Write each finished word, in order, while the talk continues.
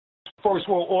First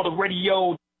World Order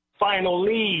Radio.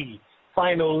 Finally,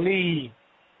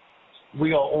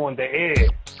 we are on the air.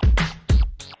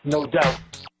 No doubt.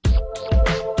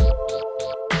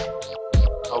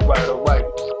 All right.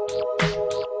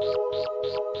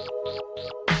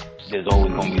 There's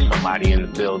always going to be somebody in the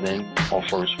building on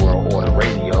First World Order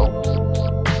Radio.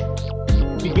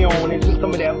 We get on into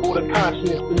some of that order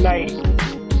consciousness tonight.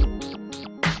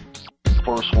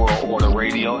 First World Order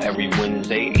Radio every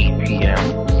Wednesday, 8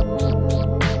 p.m.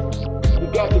 We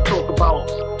got to talk about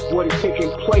what is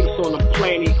taking place on the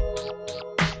planet.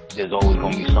 There's always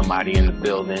going to be somebody in the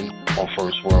building on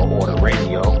First World Order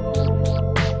Radio.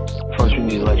 First, we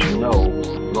need to let you know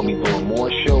we're going to be doing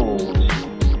more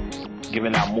shows,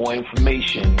 giving out more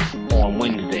information on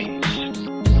Wednesdays.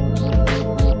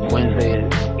 Wednesday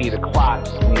at 8 o'clock,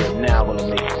 we are now going to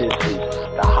make this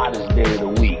the hottest day of the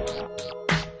week.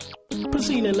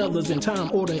 Preceding others in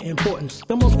time, order, importance.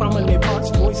 The most prominent parts,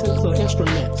 voices, or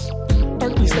instruments.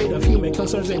 Earthly state of human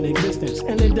concerns in existence.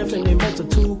 An indefinite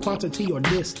multitude, quantity, or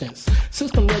distance.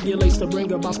 System regulates to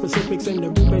bring about specifics in the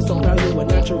root based on value and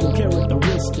natural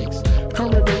characteristics.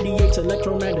 Current radiates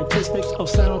electromagnetistics of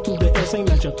sound through the air, same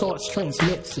as your thoughts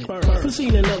transmits it.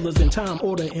 Preceding others in time,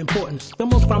 order, importance. The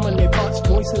most prominent parts,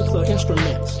 voices, or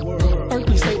instruments.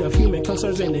 Earthly state of human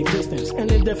concerns in existence. An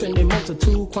indefinite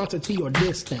multitude, quantity, or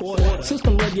distance.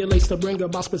 System regulates to bring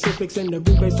about specifics in the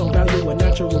root based on value and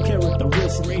natural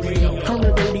characteristics.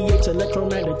 Current radiates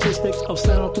electromagnetistics of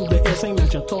sound through the air, same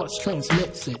as your thoughts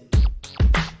transmits it.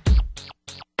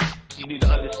 You need to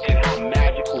understand how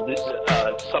magical this,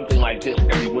 something like this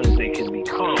every Wednesday can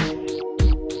become.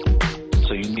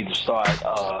 So you need to start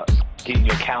getting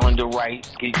your calendar right,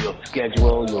 get your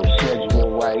schedule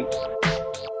right.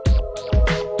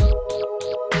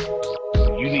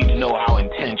 You need to know our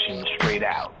intentions straight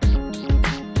out.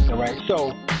 All right,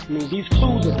 so, these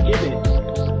clues are given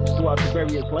throughout the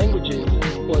various languages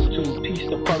for us to piece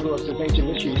the puzzle of this ancient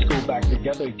mystery school back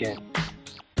together again.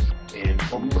 And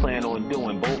what we plan on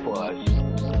doing, both of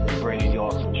us, is bringing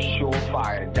y'all some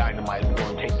surefire dynamite. We're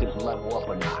going to take this level up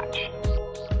a notch.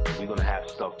 We're going to have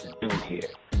stuff to do here.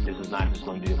 This is not just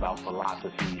going to be about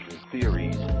philosophies and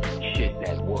theories, shit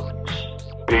that works.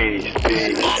 Peace.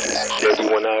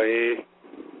 Everyone out here.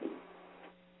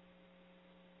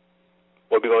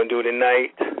 What we're going to do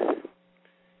tonight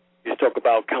is talk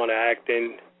about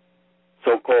counteracting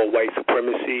so-called white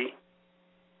supremacy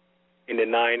in the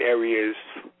 9 areas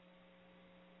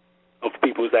of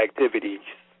people's activities.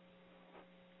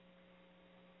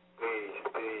 Peace.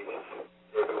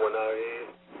 Everyone out here.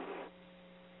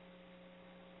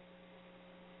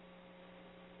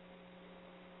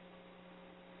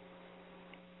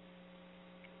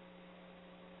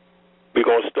 We're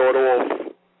going to start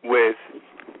off with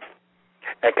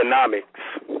economics.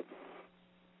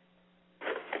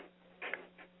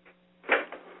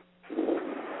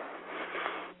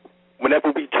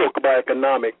 Whenever we talk about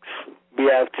economics, we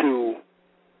have to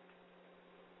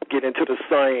get into the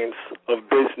science of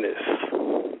business.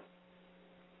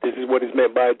 This is what is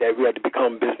meant by that. We have to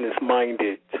become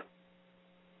business-minded.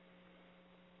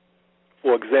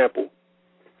 For example,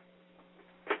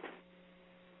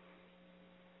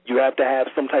 you have to have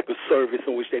some type of service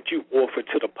in which that you offer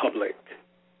to the public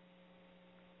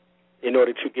in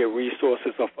order to get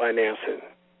resources or financing.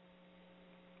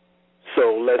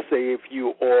 So let's say if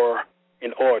you are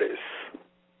an artist,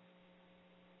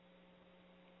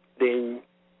 then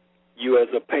you as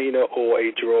a painter or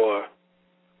a drawer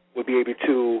will be able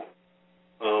to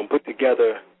put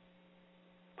together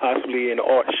possibly an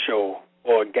art show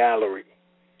or a gallery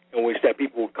in which that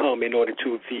people will come in order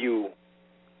to view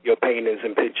your paintings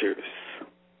and pictures.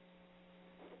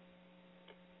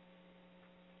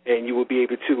 And you will be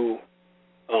able to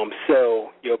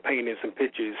sell your paintings and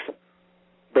pictures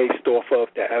based off of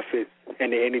the effort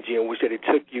and the energy in which that it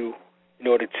took you in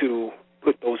order to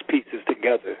put those pieces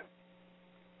together.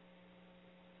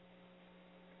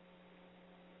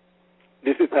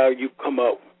 This is how you come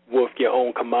up with your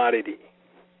own commodity,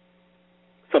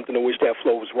 something in which that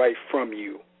flows right from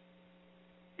you.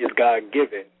 It's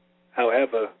God-given.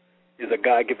 However, it's a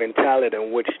God-given talent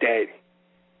in which that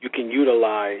you can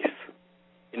utilize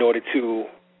in order to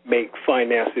make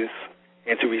finances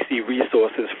and to receive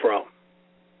resources from.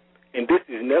 And this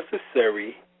is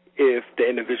necessary if the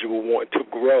individual wants to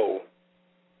grow.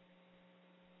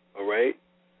 All right?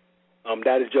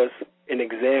 That is just an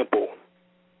example.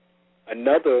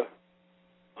 Another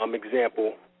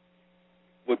example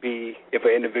would be if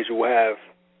an individual have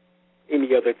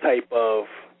any other type of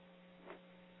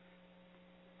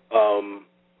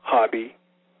hobby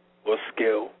or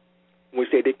skill which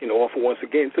they can offer once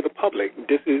again to the public.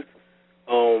 This is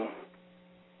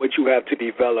what that you have to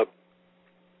develop,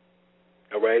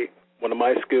 all right? One of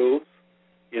my skills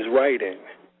is writing.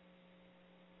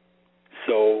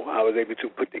 So I was able to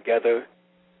put together,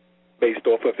 based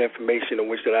off of information in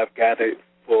which that I've gathered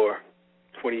for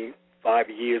 25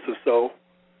 years or so,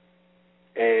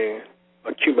 and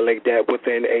accumulate that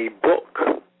within a book,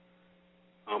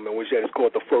 in which that is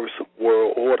called The First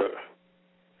World Order.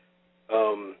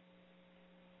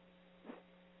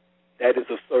 That is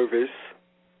a service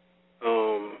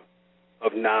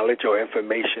of knowledge or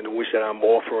information in which that I'm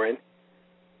offering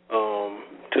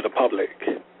to the public,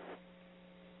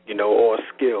 or a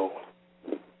skill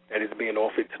that is being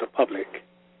offered to the public.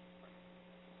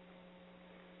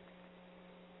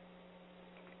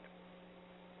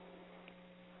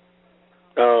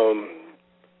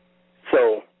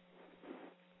 So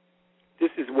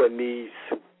this is what needs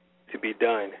to be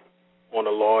done on a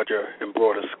larger and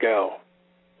broader scale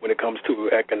when it comes to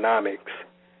economics.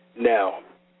 Now,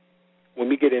 when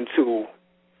we get into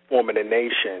forming a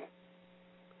nation,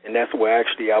 and that's where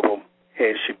actually our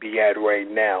head should be at right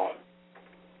now,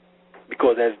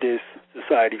 because as this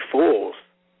society falls,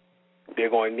 they're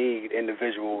going to need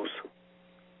individuals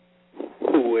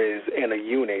who is in a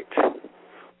unit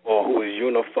or who is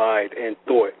unified in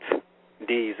thought,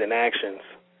 deeds, and actions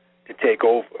to take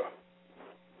over.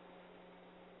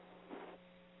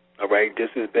 All right, this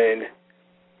has been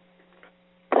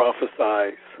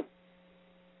prophesied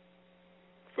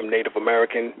from Native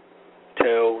American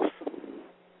tales,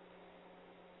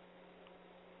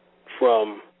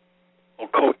 from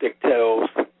occultic tales,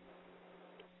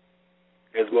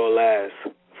 as well as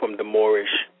from the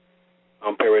Moorish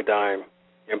paradigm,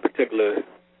 in particular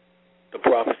the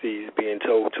prophecies being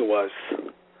told to us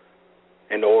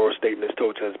and the oral statements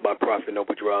told to us by Prophet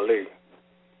Noble Drew Ali.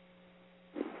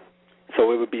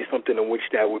 So it would be something in which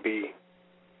that would be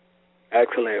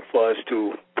excellent for us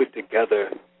to put together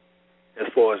as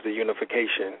far as the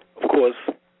unification. Of course,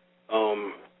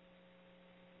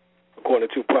 according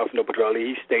to Prophet Noble Drew Ali,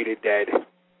 he stated that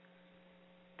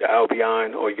the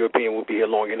Albion or European will be here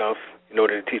long enough in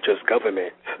order to teach us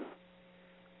government.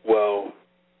 Well,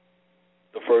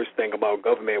 the first thing about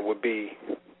government would be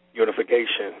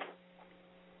unification.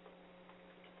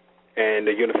 And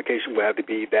the unification would have to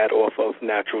be that off of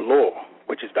natural law,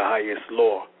 which is the highest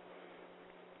law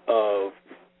of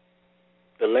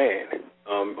the land.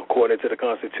 According to the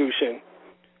Constitution,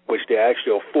 which there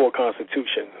actually are 4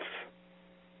 constitutions.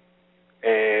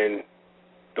 And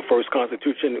the first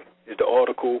constitution is the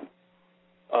Article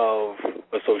of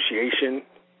Association.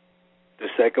 The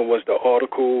second was the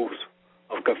Articles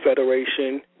of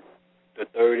Confederation. The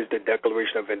third is the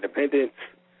Declaration of Independence.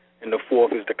 And the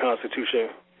fourth is the Constitution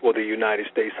for the United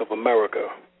States of America.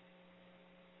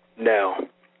 Now,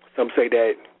 some say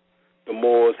that the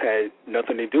Moors had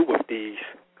nothing to do with these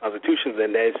constitutions,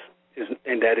 and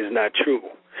that is not true.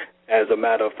 As a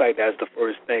matter of fact, that's the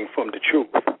first thing from the truth.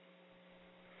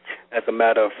 As a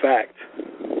matter of fact,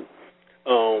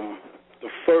 the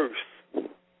first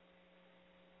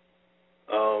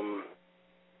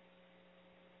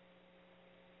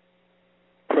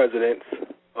presidents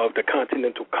of the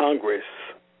Continental Congress,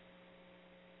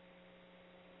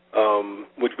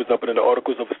 which was up in the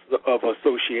Articles of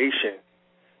Association,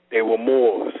 they were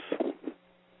Moors.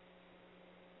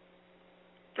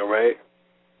 All right?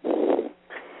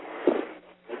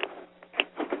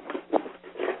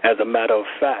 As a matter of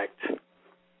fact,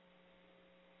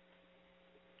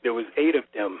 there was 8 of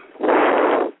them.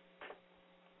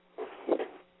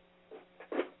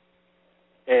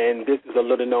 And this is a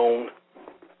little known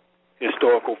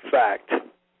historical fact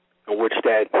in which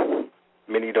that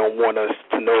many don't want us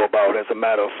to know about. As a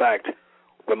matter of fact,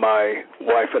 when my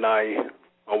wife and I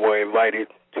were invited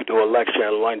to do a lecture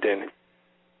in London,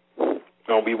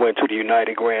 we went to the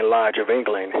United Grand Lodge of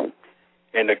England,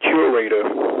 and the curator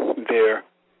there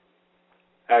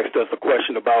asked us a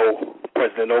question about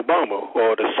President Obama,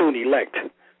 or the soon-elect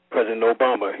President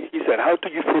Obama. He said, "How do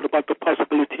you feel about the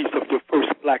possibilities of your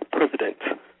first black president?"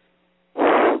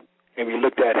 And we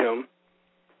looked at him,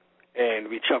 and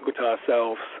we chuckled to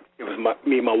ourselves. It was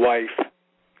me, my wife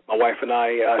and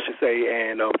I should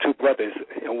say, and 2 brothers,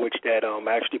 in which that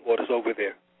actually brought us over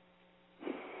there.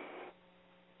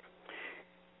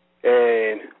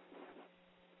 And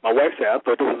my wife said, "I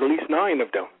thought there was at least 9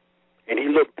 of them." And he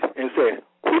looked and said,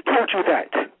 "Who told you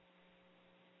that?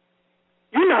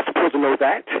 You're not supposed to know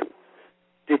that.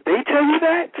 Did they tell you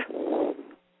that?"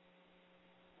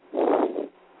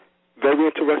 Very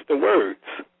interesting words,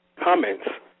 comments.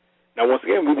 Now, once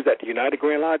again, we was at the United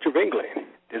Grand Lodge of England.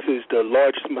 This is the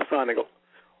largest Masonic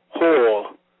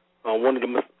hall, one of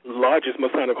the largest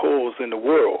Masonic halls in the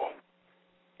world.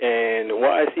 And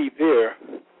what I see there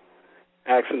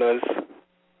asking us,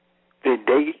 did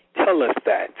they tell us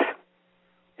that?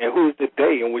 And who's the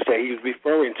they in which that he was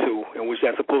referring to, in which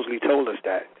that supposedly told us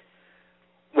that?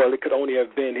 Well, it could only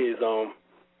have been his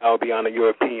Albion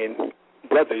European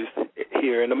brothers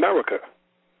here in America.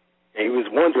 And he was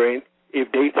wondering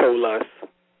if they told us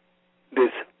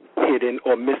this hidden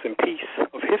or missing piece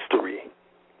of history.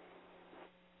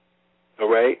 All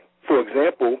right? For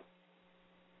example,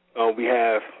 we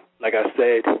have, like I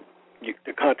said,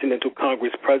 the Continental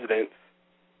Congress presidents,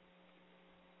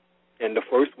 and the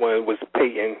first one was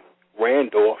Peyton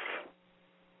Randolph,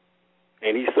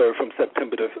 and he served from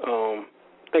September the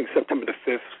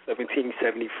 5th,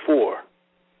 1774.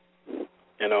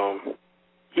 And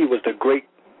he was the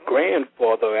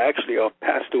great-grandfather, actually, of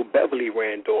Pastor Beverly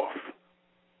Randolph.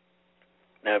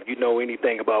 Now, if you know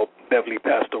anything about Beverly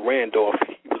Pastor Randolph,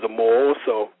 he was a Moor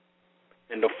also,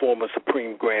 and the former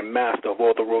Supreme Grand Master of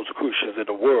all the Rosicrucians in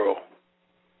the world.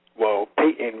 Well,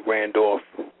 Peyton Randolph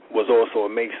was also a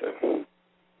Mason.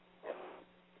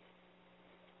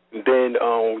 And then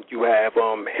you have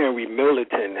Henry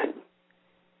Milliton.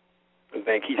 I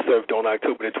think he served on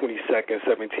October the 22nd,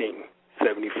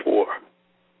 1774.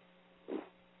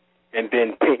 And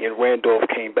then Peyton Randolph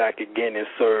came back again and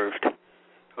served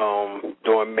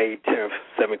during May 10th,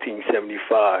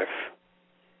 1775.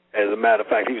 As a matter of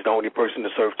fact, he was the only person to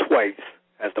serve twice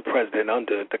as the president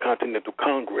under the Continental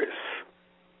Congress.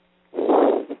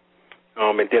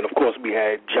 And then, of course, we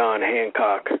had John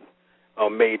Hancock,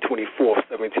 May 24th,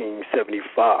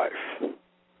 1775.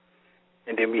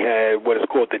 And then we had what is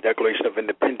called the Declaration of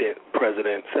Independent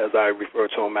Presidents, as I refer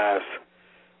to them as.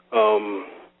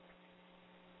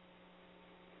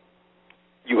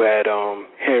 You had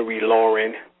Henry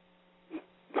Loring,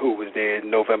 who was there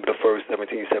November the 1st,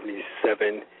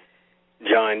 1777.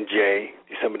 John Jay,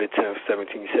 December the 10th,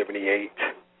 1778.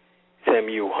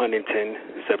 Samuel Huntington,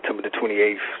 September the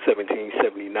 28th,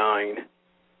 1779.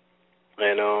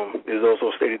 And it is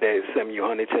also stated that Samuel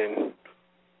Huntington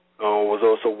was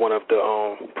also one of the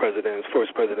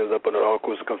first presidents up under the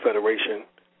Articles of Confederation.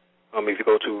 If you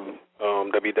go to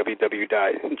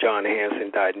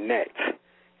www.johnhanson.net.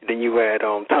 Then you had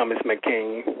Thomas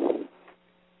McCain,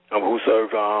 who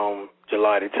served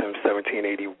July the 10th,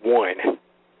 1781.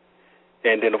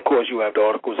 And then, of course, you have the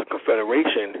Articles of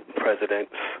Confederation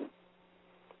presidents.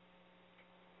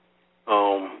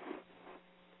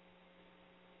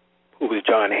 Who was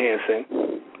John Hanson,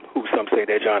 who some say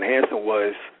that John Hanson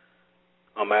was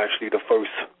actually the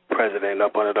first president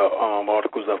up under the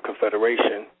Articles of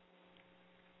Confederation.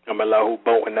 Elihu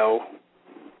Boateno,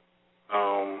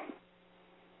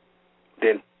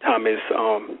 then Thomas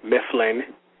Mifflin,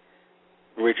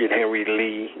 Richard Henry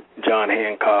Lee, John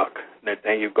Hancock,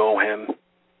 Nathaniel Gohem,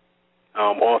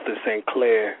 Arthur St.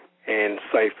 Clair, and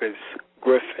Cyphers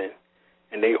Griffin.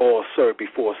 And they all served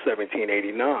before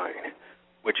 1789,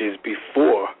 which is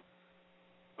before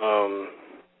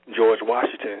George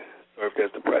Washington served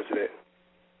as the president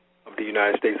of the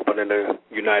United States under the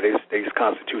United States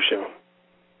Constitution.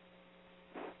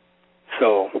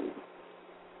 So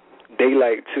they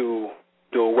like to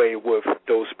do away with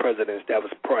those presidents that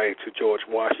was prior to George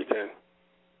Washington,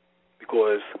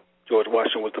 because George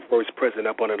Washington was the first president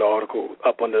up under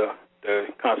the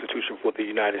Constitution for the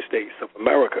United States of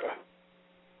America.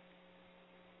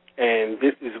 And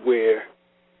this is where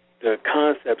the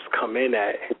concepts come in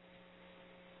at,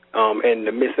 and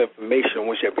the misinformation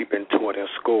which have been taught in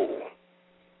school.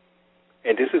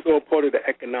 And this is all part of the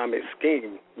economic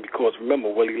scheme, because remember,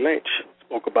 Willie Lynch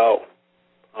spoke about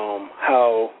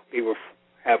how they would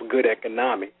have good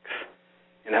economics,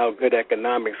 and how good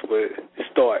economics would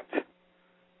start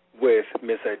with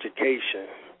miseducation.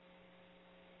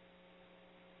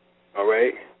 All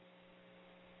right?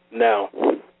 Now,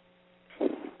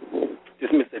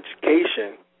 this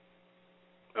miseducation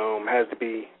has to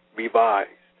be revised,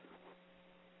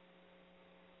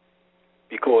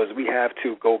 because we have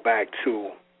to go back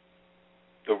to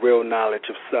the real knowledge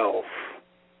of self.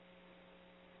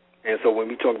 And so when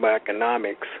we talk about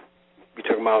economics, we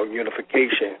talk about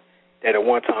unification, that at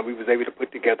one time we was able to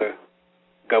put together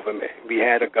government. We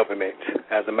had a government.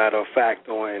 As a matter of fact,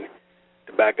 on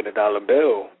the back of the dollar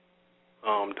bill,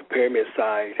 the pyramid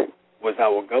side was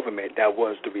our government. That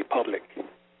was the republic.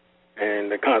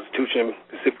 And the Constitution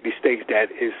specifically states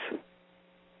that is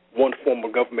one form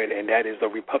of government, and that is a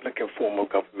Republican form of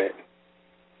government.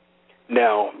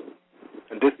 Now,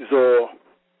 and this is all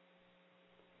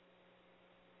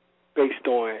based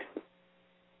on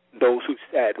those who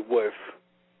sat with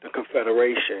the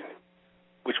Confederation,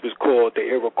 which was called the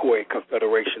Iroquois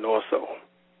Confederation also.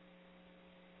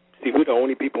 See, we're the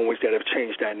only people in which that have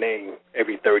changed that name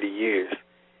every 30 years.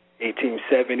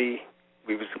 1870,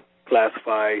 we was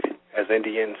classified as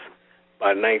Indians.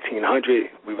 By 1900,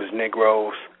 we was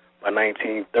Negroes. By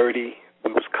 1930,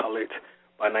 we was colored.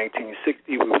 By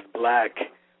 1960, we was black.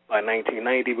 By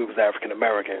 1990, we was African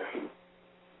American.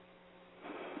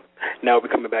 Now we're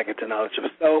coming back into knowledge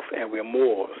of self, and we're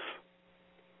Moors.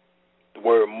 The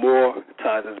word Moor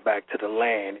ties us back to the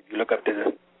land. If you look up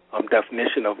the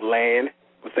definition of land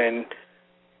within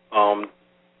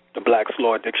the Black's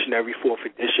Law Dictionary, 4th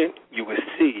edition, you will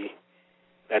see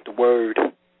that the word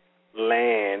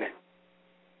land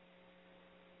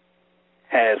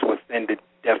has within the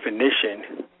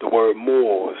definition the word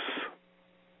Moors.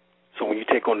 So when you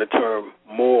take on the term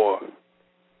Moor,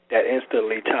 that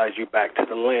instantly ties you back to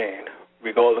the land,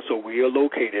 regardless of where you're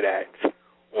located at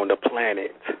on the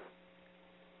planet.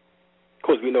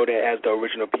 Because we know that as the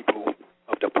original people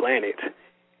of the planet,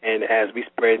 and as we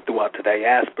spread throughout the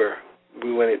diaspora,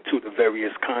 we went into the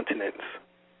various continents.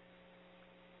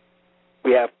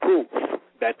 We have proof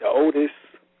that the oldest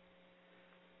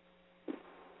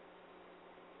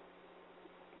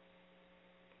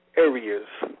areas,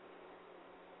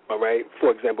 all right,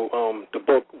 for example, the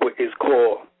book is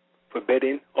called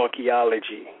Forbidden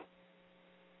Archaeology,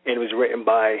 and it was written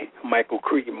by Michael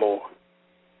Creedmoor.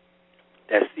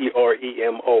 That's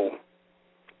Cremo,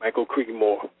 Michael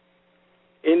Creedmoor.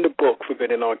 In the book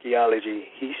Forbidden Archaeology,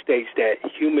 he states that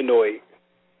humanoid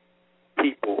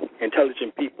people,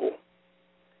 intelligent people,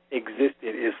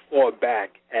 existed as far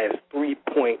back as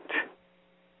 2.8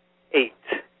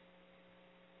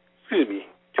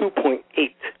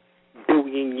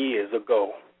 billion years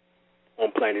ago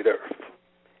on planet Earth.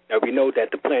 Now, we know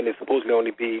that the planet is supposedly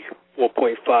only be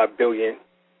 4.5 billion,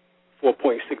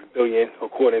 4.6 billion,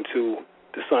 according to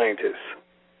the scientists.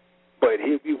 But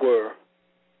here we were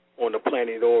on the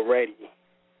planet already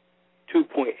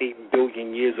 2.8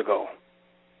 billion years ago.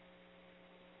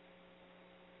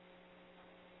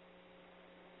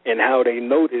 And how they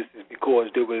know this is because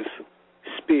there was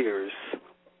spears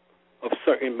of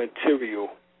certain material,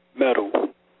 metal,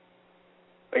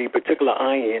 a particular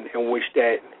iron in which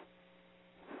that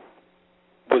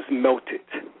was melted.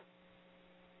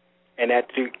 And at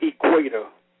the equator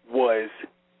was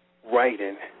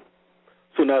writing.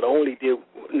 So not only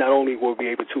were we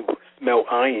able to smelt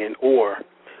iron ore,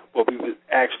 but we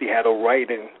actually had a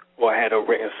writing or had a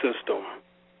written system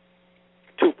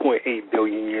 2.8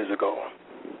 billion years ago.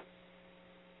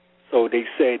 So they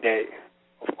say that,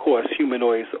 of course,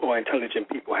 humanoids or intelligent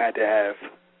people had to have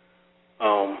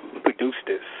produced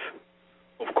this.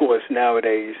 Of course,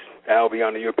 nowadays, the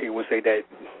Albion European would say that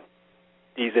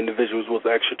these individuals was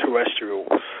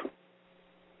extraterrestrials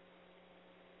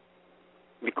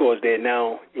because they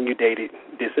now inundated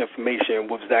this information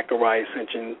with Zechariah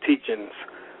Ascension teachings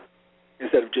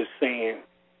instead of just saying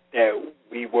that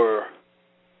we were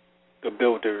the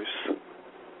builders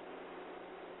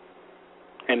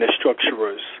and the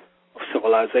structurers of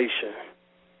civilization.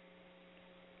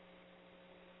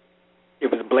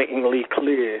 It was blatantly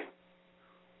clear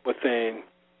within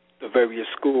the various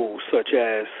schools, such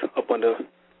as up under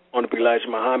Honorable Elijah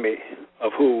Muhammad,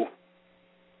 of who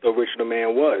the original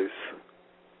man was.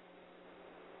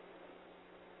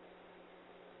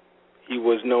 He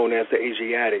was known as the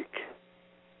Asiatic,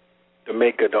 the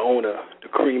maker, the owner, the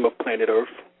cream of planet Earth,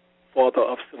 father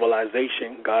of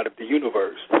civilization, God of the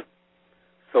universe.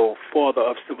 So, father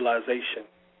of civilization,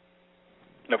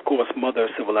 and of course, mother of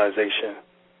civilization.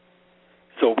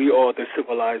 So we are the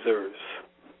civilizers.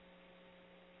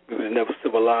 We were never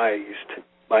civilized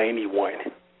by anyone.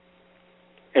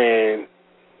 And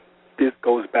this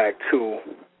goes back to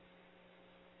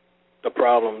the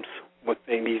problems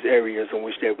within these areas in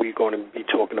which that we're going to be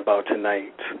talking about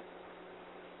tonight.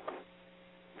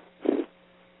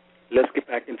 Let's get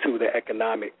back into the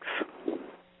economics.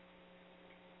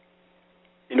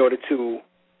 In order to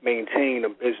maintain a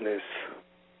business,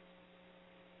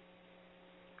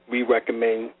 we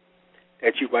recommend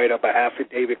that you write up an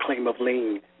affidavit claim of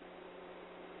lien,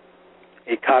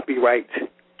 a copyright,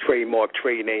 trademark,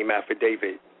 trade name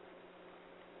affidavit.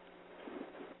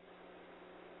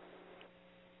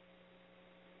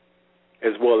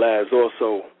 As well as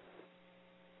also,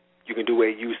 you can do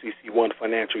a UCC-1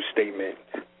 financial statement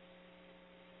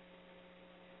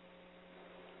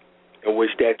in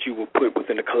which that you will put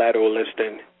within the collateral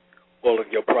listing all of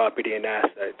your property and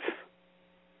assets.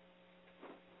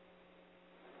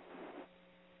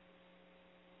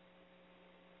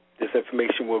 This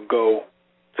information will go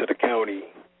to the county.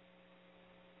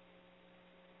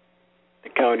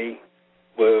 The county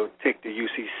will take the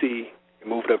UCC and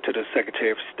move it up to the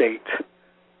Secretary of State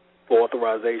for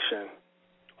authorization.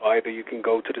 Or either you can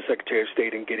go to the Secretary of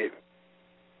State and get it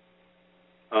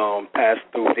pass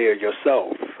through there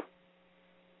yourself.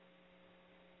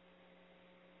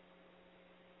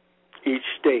 Each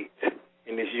state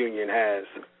in this union has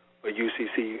a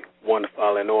UCC one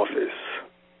filing office.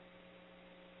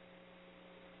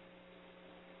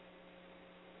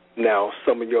 Now,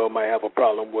 some of y'all might have a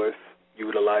problem with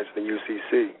utilizing the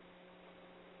UCC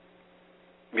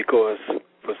because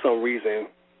for some reason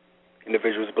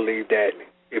individuals believe that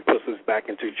it puts us back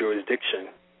into jurisdiction,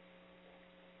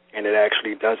 and it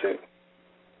actually doesn't.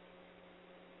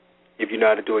 If you know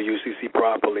how to do a UCC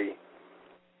properly,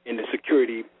 in the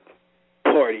security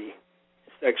party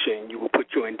section, you will put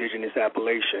your indigenous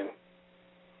appellation.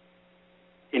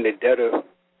 In the debtor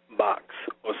box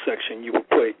or section, you will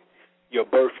put your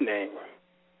birth name.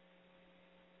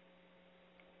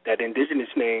 That indigenous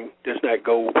name does not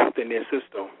go within their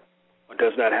system, or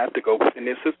does not have to go within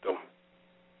their system.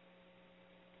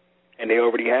 And they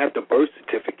already have the birth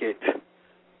certificate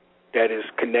that is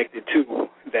connected to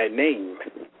that name,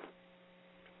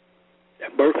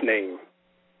 that birth name.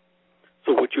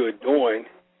 So what you're doing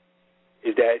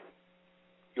is that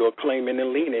you're claiming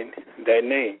and leaning that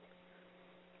name.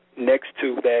 Next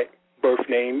to that birth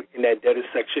name in that debtor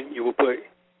section, you will put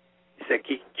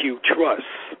SECQ Trust.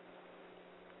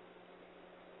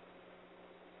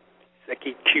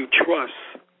 SECQ Trust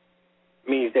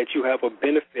means that you have a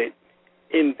benefit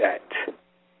in that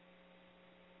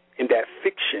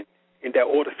fiction, in that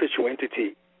artificial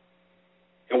entity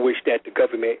in which that the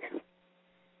government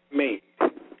made.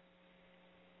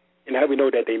 And how we know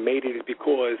that they made it is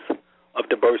because of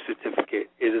the birth certificate.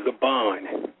 It is a bond.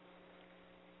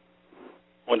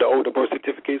 On the older birth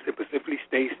certificates, it specifically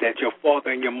states that your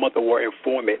father and your mother were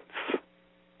informants.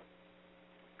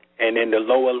 And in the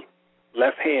lower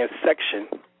left-hand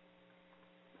section,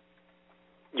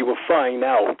 you will find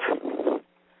out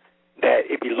that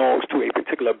it belongs to a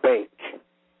particular bank,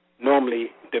 normally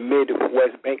the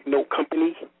Midwest Bank Note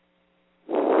Company.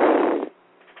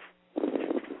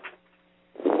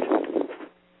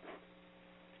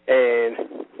 And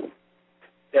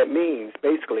that means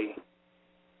basically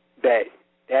that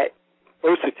that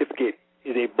birth certificate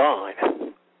is a bond.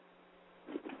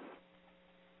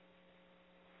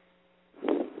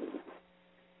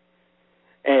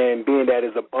 And being that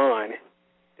is a bond,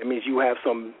 that means you have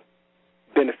some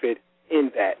benefit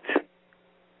in that,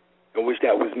 in which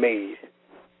that was made.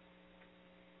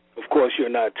 Of course, you're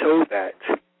not told that.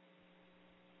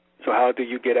 So how do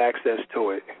you get access to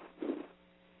it?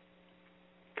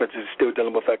 Because it's still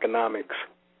dealing with economics.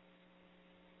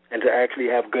 And to actually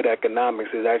have good economics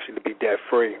is actually to be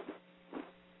debt-free. Of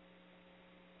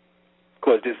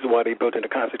course, this is why they built in the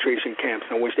concentration camps,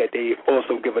 in which that they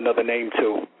also give another name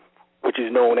to, which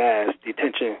is known as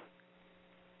detention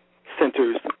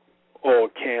centers or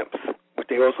camps, which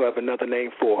they also have another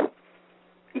name for,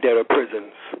 debtor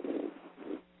prisons.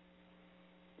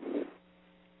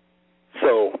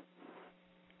 So,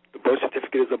 the birth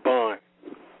certificate is a bond.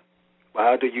 But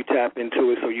how do you tap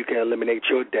into it so you can eliminate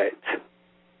your debt,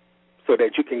 so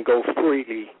that you can go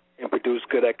freely and produce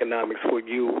good economics for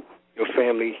you, your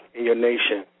family, and your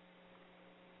nation?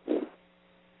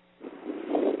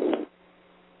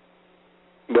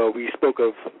 Well, we spoke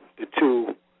of the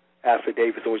two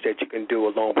affidavits in which that you can do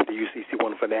along with the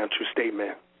UCC-1 financial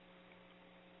statement.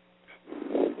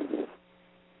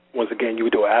 Once again, you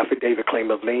would do an affidavit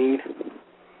claim of lien,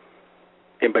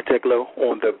 in particular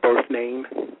on the birth name,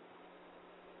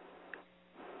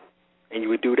 and you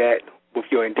would do that with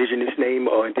your indigenous name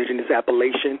or indigenous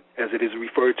appellation, as it is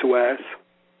referred to as.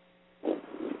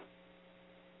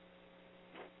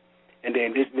 And the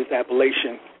indigenous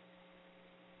appellation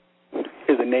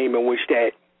is a name in which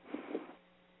that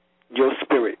your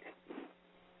spirit,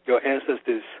 your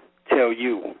ancestors tell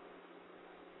you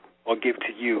or give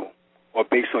to you, or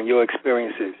based on your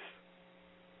experiences,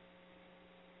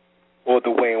 or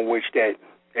the way in which that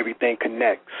everything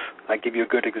connects. I'll give you a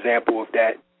good example of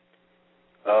that.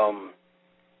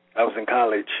 I was in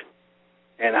college,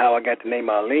 and how I got the name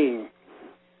Alim,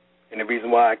 and the reason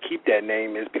why I keep that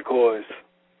name is because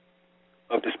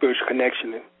of the spiritual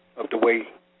connection of the way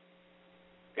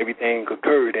everything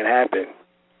occurred and happened.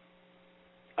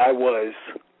 I was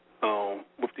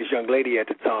with this young lady at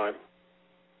the time,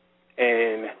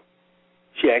 and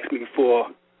she asked me for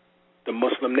the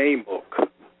Muslim name book,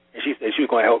 and she said she was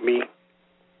going to help me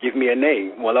give me a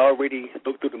name. Well, I already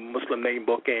looked through the Muslim name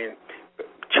book and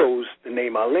chose the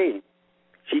name Alim.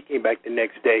 She came back the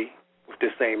next day with the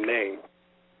same name.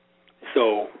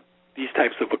 So these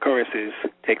types of occurrences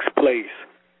takes place,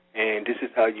 and this is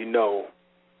how you know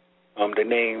the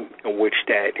name in which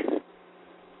that,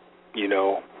 you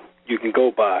know, you can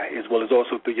go by, as well as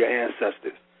also through your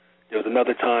ancestors. There was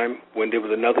another time when there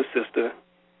was another sister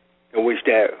in which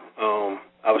that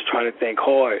I was trying to think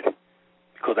hard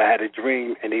because I had a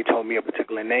dream and they told me a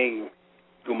particular name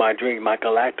through my dream, my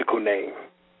galactical name.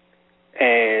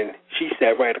 And she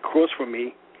sat right across from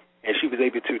me and she was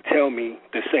able to tell me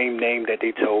the same name that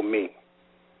they told me.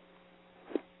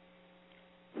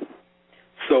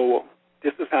 So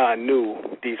this is how I knew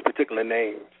these particular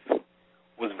names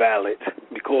was valid,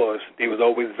 because they was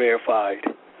always verified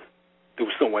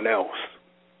through someone else,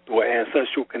 through an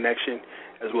ancestral connection,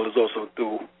 as well as also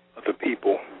through other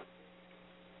people.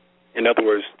 In other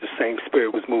words, the same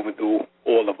spirit was moving through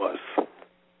all of us.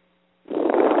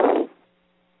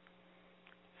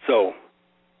 So,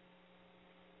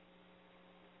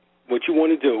 what you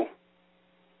want to do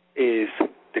is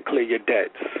to clear your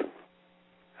debts.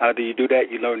 How do you do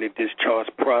that? You learn the discharge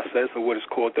process, or what is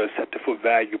called the accepted for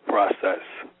value process.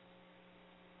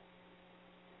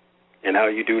 And how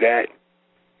you do that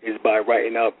is by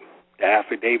writing up the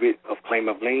affidavit of claim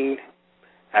of lien,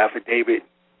 affidavit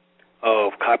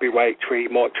of copyright,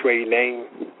 trademark, trade name,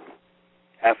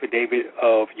 affidavit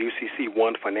of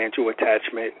UCC-1 financial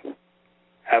attachment,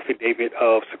 affidavit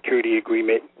of security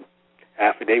agreement,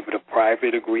 affidavit of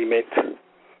private agreement,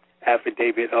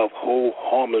 affidavit of hold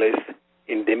harmless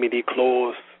indemnity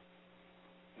clause,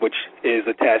 which is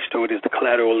attached to it is the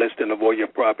collateral listing of all your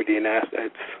property and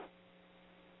assets.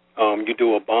 You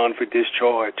do a bond for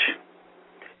discharge,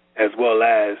 as well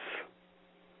as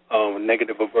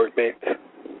negative avertment,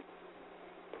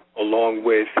 along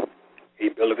with a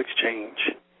bill of exchange,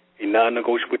 a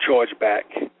non-negotiable chargeback,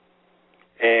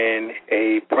 and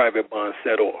a private bond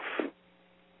set-off.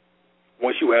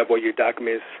 Once you have all your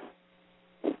documents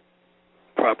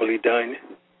properly done,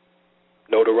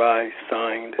 notarized,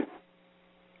 signed,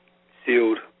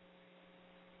 sealed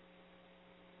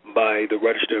by the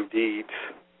Register of Deeds,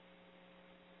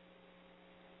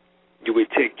 you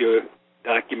would take your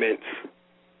documents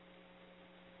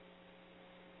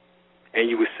and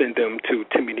you would send them to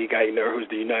Timothy Geithner, who's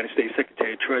the United States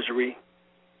Secretary of Treasury,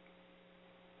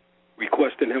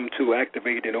 requesting him to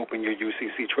activate and open your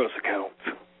UCC trust account.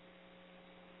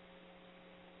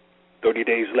 30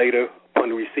 days later,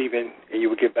 upon receiving, and you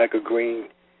would get back a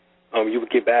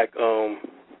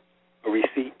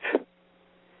receipt,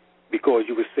 because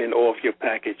you would send off your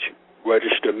package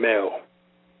registered mail.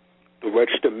 The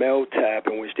registered mail tab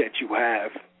in which that you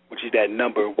have, which is that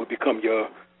number, would become your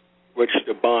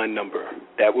registered bond number.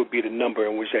 That would be the number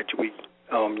in which that you would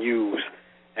use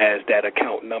as that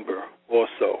account number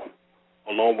also,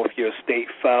 along with your state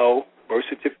file birth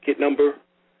certificate number,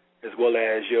 as well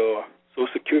as your Social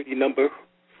Security number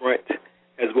front,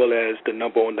 as well as the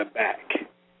number on the back.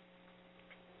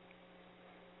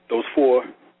 Those 4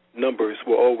 numbers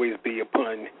will always be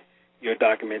upon your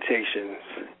documentations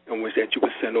in which that you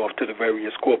would send off to the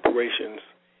various corporations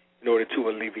in order to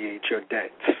alleviate your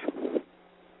debts.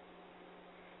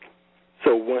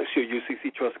 So once your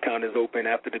UCC trust account is open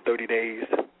after the 30 days,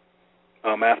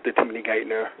 after Timothy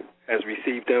Geithner has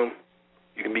received them,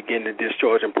 you can begin the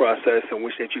discharging process in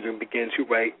which that you can begin to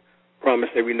write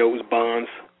promissory notes, bonds,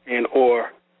 and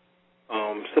or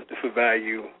accepted for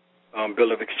value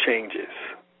bill of exchanges.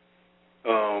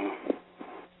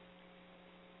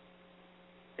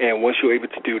 And once you're able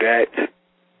to do that,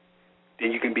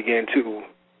 then you can begin to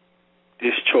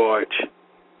discharge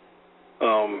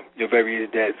your various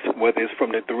debts, whether it's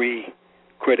from the 3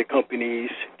 credit companies,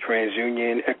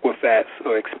 TransUnion, Equifax,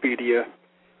 or Expedia,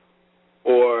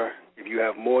 or if you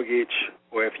have mortgage,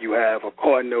 or if you have a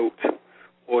car note,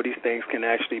 all these things can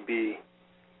actually be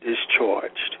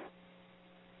discharged.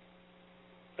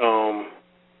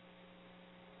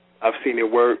 I've seen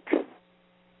it work,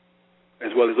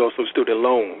 as well as also student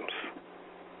loans.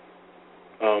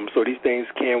 So these things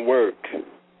can work,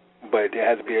 but there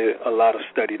has to be a lot of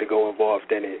study to go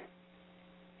involved in it.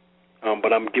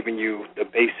 But I'm giving you the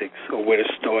basics of where to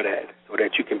start at so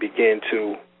that you can begin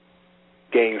to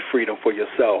gain freedom for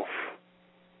yourself.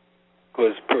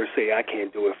 Because per se, I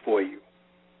can't do it for you.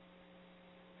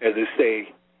 As they say,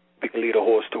 we can lead a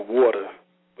horse to water,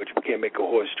 but you can't make a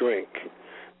horse drink.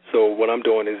 So what I'm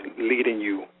doing is leading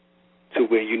you to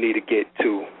where you need to get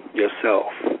to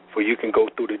yourself, for you can go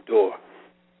through the door.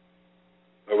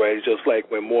 All right, it's just like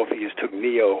when Morpheus took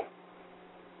Neo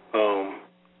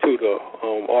to the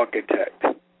architect,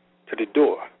 to the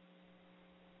door.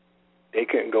 They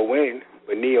couldn't go in,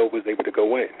 but Neo was able to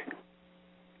go in.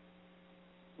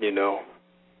 You know,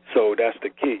 so that's the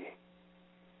key.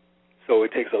 So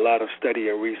it takes a lot of study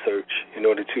and research in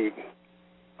order to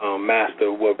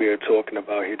master what we're talking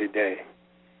about here today.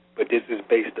 But this is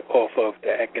based off of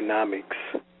the economics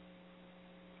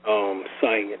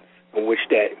science, in which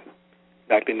that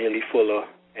Dr. Neely Fuller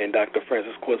and Dr.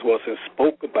 Francis Quartz Wilson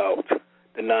spoke about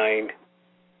the 9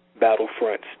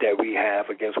 battlefronts that we have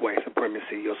against white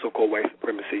supremacy, or so-called white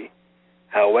supremacy.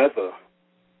 However,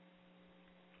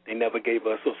 they never gave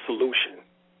us a solution.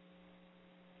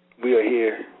 We are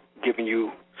here giving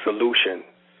you solutions.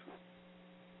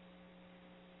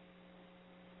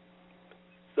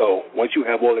 So once you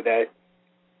have all of that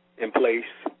in place,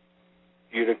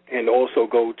 you can also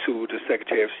go to the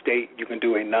Secretary of State. You can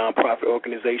do a nonprofit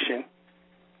organization,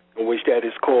 in which that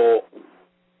is called,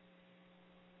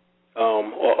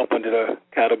 or up under the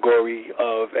category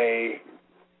of a,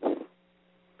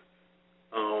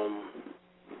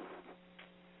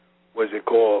 what is it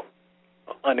called?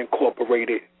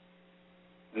 Unincorporated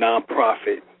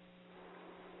nonprofit.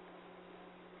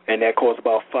 And that costs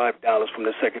about $5 from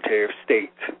the Secretary of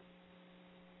State.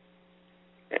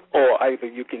 Or either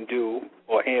you can do,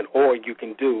 or you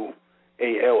can do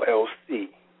a LLC,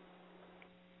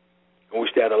 in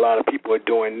which that a lot of people are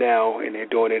doing now, and they're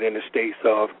doing it in the states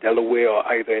of Delaware or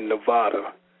either in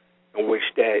Nevada, in which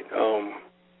that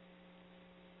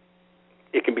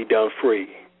it can be done free.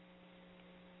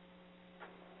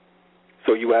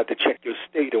 So you have to check your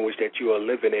state in which that you are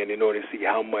living in order to see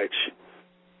how much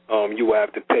you will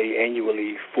have to pay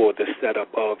annually for the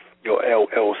setup of your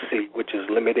LLC, which is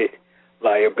limited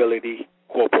liability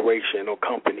corporation or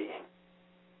company.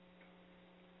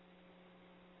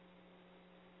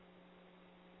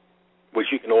 Which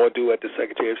you can all do at the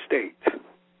Secretary of State.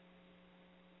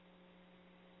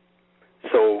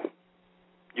 So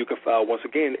you can file, once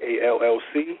again, a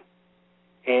LLC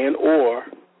and or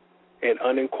an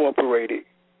unincorporated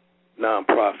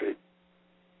nonprofit.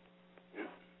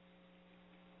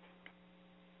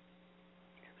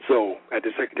 So at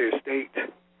the Secretary of State,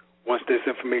 once this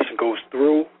information goes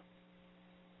through,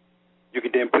 you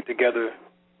can then put together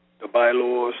the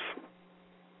bylaws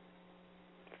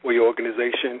for your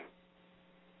organization.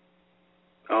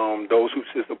 Those who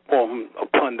sit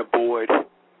upon the board,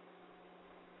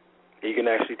 you can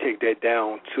actually take that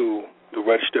down to the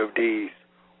Register of Deeds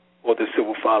or the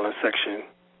Civil Filing Section,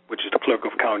 which is the Clerk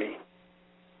of County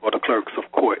or the Clerks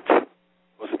of Court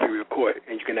or Superior Court,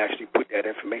 and you can actually put that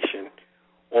information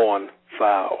on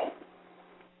file.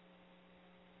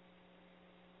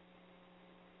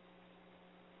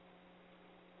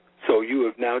 So you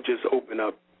have now just opened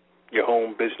up your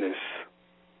own business,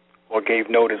 or gave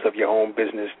notice of your own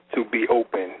business to be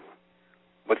open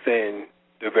within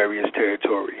the various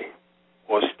territory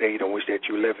or state in which that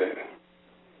you live in.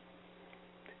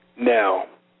 Now,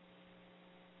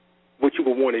 what you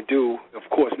will want to do, of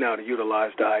course, now to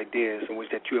utilize the ideas in which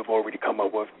that you have already come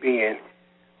up with, being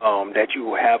that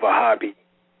you have a hobby,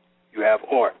 you have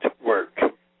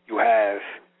artwork, you have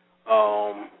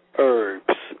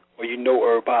herbs, or you know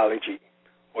herbology,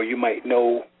 or you might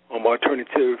know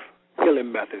alternative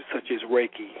healing methods such as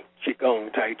Reiki,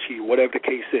 Qigong, Tai Chi, whatever the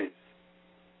case is.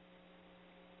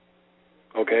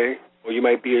 Okay? Or you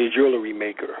might be a jewelry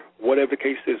maker, whatever the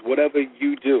case is, whatever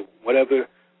you do, whatever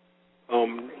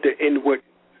the inward,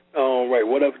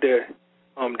 whatever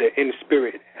the inner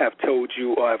spirit have told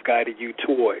you or have guided you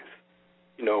towards,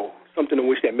 something in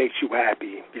which that makes you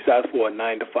happy, besides for a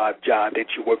 9-to-5 job that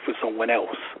you work for someone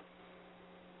else.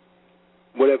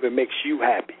 Whatever makes you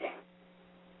happy.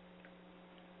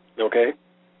 Okay?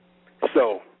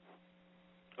 So,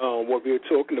 what we're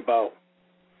talking about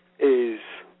is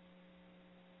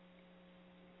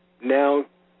now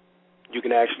you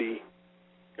can actually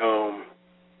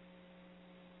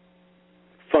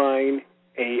find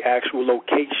a actual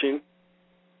location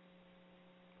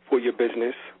for your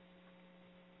business.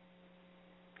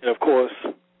 And, of course,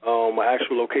 an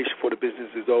actual location for the business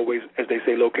is always, as they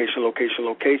say,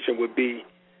 location would be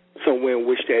somewhere in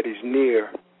which that is near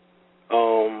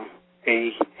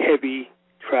a heavy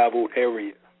traveled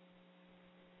area.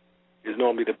 Is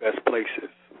normally the best places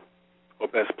or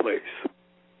best place.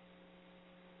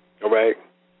 All right?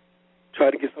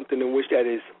 Try to get something in which that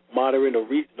is moderate or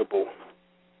reasonable.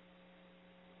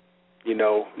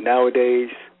 Nowadays,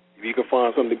 if you can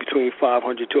find something between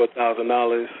 $500 to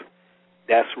 $1,000,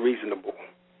 that's reasonable.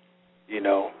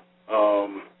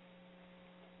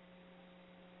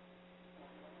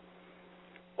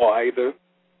 Or either,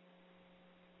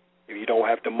 if you don't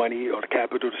have the money or the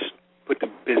capital to put the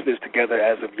business together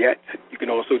as of yet, you can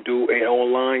also do an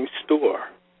online store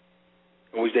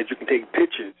in which that you can take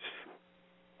pictures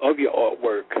of your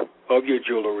artwork, of your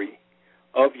jewelry,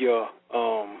 of your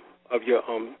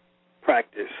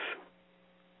practice.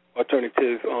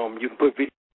 Alternative, you can put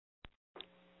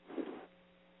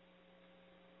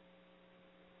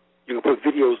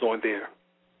videos on there,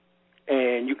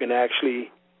 and you can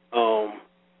actually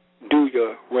do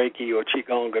your Reiki or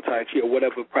Qigong or Tai Chi or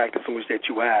whatever practice in which that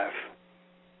you have.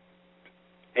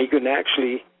 And you can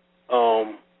actually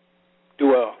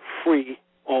do a free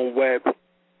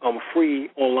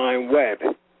online web.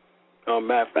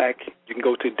 Matter of fact, you can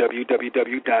go to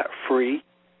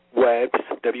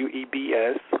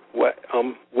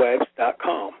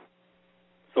www.freewebs.com.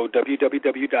 So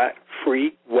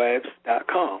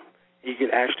www.freewebs.com. You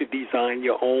can actually design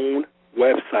your own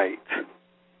website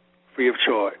free of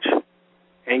charge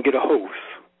and get a host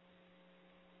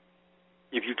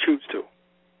if you choose to.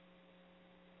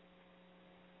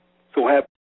 So having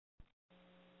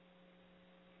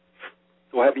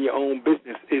your own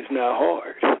business is not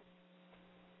hard.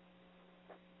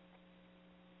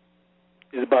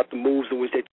 It's about the moves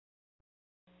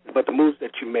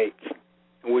that you make,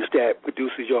 in which that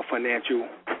produces your financial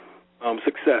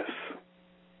success.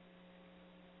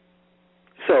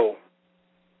 So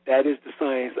that is the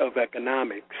science of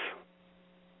economics.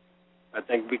 I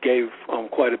think we gave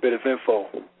quite a bit of info.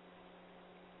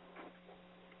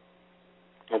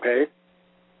 Okay?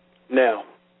 Now,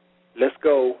 let's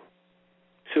go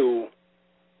to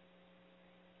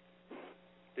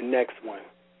the next one.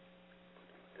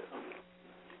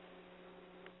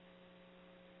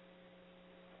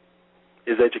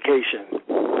 Is education.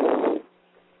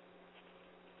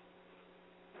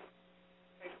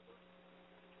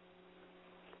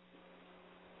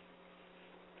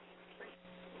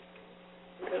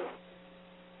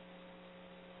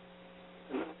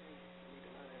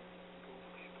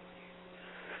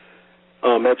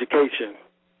 Education.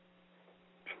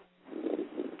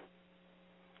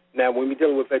 Now, when we're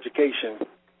dealing with education,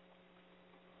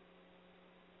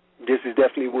 this is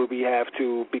definitely where we have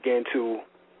to begin to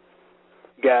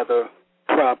gather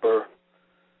proper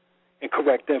and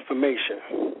correct information.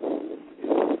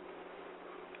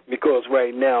 Because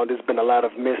right now there's been a lot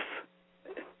of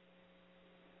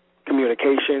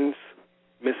miscommunications,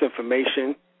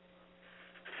 misinformation,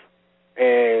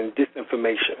 and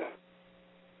disinformation,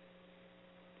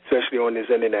 especially on this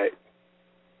internet,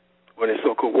 on this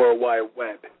so-called World Wide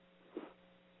Web.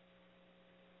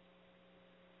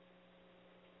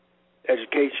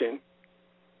 Education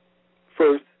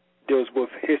first deals with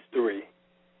history.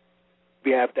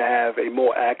 We have to have a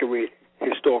more accurate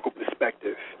historical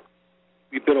perspective.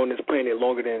 We've been on this planet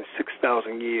longer than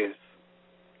 6,000 years.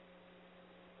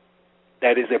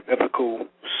 That is a biblical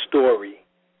story,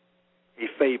 a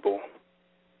fable,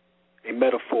 a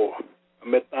metaphor, a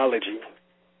mythology.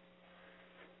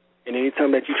 And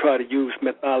anytime that you try to use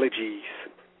mythologies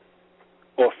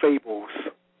or fables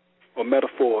or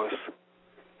metaphors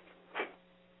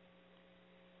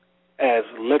as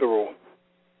literal,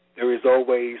 there is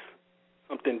always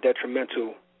something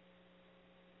detrimental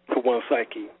to one's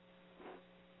psyche.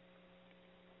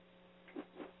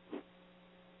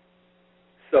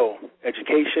 So,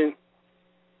 education,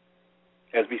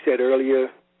 as we said earlier,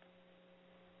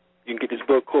 you can get this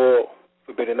book called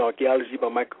Forbidden Archaeology by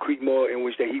Michael Creedmoor, in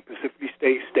which that he specifically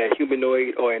states that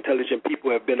humanoid or intelligent people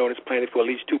have been on this planet for at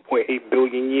least 2.8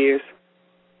 billion years.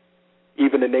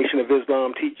 Even the Nation of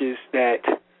Islam teaches that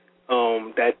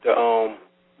the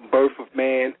birth of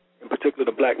man, in particular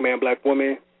the black man, black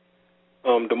woman,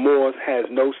 the Moors has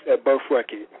no set birth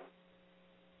record.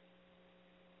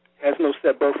 Has no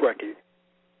set birth record.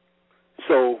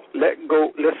 So let's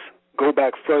go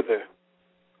back further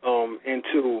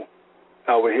into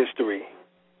our history.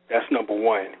 That's number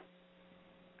one.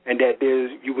 And that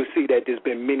you will see that there's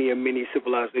been many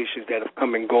civilizations that have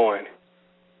come and gone.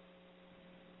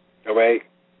 All right?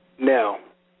 Now,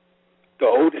 the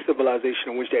oldest civilization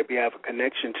in which that we have a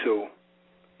connection to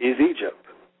is Egypt.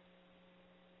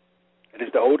 It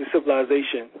is the oldest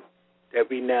civilization that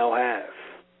we now have,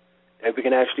 that we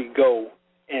can actually go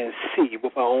and see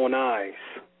with our own eyes.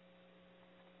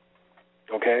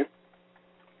 Okay?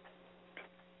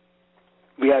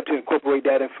 We have to incorporate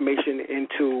that information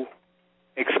into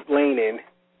explaining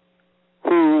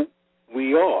who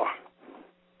we are.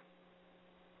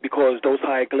 Because those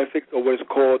hieroglyphics, or what is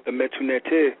called the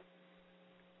Metunete,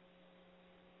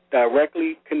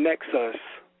 directly connects us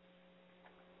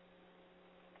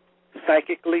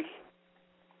psychically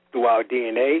through our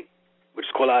DNA, which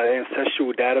is called our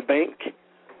ancestral data bank,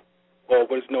 or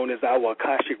what is known as our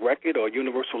Akashic record or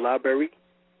universal library,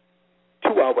 to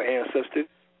our ancestors,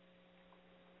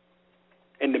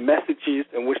 and the messages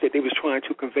in which that they was trying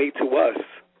to convey to us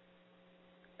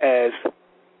as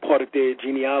part of their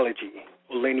genealogy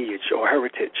or lineage or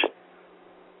heritage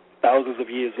thousands of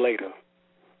years later.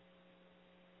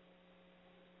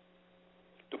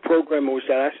 The program in which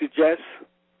that I suggest,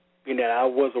 being that I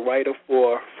was a writer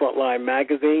for Frontline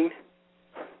Magazine,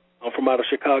 I'm from out of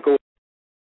Chicago,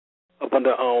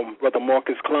 under Brother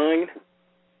Marcus Klein,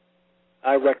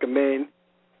 I recommend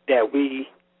that we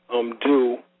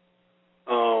do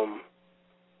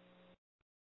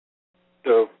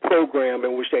the program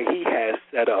in which that he has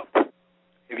set up.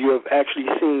 If you have actually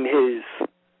seen his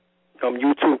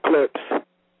YouTube clips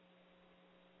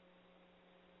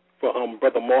for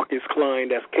Brother Marcus Klein,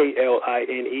 that's Kline.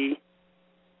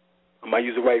 I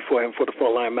use it right for him for the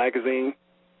Frontline magazine.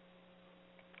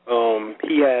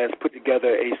 He has put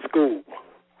together a school,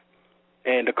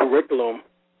 and the curriculum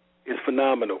is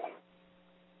phenomenal.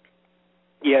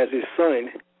 He has his son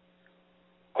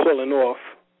calling off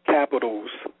capitals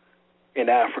in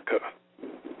Africa.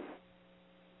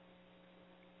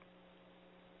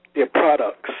 They're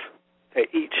products that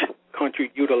each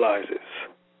country utilizes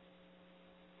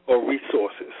or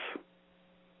resources.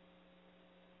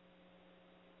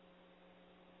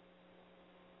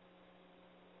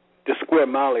 The square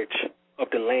mileage of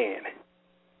the land.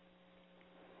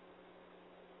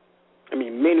 I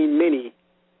mean, many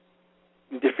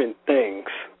different things.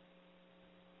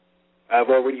 I've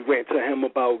already went to him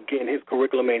about getting his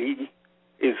curriculum, and he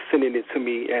is sending it to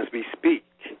me as we speak.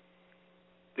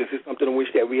 This is something in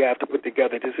which that we have to put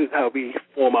together. This is how we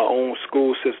form our own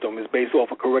school system. It's based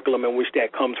off a curriculum in which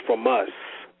that comes from us,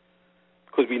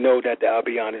 because we know that the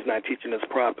Albion is not teaching us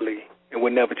properly and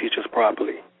will never teach us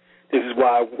properly. This is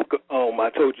why I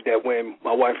told you that when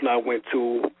my wife and I went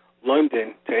to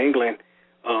London, to England,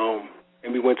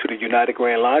 and we went to the United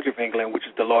Grand Lodge of England, which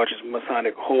is the largest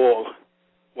Masonic hall,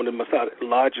 one of the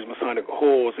largest Masonic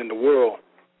halls in the world,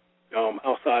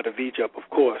 outside of Egypt, of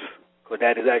course, because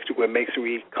that is actually where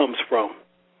Masonry comes from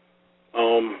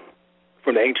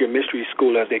the ancient mystery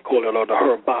school, as they call it, or the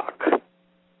Herbach,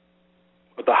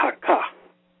 or the Haka.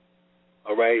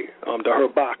 All right? The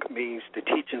Herbach means the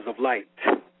teachings of light.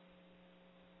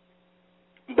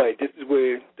 But this is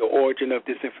where the origin of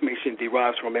this information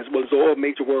derives from, as well as all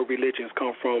major world religions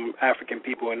come from African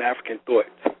people and African thought,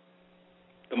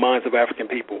 the minds of African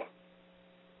people.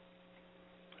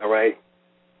 All right?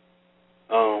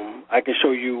 I can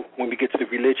show you when we get to the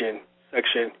religion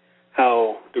section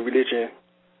how the religion,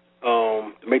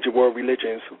 the major world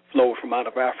religions flow from out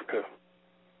of Africa.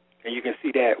 And you can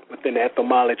see that within the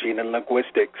etymology and the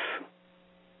linguistics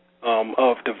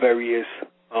of the various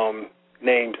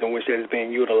names in which that is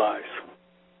being utilized.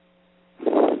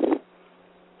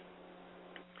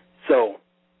 So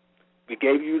we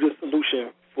gave you the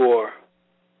solution for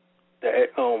the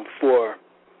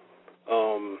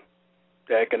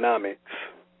economics,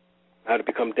 how to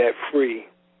become debt free,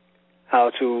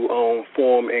 how to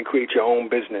form and create your own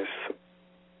business.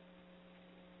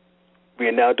 We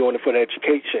are now doing it for the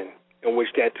education, in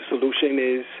which that the solution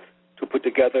is to put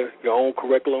together your own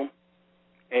curriculum,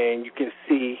 and you can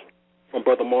see from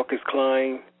Brother Marcus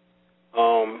Klein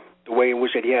the way in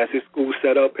which that he has his school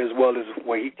set up, as well as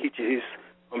where he teaches his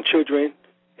children,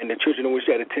 and the children in which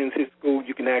that attends his school.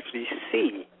 You can actually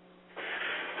see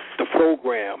the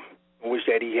program in which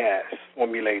that he has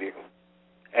formulated.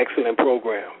 Excellent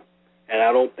program. And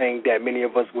I don't think that many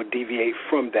of us would deviate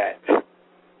from that.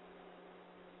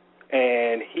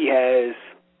 And he has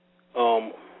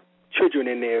children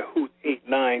in there who's 8,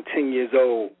 9, 10 years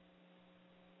old,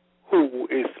 who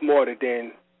is smarter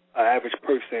than an average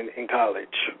person in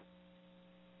college.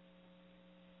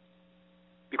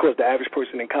 Because the average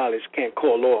person in college can't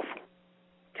call off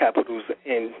capitals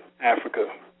in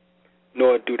Africa,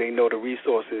 nor do they know the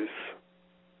resources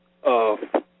of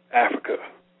Africa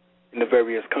in the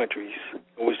various countries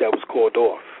in which that was called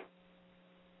off,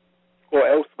 or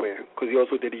elsewhere, because he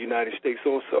also did the United States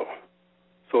also.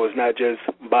 So it's not just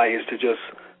biased to just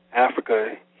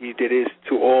Africa. He did it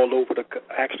to all over the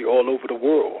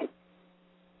world.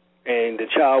 And the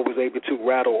child was able to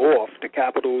rattle off the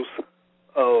capitals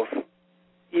of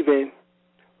even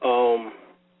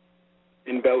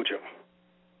in Belgium.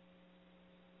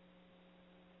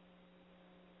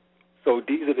 So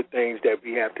these are the things that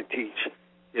we have to teach,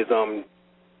 is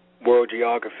world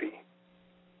geography.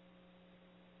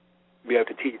 We have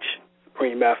to teach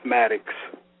supreme mathematics,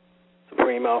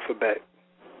 supreme alphabet.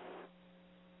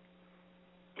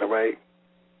 All right?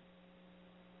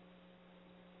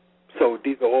 So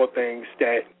these are all things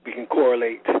that we can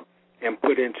correlate and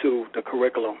put into the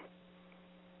curriculum.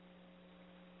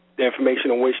 The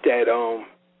information in which that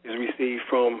is received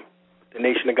from the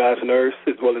Nation of Gods and Earth,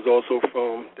 as well as also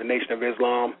from the Nation of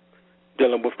Islam,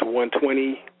 dealing with the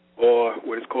 120, or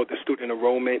what is called the student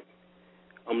enrollment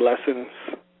lessons.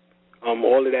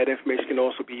 All of that information can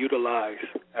also be utilized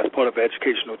as part of an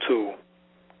educational tool.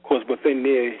 Because within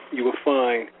there, you will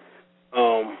find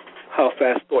how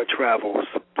fast thought travels,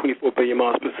 24 billion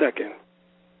miles per second.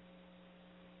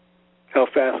 How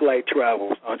fast light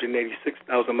travels,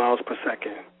 186,000 miles per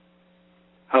second.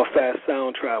 How fast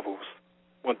sound travels,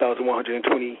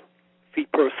 1,120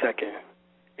 feet per second.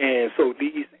 And so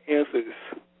these answers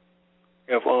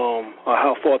of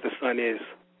how far the sun is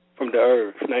from the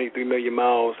earth, 93 million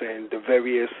miles, and the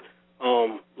various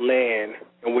land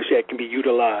in which that can be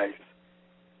utilized,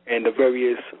 and the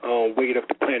various weight of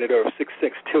the planet Earth,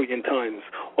 66 trillion tons.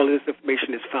 All of this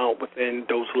information is found within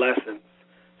those lessons,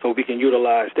 so we can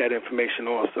utilize that information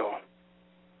also.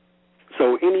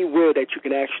 So anywhere that you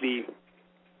can actually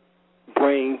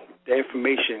bring the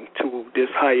information to this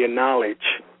higher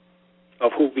knowledge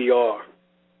of who we are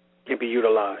can be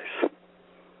utilized.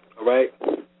 All right?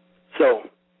 So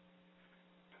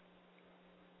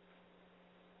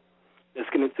let's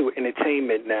get into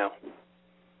entertainment now.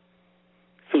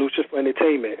 Solutions for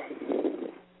entertainment.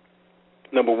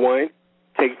 Number one,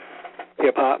 take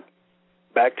hip-hop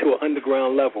back to an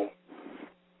underground level.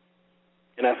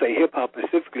 And I say hip-hop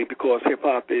specifically because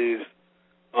hip-hop is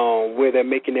where they're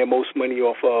making their most money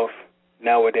off of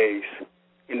nowadays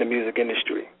in the music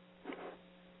industry.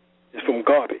 It's from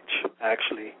garbage,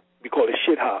 actually. We call it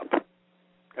shit-hop.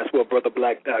 That's what Brother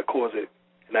Black Dot calls it,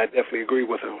 and I definitely agree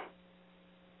with him.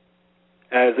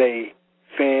 As a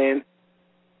fan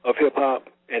of hip-hop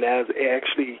and as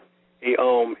actually a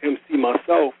MC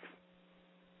myself,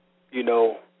 you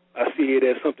know, I see it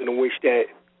as something in which that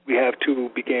we have to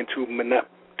begin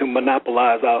to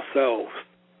monopolize ourselves,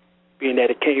 being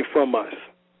that it came from us.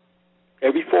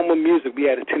 Every form of music we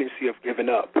had a tendency of giving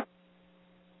up.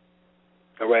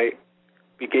 All right?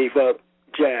 We gave up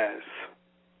jazz,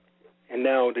 and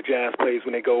now the jazz players,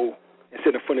 when they go and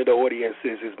sit in front of the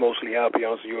audiences, is mostly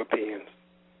Albions and Europeans.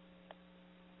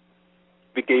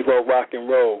 We gave up rock and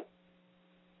roll.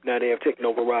 Now they have taken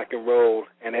over rock and roll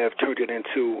and have turned it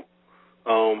into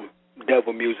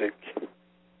devil music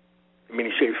in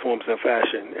many shapes, forms, and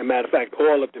fashion. As a matter of fact,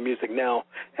 all of the music now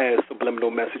has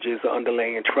subliminal messages or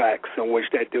underlying tracks in which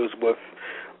that deals with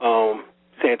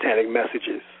satanic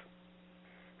messages.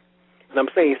 And I'm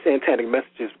saying satanic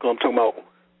messages because I'm talking about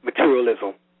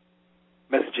materialism,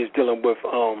 messages dealing with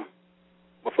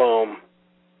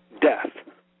death,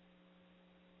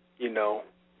 you know,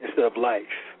 instead of life,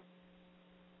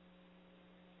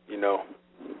 you know.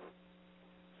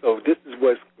 So this is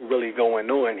what's really going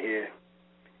on here.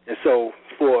 And so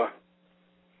for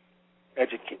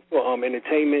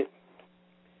entertainment,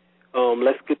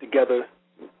 let's get together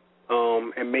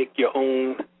and make your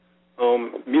own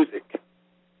music.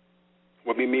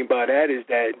 What we mean by that is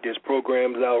that there's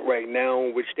programs out right now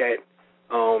in which that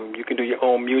you can do your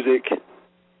own music,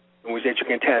 in which that you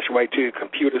can attach right to your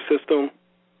computer system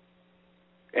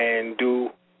and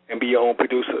be your own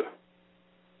producer.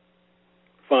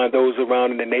 Find those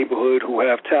around in the neighborhood who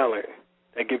have talent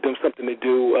that give them something to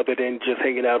do other than just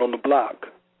hanging out on the block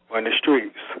or in the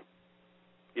streets.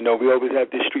 You know, we always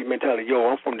have this street mentality. Yo,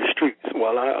 I'm from the streets.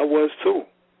 Well, I was too.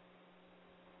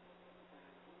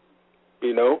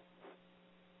 You know?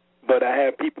 But I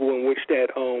had people in which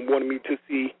that wanted me to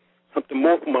see something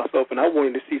more for myself, and I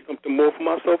wanted to see something more for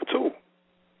myself too.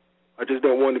 I just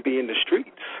don't want to be in the streets.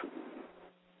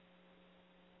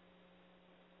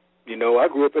 You know, I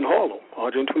grew up in Harlem,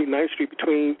 129th Street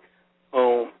between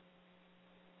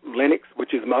Lenox,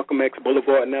 which is Malcolm X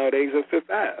Boulevard nowadays, and Fifth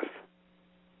Ave.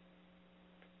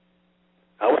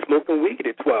 I was smoking weed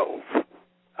at 12.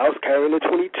 I was carrying a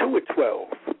 22 at 12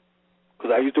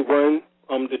 because I used to run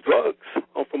the drugs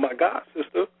for my god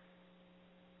sister,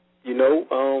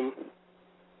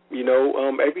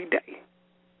 every day.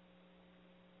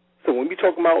 So when we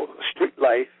talk about street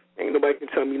life, ain't nobody can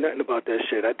tell me nothing about that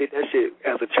shit. I did that shit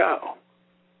as a child.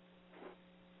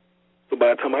 So by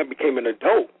the time I became an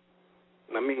adult,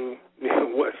 I mean,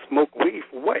 what, smoke weed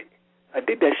for what? I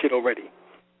did that shit already.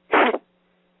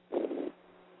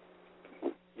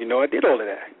 I did all of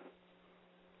that.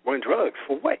 Run drugs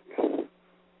for what?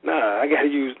 Nah, I gotta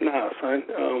use, son.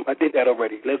 I did that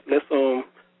already. Let's do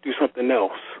something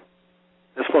else.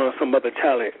 Let's find some other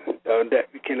talent that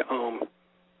we can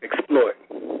exploit.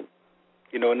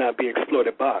 Not be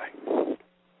exploited by.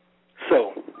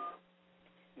 So,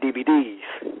 DVDs.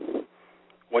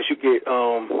 Once you get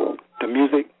the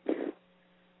music,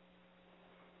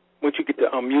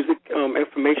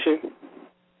 information,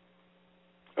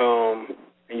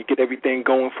 and you get everything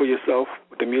going for yourself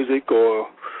with the music or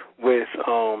with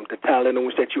the talent in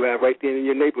which that you have right there in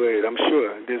your neighborhood, I'm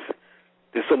sure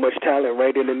there's so much talent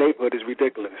right in the neighborhood, it's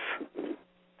ridiculous.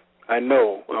 I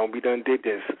know. We done did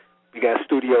this. We got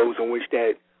studios in which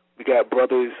that we got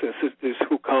brothers and sisters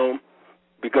who come.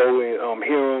 We go and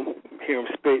hear them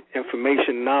spit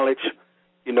information, knowledge,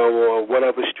 or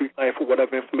whatever street life or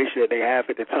whatever information that they have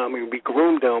at the time, and we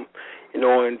groom them,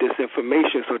 on this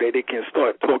information so that they can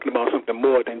start talking about something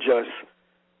more than just,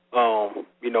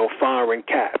 firing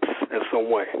caps in some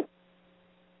way,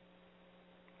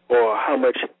 or how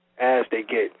much ass they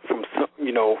get from,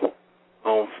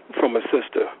 from a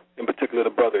sister, in particular the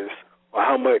brothers, or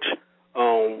how much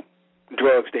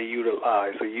drugs they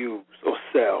utilize or use or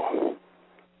sell.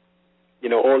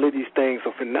 All of these things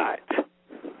are for naught.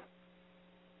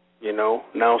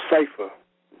 Now cipher.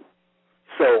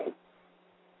 So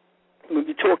when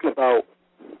you're talking about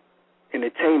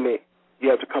entertainment, you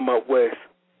have to come up with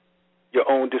your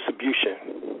own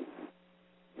distribution.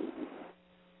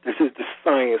 This is the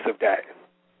science of that.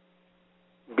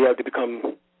 We have to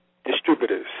become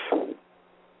distributors.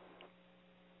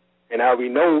 And how we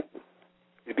know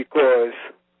is because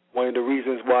one of the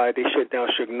reasons why they shut down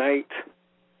Suge Knight,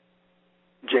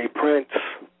 Jay Prince,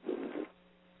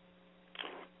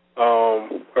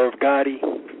 Irv Gotti,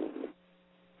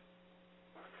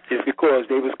 is because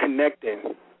they was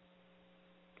connecting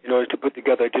in order to put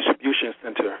together a distribution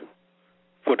center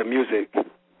for the music,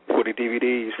 for the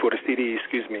DVDs, for the CDs,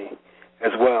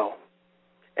 as well.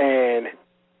 And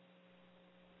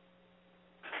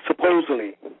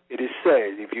supposedly, it is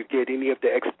said, if you get any of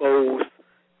the exposed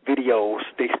videos,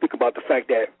 they speak about the fact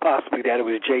that possibly that it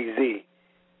was Jay-Z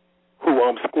who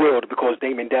squirreled because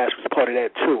Damon Dash was part of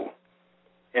that too.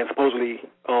 And supposedly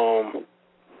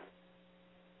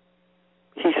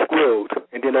he squirreled,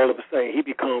 and then all of a sudden he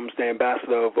becomes the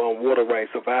ambassador of water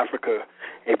rights of Africa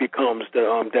and becomes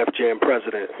the Def Jam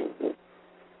president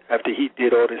after he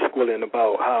did all this squirreling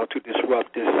about how to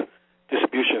disrupt this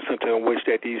distribution center in which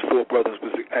that these four brothers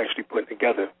was actually putting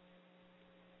together.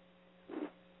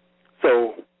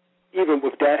 So even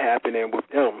with that happening with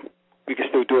them, we can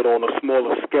still do it on a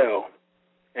smaller scale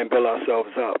and build ourselves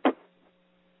up.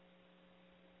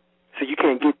 So you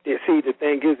can't get there. See, the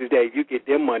thing is that if you get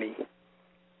their money,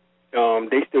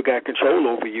 they still got control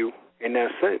over you in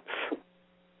that sense.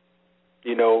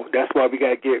 That's why we got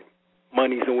to get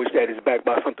monies in which that is backed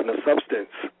by something of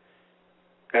substance.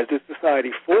 As this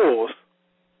society falls,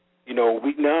 we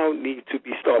now need to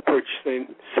start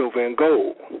purchasing silver and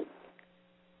gold.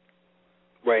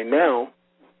 Right now,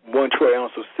 1 troy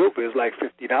ounce of silver is like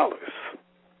 $50.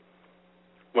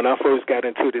 When I first got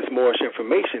into this Moorish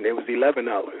information, it was $11.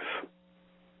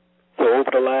 So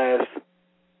over the last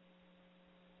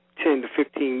 10 to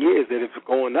 15 years, it is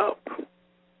going up.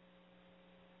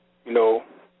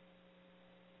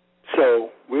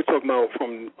 So we're talking about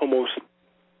from almost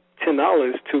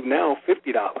 $10 to now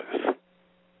 $50.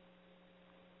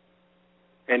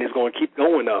 And it's going to keep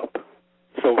going up.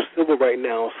 So silver right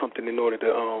now is something in order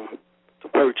to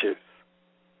purchase.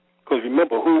 Because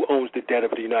remember, who owns the debt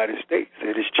of the United States?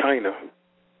 It is China.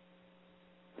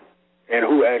 And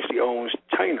who actually owns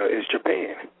China is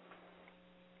Japan.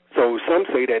 So some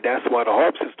say that that's why the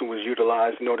HARP system was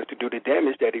utilized in order to do the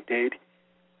damage that it did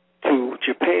to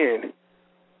Japan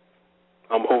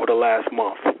over the last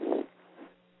month.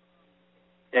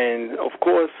 And, of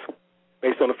course,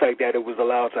 based on the fact that it was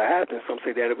allowed to happen, some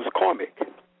say that it was karmic.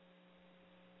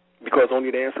 Because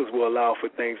only the answers will allow for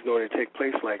things in order to take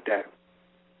place like that,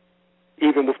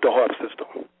 even with the HARP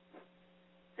system.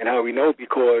 And how we know?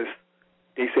 Because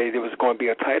they say there was going to be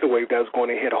a tidal wave that was going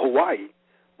to hit Hawaii.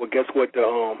 Well, guess what the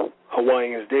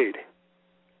Hawaiians did?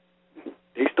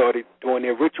 They started doing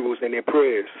their rituals and their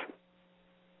prayers.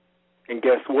 And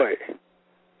guess what?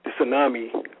 The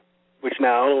tsunami, which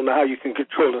now I don't know how you can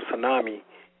control a tsunami,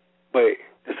 but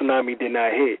the tsunami did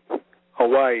not hit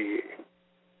Hawaii.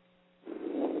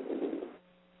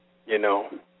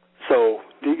 So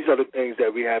these are the things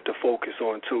that we have to focus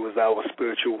on too, is our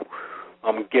spiritual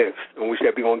gifts, in which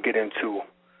that we're going to get into,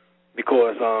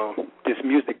 because this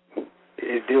music,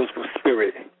 it deals with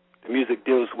spirit. The music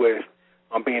deals with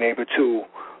being able to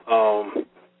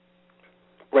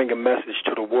bring a message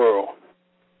to the world.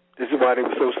 This is why they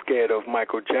were so scared of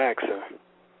Michael Jackson.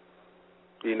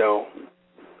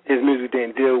 His music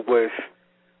didn't deal with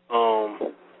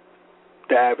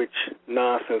the average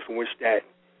nonsense in which that,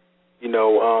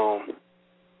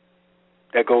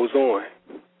 that goes on.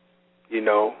 In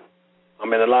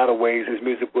a lot of ways, his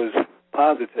music was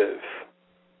positive,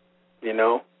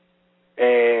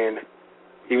 and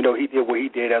even though he did what he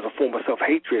did as a form of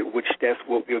self-hatred, which that's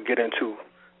what we'll get into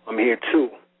here too,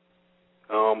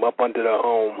 up under the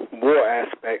war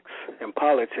aspects and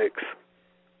politics,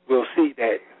 we'll see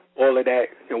that all of that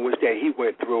in which that he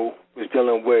went through was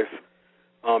dealing with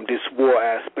this war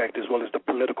aspect as well as the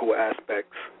political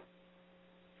aspects.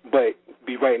 But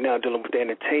be right now dealing with the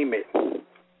entertainment,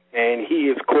 and he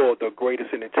is called the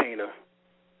greatest entertainer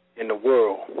in the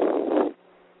world.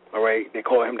 All right, they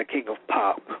call him the king of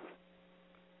pop.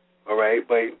 All right,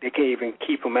 but they can't even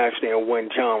keep him actually in one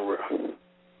genre,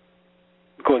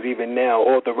 because even now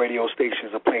all the radio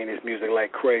stations are playing his music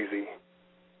like crazy.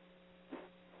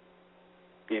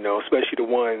 You know, especially the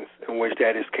ones in which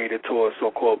that is catered towards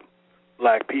so-called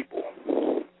black people.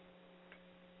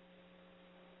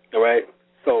 All right,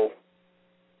 so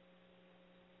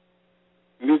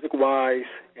music-wise,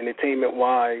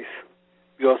 entertainment-wise,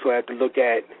 we also have to look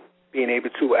at being able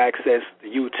to access the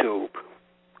YouTube,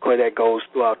 because that goes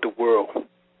throughout the world.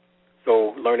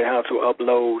 So learning how to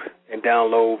upload and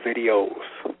download videos,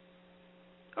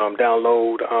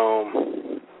 download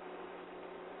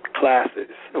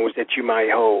classes in which that you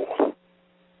might hold.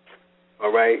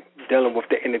 All right, dealing with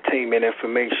the entertainment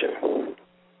information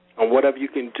and whatever you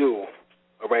can do.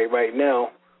 All right, right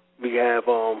now we have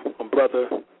a brother,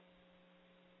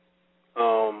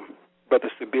 Brother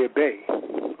Sabir Bey. I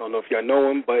don't know if y'all know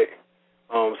him, but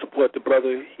support the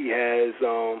brother. He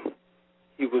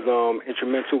was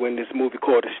instrumental in this movie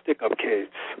called The Stick-Up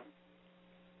Kids,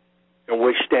 in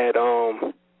which that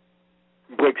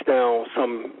breaks down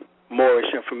some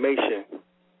Moorish information.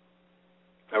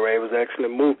 All right, it was an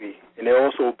excellent movie, and it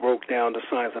also broke down the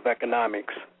science of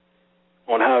economics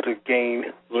on how to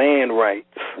gain land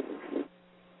rights.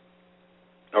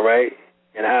 All right,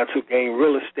 and how to gain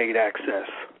real estate access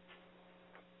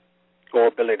or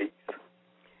abilities.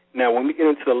 Now, when we get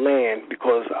into the land,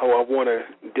 because I want to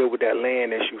deal with that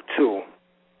land issue too,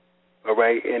 all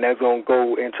right, and that's going to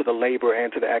go into the labor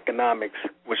and to the economics,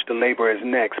 which the labor is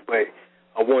next, but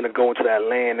I want to go into that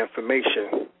land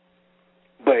information.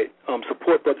 But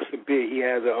support Brother Sabir. He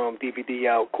has a DVD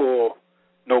out called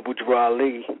Noble Drew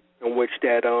Ali, in which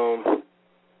that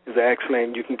is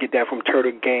excellent. You can get that from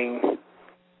TurtleGang,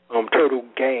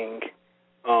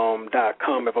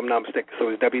 TurtleGang.com, if I'm not mistaken. So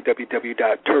it's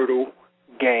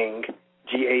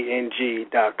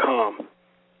www.turtlegang.com,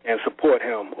 and support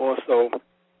him. Also,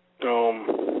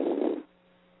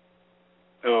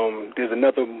 there's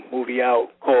another movie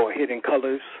out called Hidden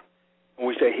Colors, in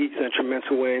which that he's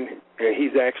instrumental in, and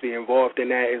he's actually involved in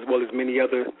that, as well as many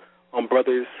other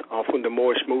brothers from the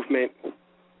Moorish movement,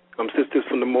 sisters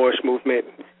from the Moorish movement.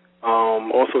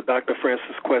 Also, Dr.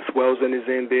 Francis Quest Welson is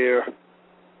in there.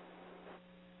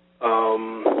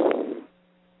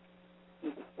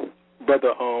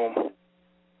 Brother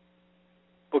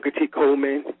Booker T.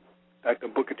 Coleman, Dr.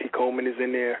 Booker T. Coleman is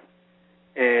in there,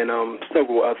 and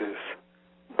several others.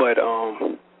 But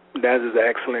that is an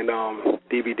excellent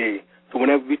DVD. So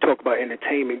whenever we talk about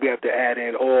entertainment, we have to add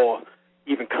in all,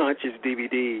 even conscious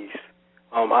DVDs.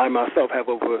 I myself have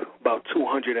over about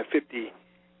 250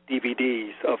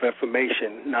 DVDs of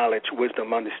information, knowledge,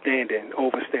 wisdom, understanding,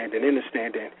 overstanding,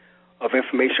 understanding of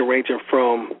information ranging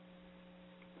from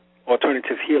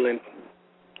alternative healing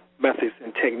methods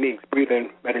and techniques, breathing,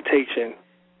 meditation,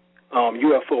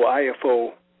 UFO,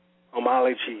 IFO,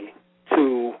 homology,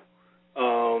 to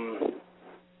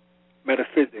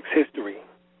metaphysics, history,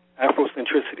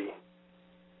 Afrocentricity.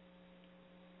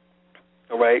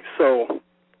 All right, so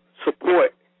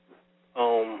support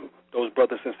those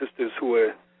brothers and sisters who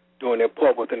are doing their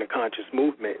part within the conscious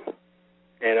movement.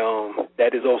 And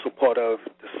that is also part of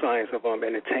the science of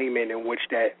entertainment, in which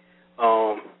that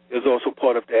is also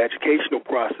part of the educational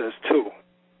process too,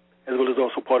 as well as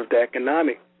also part of the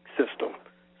economic system.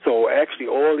 So actually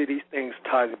all of these things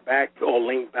ties back or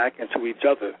link back into each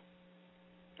other.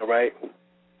 All right?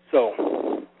 So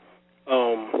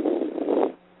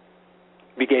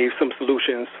we gave some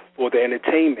solutions for the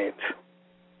entertainment.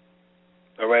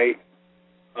 All right?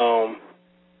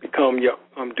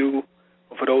 Do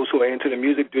for those who are into the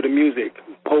music, do the music,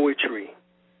 poetry.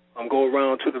 Go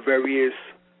around to the various,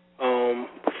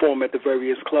 perform at the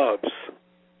various clubs,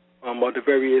 or the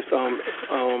various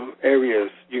areas.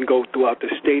 You can go throughout the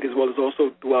state as well as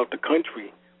also throughout the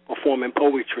country, performing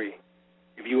poetry.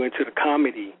 If you're into the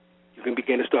comedy, you can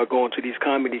begin to start going to these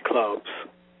comedy clubs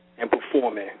and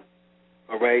performing,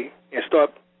 all right? And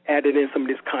start adding in some of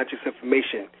this conscious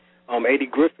information. Eddie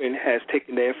Griffin has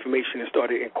taken the information and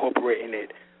started incorporating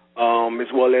it,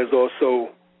 as well as also,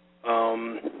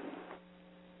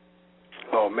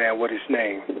 what is his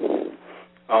name?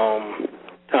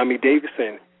 Tommy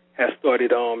Davidson has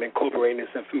started incorporating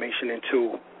this information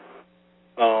into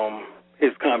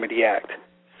his comedy act.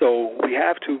 So we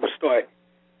have to start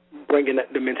bringing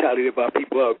the mentality of our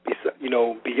people up,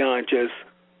 beyond just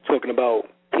talking about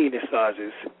penis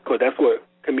sizes, because that's what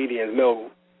comedians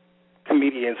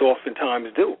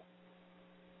oftentimes do.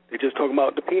 They're just talking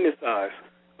about the penis size,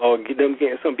 or them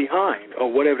getting some behind, or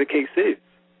whatever the case is.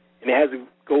 And it has to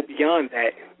go beyond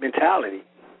that mentality,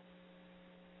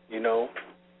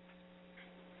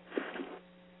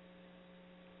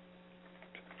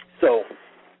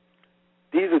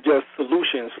 these are just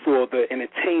solutions for the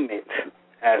entertainment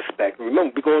aspect.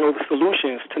 Remember, we're going over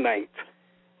solutions tonight,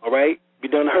 all right? We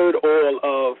done heard all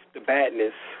of the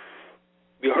badness.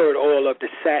 We heard all of the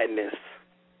sadness,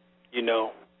 you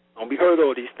know. We heard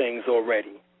all these things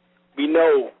already. We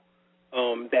know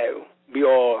that we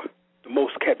are the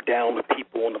most kept down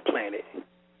people on the planet.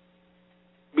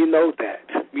 We know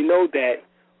that. We know that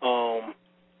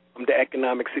the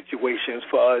economic situations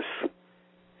for us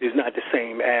is not the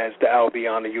same as the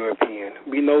Albion, the European.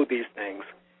 We know these things.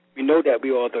 We know that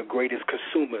we are the greatest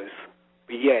consumers,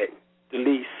 but yet the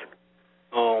least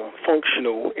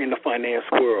functional in the finance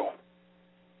world.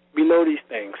 We know these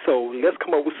things. So let's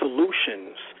come up with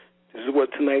solutions. This is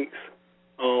what tonight's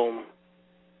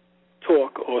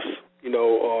talk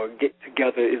or get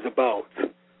together is about.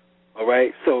 All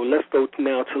right? So let's go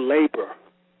now to labor.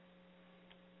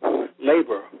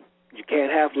 Labor. You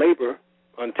can't have labor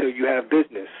until you have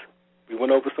business. We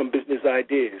went over some business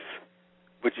ideas,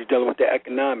 which is dealing with the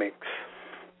economics.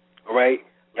 All right?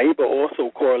 Labor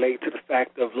also correlates to the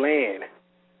fact of land,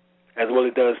 as well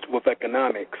as it does with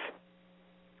economics.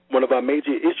 One of our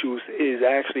major issues is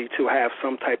actually to have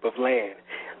some type of land.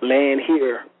 Land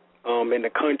here in the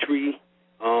country,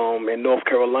 in North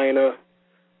Carolina,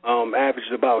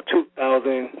 averages about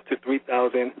 2,000 to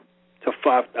 3,000 to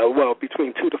 5,000, well,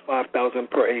 between 2,000 to 5,000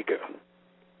 per acre.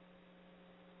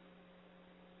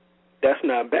 That's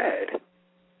not bad.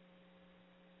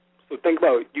 So think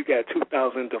about, you got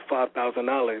 $2,000 to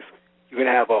 $5,000, you can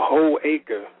have a whole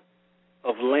acre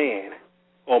of land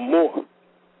or more.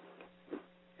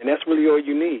 And that's really all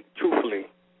you need, truthfully.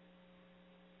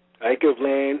 An acre of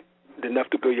land, enough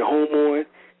to build your home on,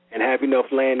 and have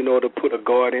enough land in order to put a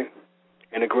garden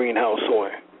and a greenhouse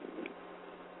on.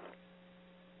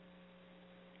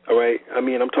 All right? I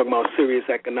mean, I'm talking about serious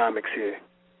economics here.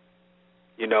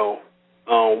 You know,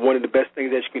 one of the best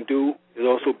things that you can do is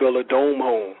also build a dome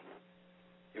home.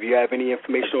 If you have any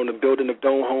information on the building of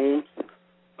dome homes,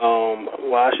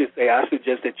 I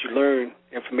suggest that you learn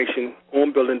information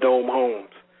on building dome homes.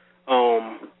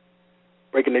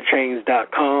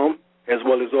 BreakingTheChains.com, as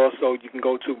well as also you can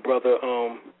go to Brother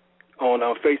on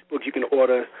Facebook. You can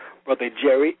order Brother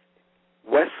Jerry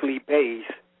Wesley Bey's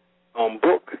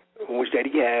book, which that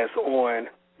he has on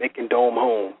making dome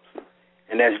homes,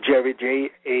 and that's Jerry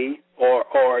Jarred,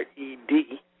 Wesley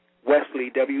Wesley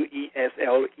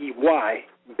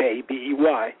Bey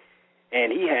Bey,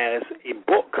 and he has a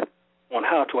book on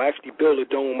how to actually build a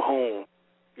dome home.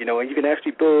 You know, and you can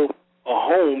actually build a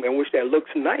home in which that looks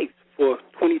nice for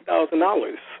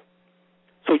 $20,000.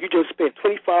 So you just spent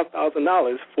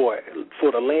 $25,000 for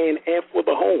the land and for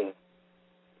the home,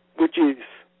 which is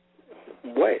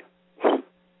what?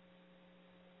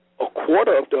 A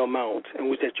quarter of the amount in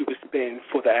which that you would spend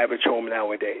for the average home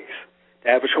nowadays. The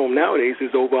average home nowadays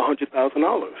is over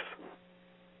 $100,000.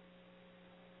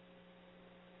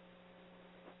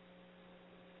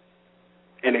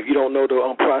 And if you don't know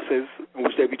the process in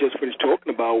which that we just finished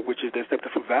talking about, which is the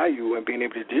acceptance for value and being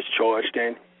able to discharge,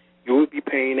 then you will be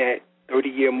paying that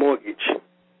 30-year mortgage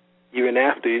even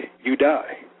after you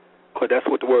die. Because that's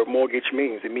what the word mortgage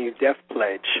means. It means death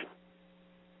pledge.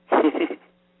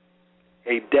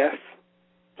 A death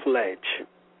pledge.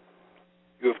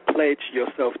 You have pledged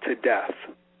yourself to death.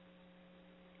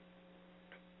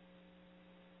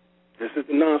 This is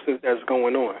the nonsense that's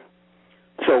going on.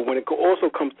 So when it also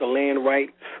comes to land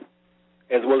rights,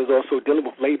 as well as also dealing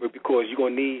with labor, because you're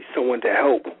going to need someone to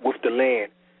help with the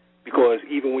land, because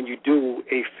even when you do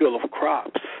a field of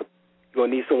crops, you're going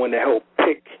to need someone to help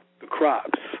pick the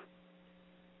crops.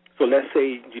 So let's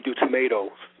say you do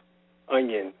tomatoes,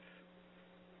 onions,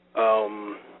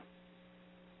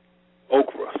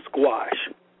 okra, squash,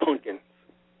 pumpkins,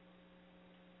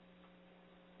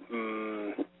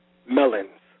 melons,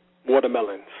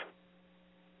 watermelons.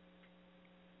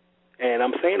 And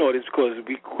I'm saying all this because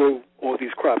we grow all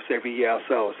these crops every year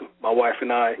ourselves, my wife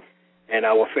and I and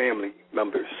our family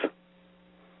members.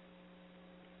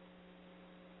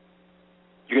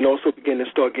 You can also begin to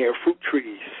start getting fruit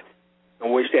trees,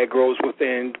 in which that grows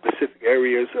within specific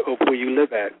areas of where you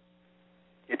live at.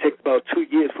 It takes about 2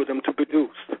 years for them to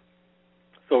produce.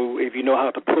 So if you know how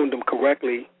to prune them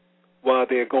correctly while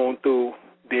they're going through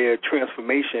their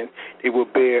transformation, they will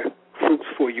bear fruits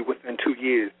for you within 2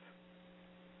 years.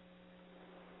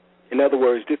 In other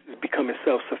words, this is becoming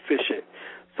self-sufficient,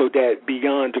 so that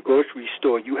beyond the grocery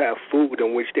store, you have food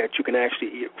in which that you can actually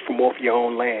eat from off your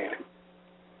own land.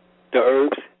 The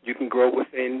herbs you can grow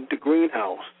within the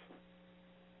greenhouse,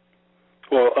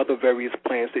 or other various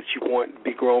plants that you want to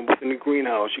be grown within the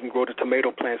greenhouse. You can grow the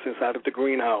tomato plants inside of the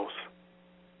greenhouse.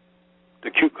 the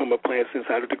cucumber plants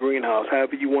inside of the greenhouse.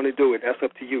 However you want to do it, that's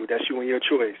up to you. That's you and your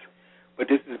choice. But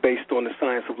this is based on the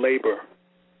science of labor.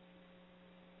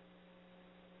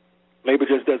 Labor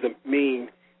just doesn't mean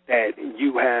that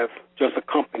you have just a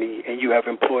company and you have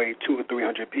employed 200 or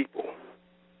 300 people.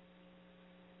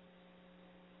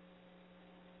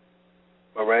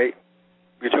 All right?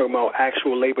 We're talking about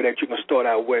actual labor that you can start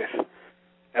out with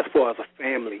as far as a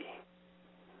family.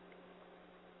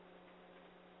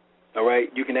 All right?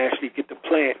 You can actually get the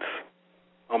plants.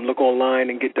 Look online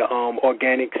and get the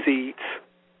organic seeds.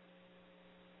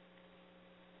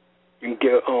 You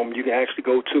can actually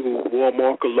go to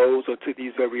Walmart or Lowe's or to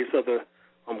these various other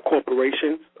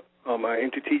corporations,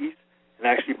 entities, and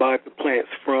actually buy the plants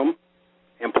from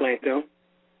and plant them.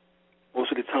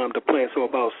 Most of the time, the plants are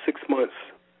about 6 months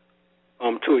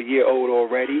to a year old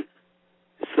already.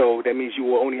 So that means you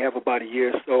will only have about a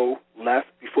year or so left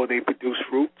before they produce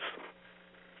fruits.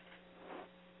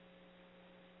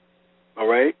 All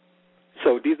right?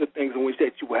 So these are things in which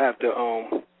that you will have to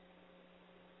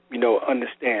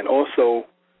understand. Also,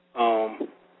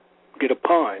 get a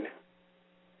pond,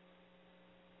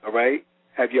 all right?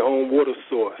 Have your own water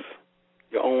source,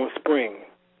 your own spring.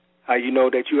 How you know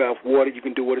that you have water, you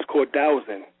can do what is called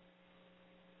dowsing,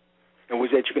 in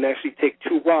which that you can actually take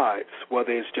 2 rods,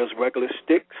 whether it's just regular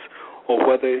sticks or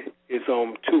whether it's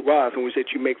 2 rods in which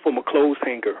that you make from a clothes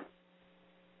hanger.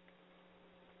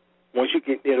 Once you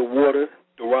get near the water,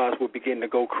 the rods will begin to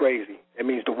go crazy. That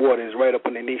means the water is right up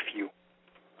underneath you.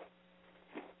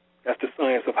 That's the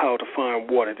science of how to find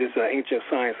water. This is an ancient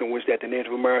science in which that the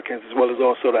Native Americans as well as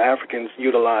also the Africans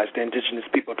utilized, the indigenous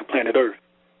people to planet Earth.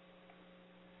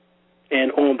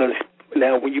 And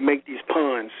now when you make these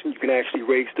ponds, you can actually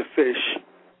raise the fish,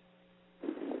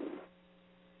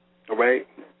 all right,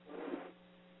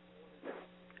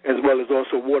 as well as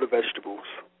also water vegetables,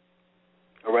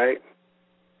 all right.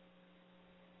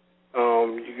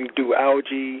 You can do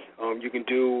algae. You can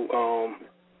do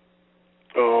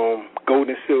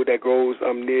golden seal that grows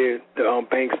near the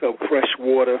banks of fresh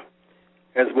water,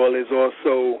 as well as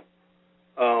also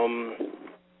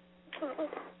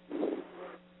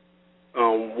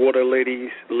water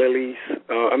lilies.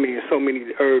 So many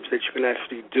herbs that you can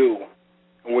actually do,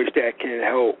 in which that can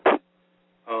help.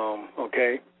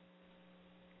 Okay.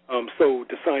 So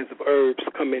the science of herbs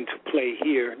come into play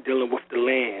here, dealing with the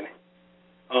land.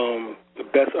 The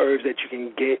best herbs that you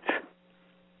can get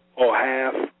or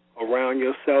have around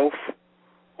yourself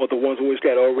are the ones in which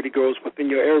that already grows within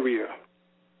your area.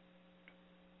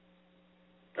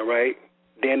 All right?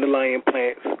 Dandelion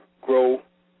plants grow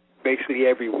basically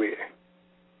everywhere.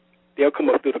 They'll come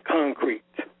up through the concrete.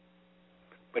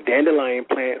 But dandelion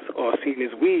plants are seen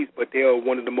as weeds, but they are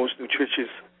one of the most nutritious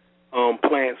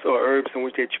plants or herbs in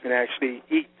which that you can actually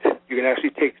eat. You can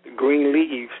actually take the green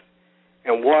leaves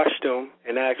and wash them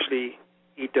and actually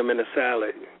eat them in a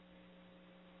salad.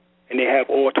 And they have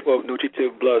all 12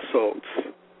 nutritive blood salts,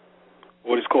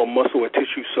 what is called muscle or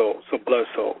tissue salts or blood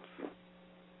salts.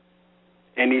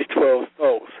 And these 12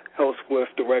 salts helps with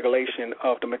the regulation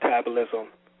of the metabolism,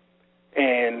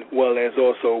 and well as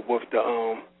also with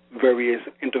the various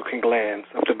endocrine glands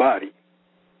of the body.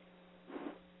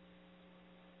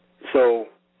 So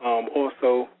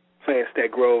also plants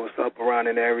that grows up around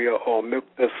an area are milk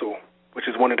thistle, which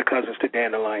is one of the cousins to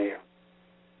dandelion.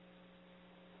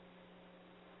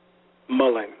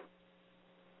 Mullein,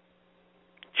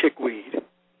 chickweed.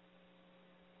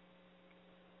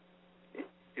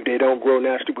 If they don't grow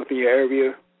naturally within your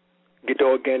area, get the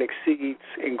organic seeds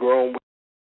and grow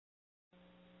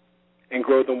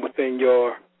them within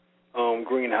your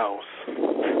greenhouse.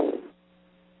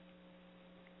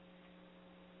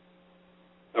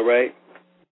 All right.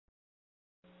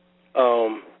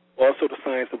 Also, the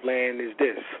science of land is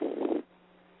this: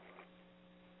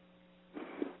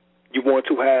 you want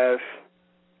to have,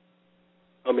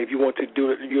 if you want to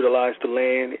utilize the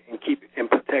land and keep it and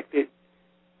protect it,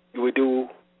 you would do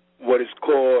what is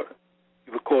called,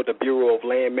 the Bureau of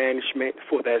Land Management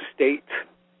for that state.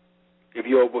 If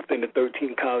you're within the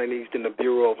 13 colonies, then the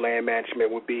Bureau of Land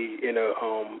Management would be in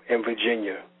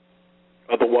Virginia.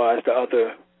 Otherwise, the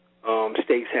other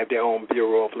states have their own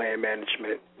Bureau of Land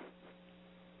Management.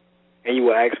 And you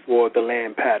will ask for the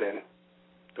land pattern,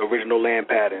 the original land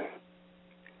pattern.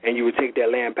 And you would take that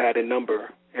land pattern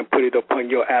number and put it upon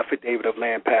your affidavit of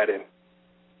land pattern,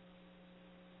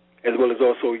 as well as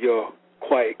also your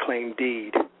quiet claim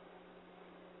deed,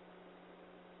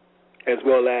 as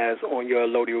well as on your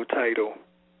allodial title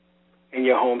and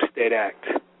your Homestead Act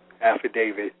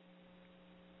affidavit.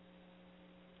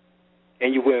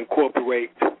 And you will incorporate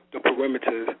the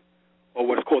perimeters, or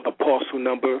what's called the parcel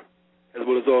number, as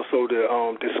well as also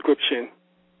the description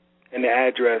and the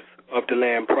address of the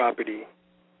land property.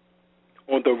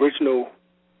 On the original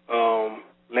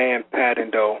land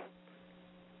pattern, though,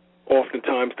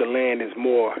 oftentimes the land is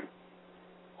more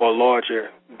or larger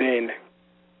than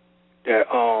the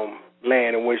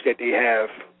land in which that they have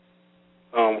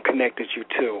connected you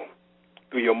to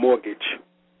through your mortgage.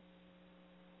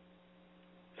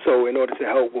 So in order to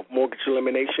help with mortgage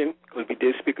elimination, because we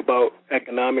did speak about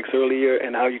economics earlier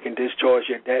and how you can discharge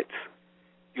your debts,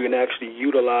 you can actually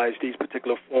utilize these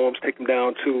particular forms, take them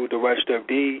down to the Register of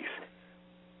Deeds,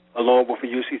 along with a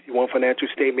UCC-1 financial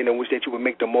statement in which that you would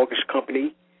make the mortgage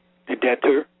company, the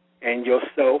debtor, and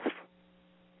yourself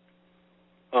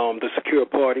the secure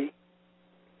party.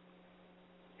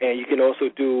 And you can also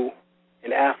do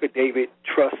an affidavit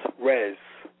trust res.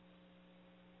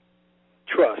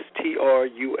 Trust,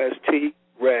 T-R-U-S-T,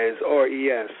 res,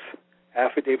 R-E-S,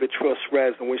 affidavit trust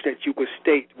res, in which that you would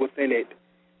state within it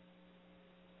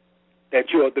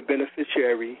that you are the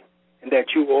beneficiary and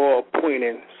that you are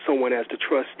appointing someone as the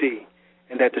trustee,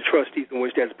 and that the trustees in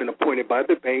which that's been appointed by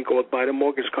the bank or by the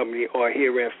mortgage company are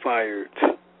herein fired.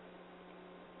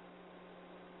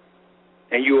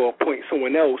 And you will appoint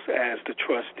someone else as the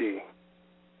trustee,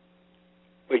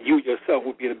 but you yourself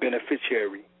will be the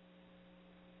beneficiary.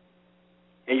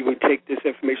 And you would take this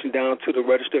information down to the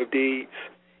Register of Deeds,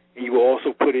 and you will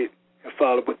also put it and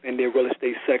file it within their real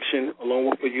estate section,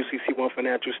 along with a UCC-1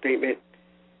 financial statement.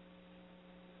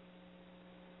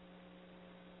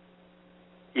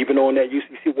 Even on that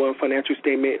UCC-1 financial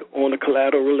statement, on the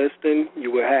collateral listing,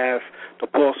 you will have the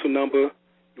parcel number,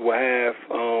 you will have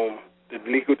the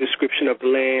legal description of the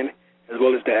land, as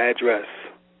well as the address.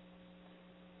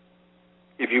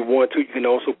 If you want to, you can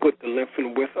also put the length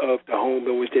and width of the home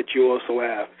in which that you also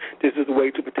have. This is a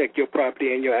way to protect your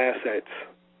property and your assets,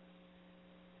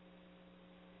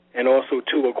 and also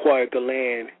to acquire the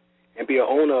land and be an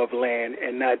owner of land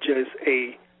and not just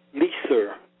a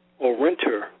leaser or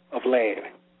renter of land.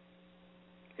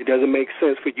 It doesn't make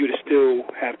sense for you to still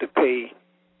have to pay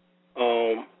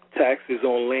taxes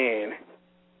on land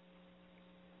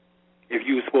if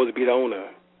you're supposed to be the owner.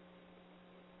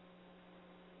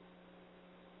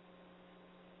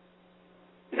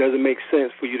 It doesn't make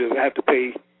sense for you to have to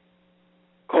pay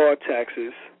car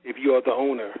taxes if you are the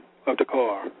owner of the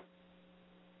car.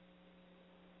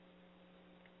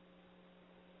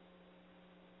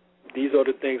 These are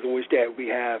the things in which that we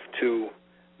have to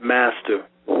master.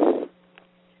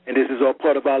 And this is all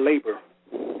part of our labor.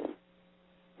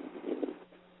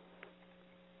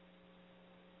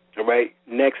 All right?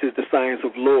 Next is the science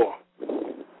of law.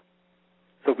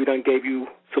 So we done gave you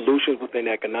solutions within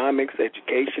economics,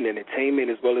 education, entertainment,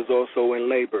 as well as also in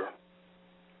labor.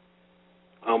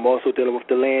 I'm also dealing with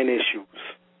the land issues.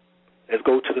 Let's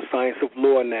go to the science of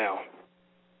law now.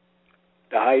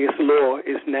 The highest law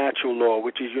is natural law,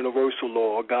 which is universal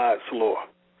law or God's law.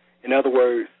 In other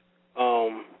words,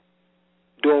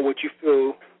 doing what you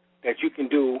feel that you can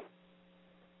do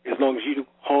as long as you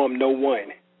harm no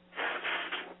one.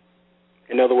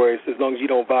 In other words, as long as you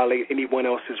don't violate anyone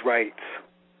else's rights.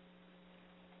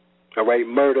 All right,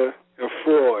 murder and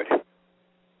fraud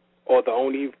are the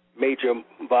only major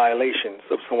violations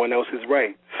of someone else's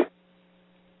rights.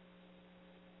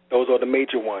 Those are the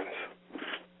major ones.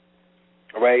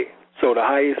 All right, so the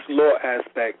highest law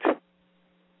aspect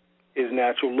is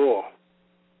natural law.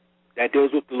 That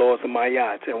deals with the laws of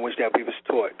Mayat, in which that we was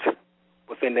taught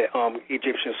within the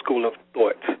Egyptian school of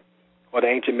thought, or the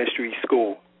ancient mystery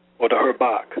school, or the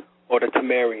Herbak, or the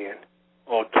Tamarian,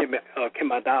 or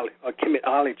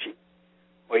chematology,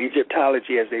 or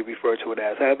Egyptology, as they refer to it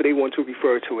as, however they want to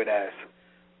refer to it as.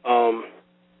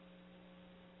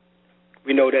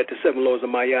 We know that the 7 laws of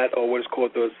Mayat, or what is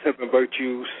called the 7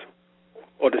 virtues,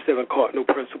 or the 7 cardinal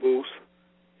principles,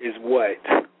 is what?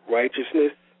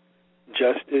 Righteousness,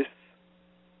 justice,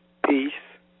 peace,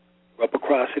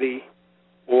 reciprocity,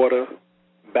 order,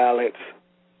 balance,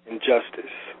 and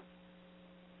justice.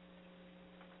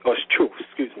 Or truth,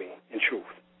 and truth.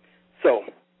 So,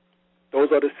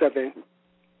 those are the 7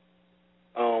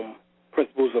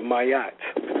 principles of Mayat.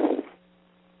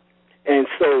 And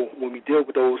so, when we deal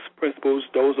with those principles,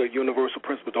 those are universal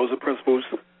principles. Those are principles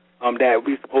that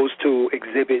we're supposed to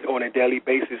exhibit on a daily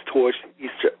basis towards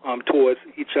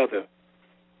each other.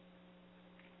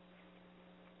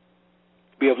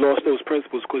 We have lost those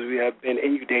principles because we have been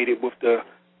inundated with the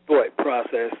thought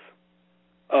process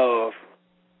of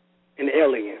an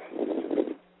alien.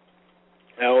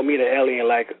 I don't mean an alien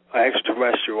like an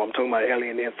extraterrestrial. I'm talking about an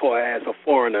alien as far as a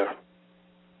foreigner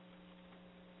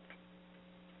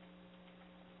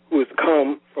who has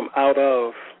come from out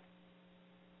of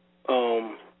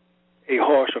a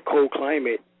harsh or cold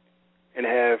climate and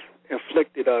have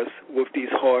inflicted us with these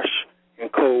harsh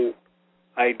and cold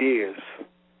ideas,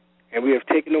 and we have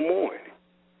taken them on.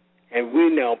 And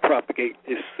we now propagate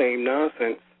this same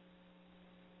nonsense.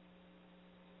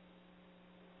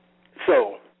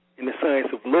 So, in the science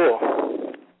of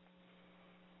law,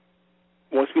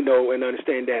 once we know and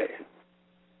understand that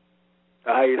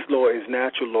the highest law is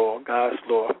natural law, God's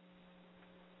law,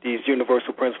 these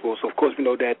universal principles, of course we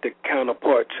know that the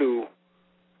counterpart to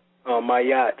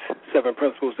Mayat, 7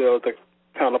 principles, are the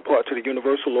counterpart to the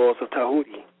universal laws of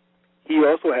Tahuti. He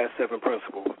also has 7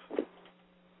 principles.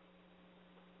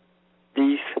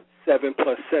 These 7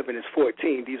 plus 7 is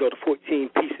 14. These are the 14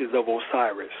 pieces of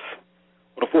Osiris,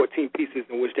 or the 14 pieces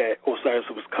in which that Osiris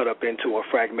was cut up into or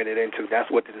fragmented into.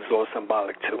 That's what this is all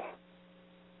symbolic to,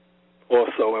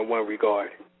 also in one regard.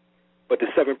 But the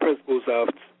 7 principles of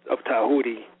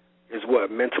Tahuti is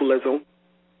what? Mentalism.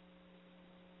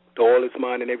 The all is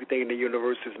mind and everything in the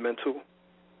universe is mental.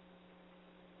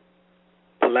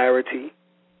 Polarity.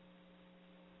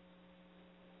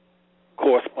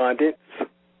 Correspondence.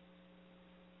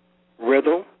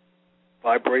 Rhythm.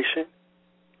 Vibration.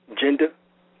 Gender.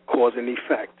 Cause and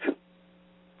effect.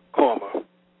 Karma.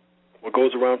 What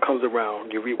goes around comes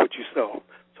around. You reap what you sow.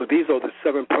 So these are the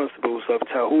 7 principles of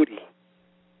Tahuti.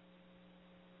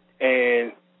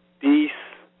 And these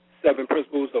 7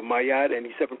 principles of Mayat and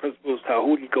these 7 principles of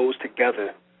Tahuti goes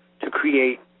together to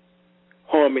create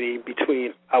harmony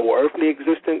between our earthly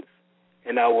existence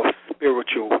and our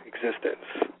spiritual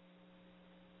existence.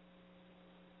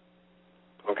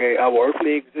 Okay, our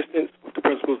earthly existence with the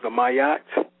principles of Mayat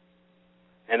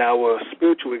and our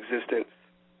spiritual existence,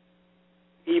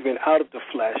 even out of the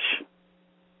flesh,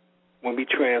 when we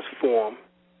transform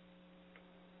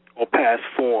or pass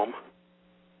form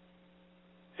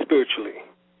spiritually,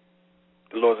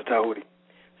 the laws of Tahuti.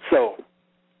 So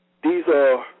these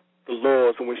are the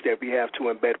laws in which that we have to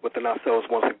embed within ourselves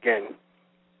once again.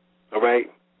 All right?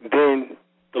 Then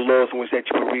the laws in which that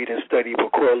you can read and study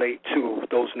will correlate to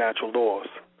those natural laws.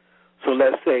 So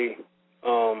let's say,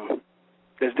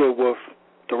 let's deal with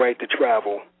the right to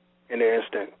travel in an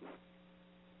instant.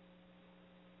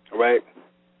 All right?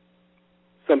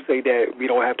 Some say that we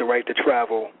don't have the right to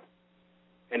travel,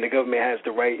 and the government has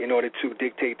the right in order to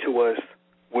dictate to us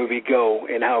where we go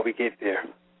and how we get there.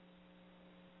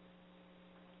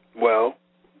 Well,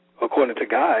 according to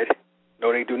God,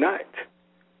 no, they do not.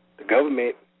 The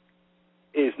government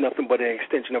is nothing but an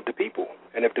extension of the people.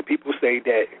 And if the people say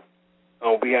that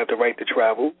we have the right to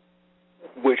travel,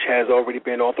 which has already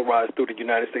been authorized through the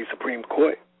United States Supreme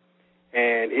Court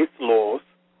and its laws,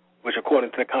 which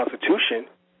according to the Constitution,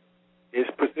 it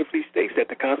specifically states that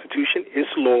the Constitution, its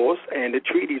laws, and the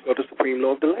treaties are the supreme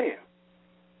law of the land,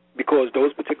 because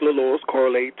those particular laws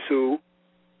correlate to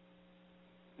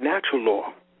natural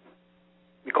law,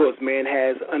 because man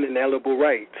has unalienable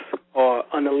rights or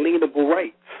unalienable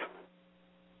rights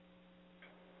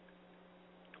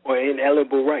or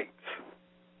inalienable rights.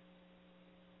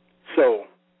 So,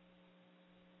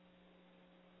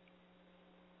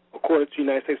 according to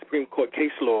United States Supreme Court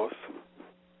case laws,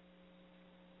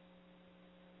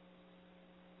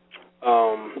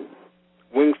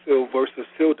 Wingfield versus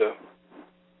Silder,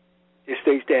 it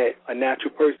states that a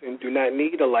natural person do not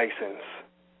need a license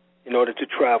in order to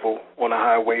travel on a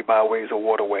highway, byways, or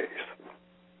waterways.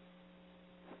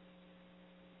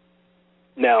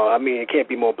 Now, I mean, it can't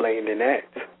be more blatant than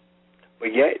that.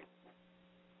 But yet,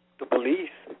 the police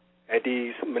at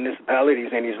these municipalities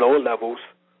and these lower levels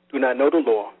do not know the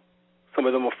law. Some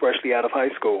of them are freshly out of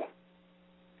high school,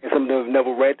 and some of them have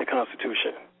never read the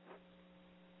Constitution.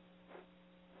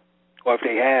 Or if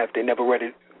they have, they never read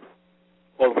it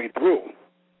all the way through.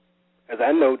 As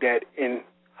I know that in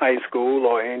high school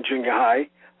or in junior high,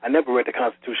 I never read the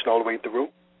Constitution all the way through.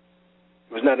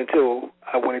 It was not until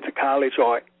I went into college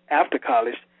or after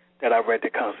college that I read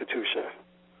the Constitution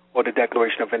or the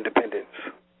Declaration of Independence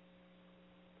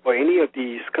or any of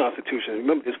these constitutions.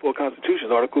 Remember, there's 4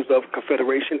 constitutions, Articles of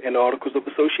Confederation and Articles of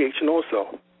Association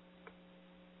also.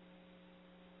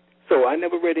 So I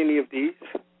never read any of these,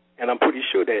 and I'm pretty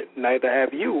sure that neither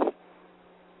have you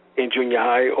in junior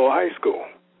high or high school.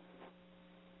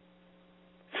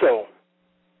 So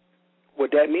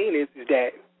what that means is that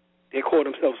they call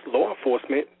themselves law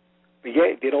enforcement, but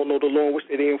yet they don't know the law in which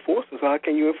they enforce. So how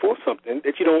can you enforce something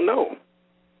that you don't know?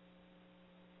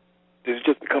 This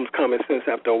just becomes common sense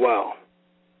after a while,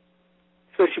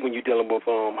 especially when you're dealing with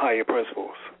higher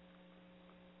principles.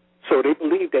 So they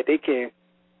believe that they can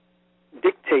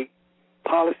dictate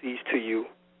policies to you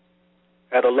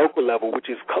at a local level, which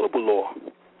is colorable law.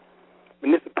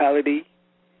 Municipality,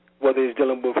 whether it's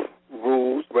dealing with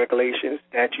rules, regulations,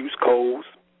 statutes, codes,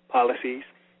 policies,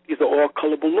 These are all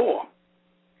colorable law.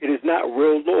 It is not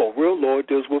real law. Real law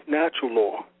deals with natural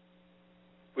law,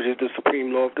 which is the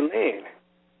supreme law of the land,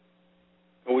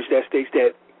 in which that states that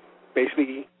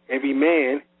basically every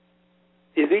man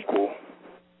is equal.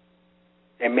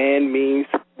 And man means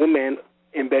woman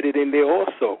embedded in there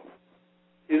also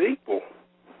is equal.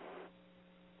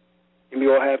 And we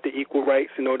all have the equal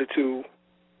rights in order to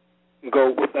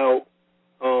go without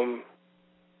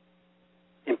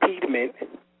impediment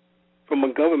from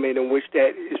a government in which that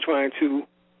is trying to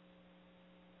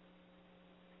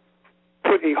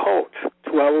put a halt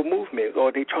to our movement,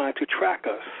 or they're trying to track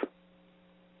us.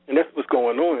 And that's what's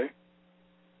going on.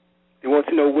 They want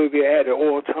to know where we're at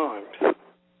all times,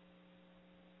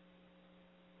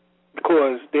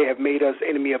 because they have made us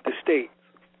enemy of the state.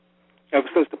 Ever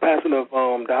since the passing of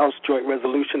the House Joint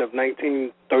Resolution of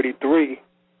 1933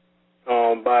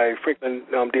 by Franklin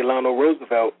Delano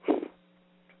Roosevelt,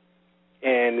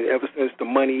 and ever since the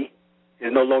money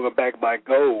is no longer backed by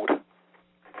gold,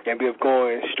 and we have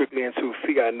gone strictly into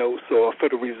fiat notes or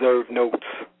Federal Reserve notes,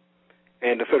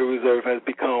 and the Federal Reserve has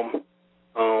become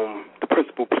the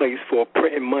principal place for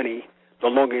printing money. No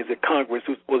longer is it Congress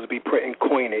who's supposed to be printing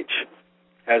coinage,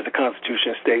 as the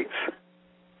Constitution states.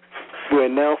 We're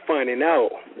now finding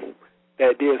out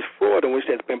that there's fraud in which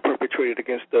that's been perpetrated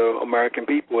against the American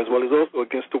people, as well as also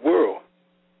against the world.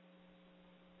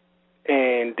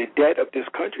 And the debt of this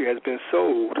country has been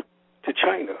sold to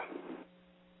China.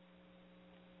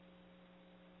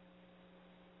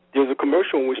 There's a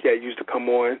commercial in which that used to come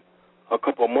on a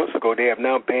couple of months ago. They have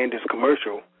now banned this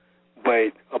commercial,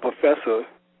 but a professor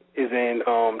is in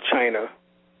China,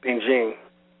 Beijing,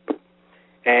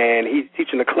 and he's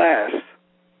teaching a class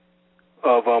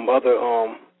of other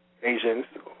Asians,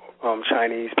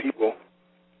 Chinese people,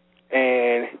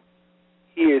 and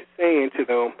he is saying to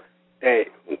them that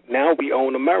now we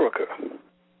own America,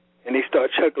 and they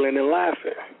start chuckling and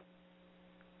laughing.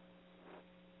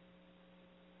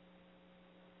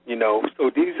 You know, so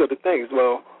these are the things.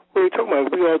 Well, who are they talking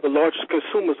about? We are the largest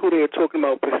consumers. Who they are talking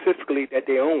about specifically that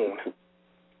they own?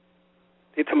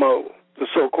 They're talking about the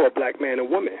so-called black man and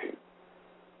woman.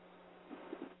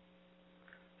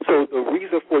 So the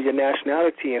reason for your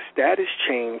nationality and status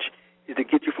change is to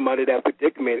get you from out of that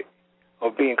predicament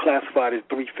of being classified as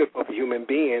 3/5 of a human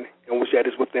being, in which that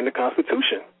is within the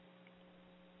Constitution.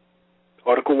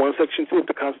 Article 1, Section 2 of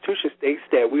the Constitution states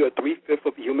that we are 3/5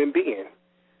 of a human being.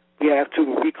 We have to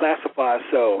reclassify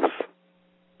ourselves.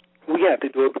 We have to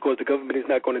do it because the government is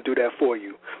not going to do that for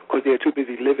you, because they're too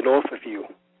busy living off of you.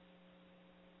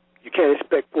 You can't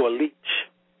expect for a leech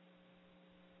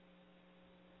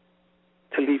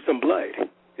to leave some blood.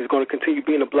 It's going to continue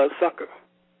being a blood sucker.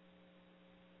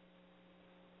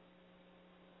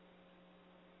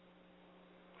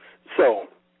 So,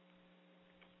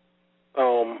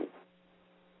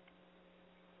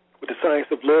 with the science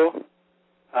of law,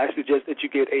 I suggest that you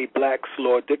get a Black's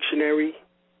Law Dictionary,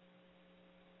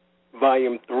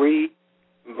 Volume 3,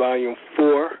 Volume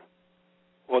 4,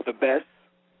 or the best.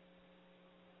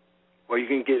 Or you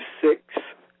can get 6.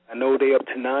 I know they're up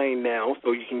to 9 now,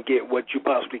 so you can get what you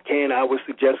possibly can. I would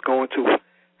suggest going to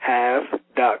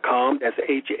half.com, that's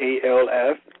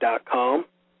HALF.com,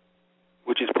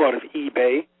 which is part of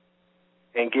eBay,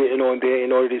 and getting on there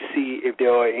in order to see if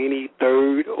there are any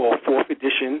 3rd or 4th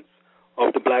editions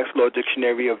of the Black's Law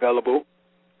Dictionary available.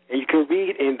 And you can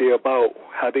read in there about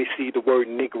how they see the word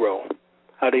Negro,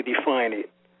 how they define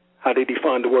it, how they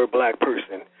define the word black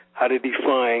person, how they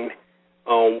define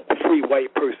free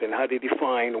white person, how they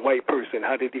define white person,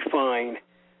 how they define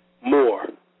Moor,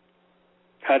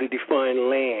 how they define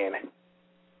land.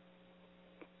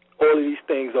 All of these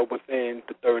things are within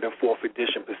the 3rd and 4th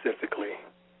edition specifically.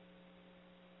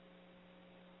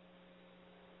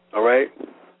 All right?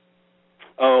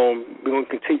 We're going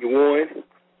to continue on.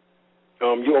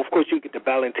 Of course, you get the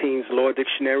Ballantines Law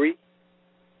Dictionary,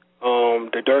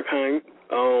 the Durkheim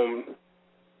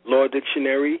Law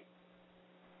Dictionary,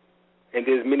 and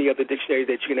there's many other dictionaries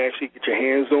that you can actually get your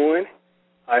hands on.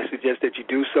 I suggest that you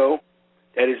do so.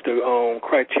 That is the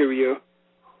criteria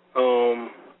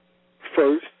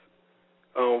first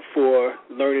for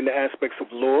learning the aspects of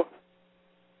law.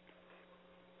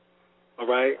 All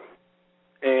right?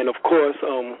 And, of course,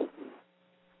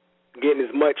 getting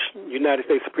as much United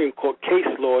States Supreme Court case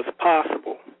law as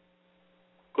possible,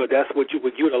 because that's what you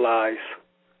would utilize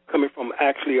coming from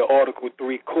actually an Article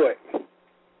 3 court,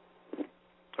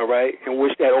 all right, in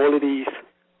which that all of these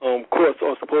courts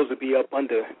are supposed to be up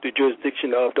under the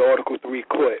jurisdiction of the Article 3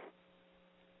 court,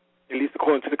 at least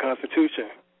according to the Constitution.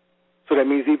 So that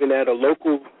means even at a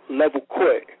local level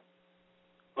court,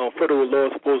 federal law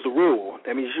is supposed to rule.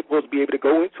 That means you're supposed to be able to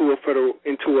go into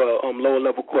a lower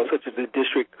level court, such as the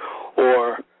district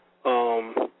or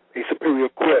a superior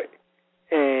court,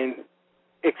 and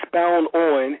expound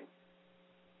on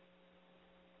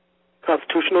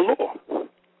constitutional law,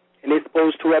 and they're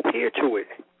supposed to adhere to it.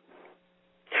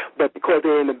 But because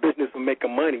they're in the business of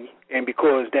making money, and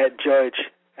because that judge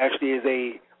actually is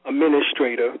a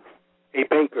administrator, a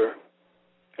banker,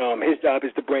 his job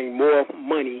is to bring more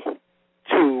money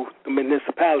to the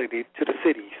municipality, to the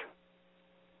cities,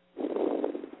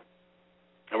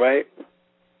 all right,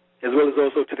 as well as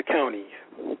also to the counties.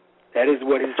 That is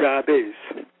what his job is.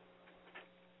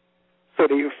 So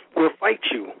they will fight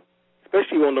you,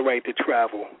 especially on the right to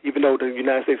travel, even though the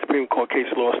United States Supreme Court case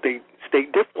law state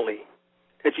differently,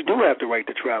 that you do have the right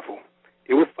to travel.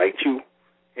 They will fight you,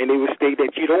 and they will state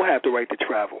that you don't have the right to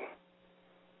travel.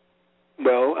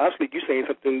 Well, obviously you're saying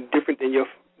something different than your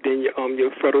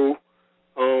federal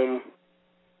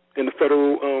in the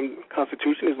federal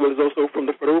Constitution, as well as also from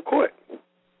the federal court.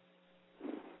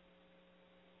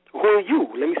 Who are you?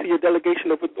 Let me see your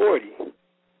delegation of authority.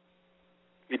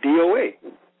 Your DOA.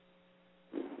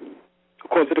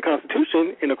 According to the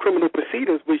Constitution, in a criminal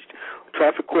proceedings, which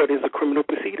traffic court is a criminal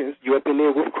proceedings, you're up in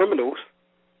there with criminals,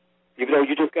 even though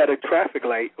you just got a traffic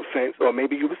light offense, or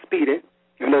maybe you were speeding,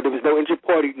 even though there was no injured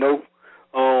party, no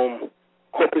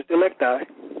corpus delicti,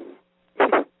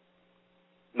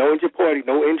 no injured party,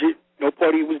 no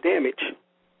party was damaged.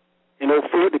 And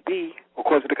for it to be,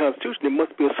 according to the Constitution, there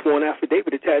must be a sworn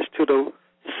affidavit attached to the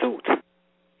suit.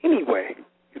 Anyway,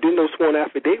 if there's no sworn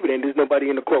affidavit and there's nobody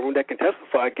in the courtroom that can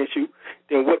testify against you,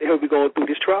 then what the hell are we going through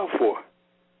this trial for?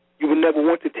 You would never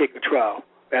want to take a trial.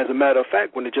 As a matter of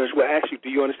fact, when the judge will ask you, do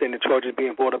you understand the charges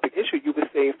being brought up against you, you would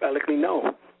say emphatically,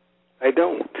 no, I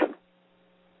don't.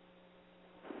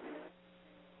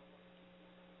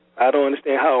 I don't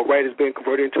understand how a right is being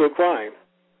converted into a crime,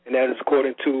 and that is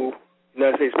according to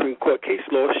United States Supreme Court case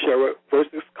law, Sherrod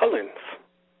versus Collins.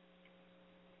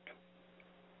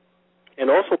 And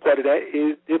also part of that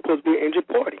is there's supposed to be an injured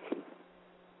party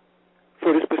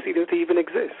for this proceeding to even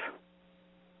exist.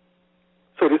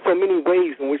 So there's so many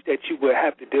ways in which that you will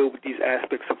have to deal with these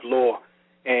aspects of law,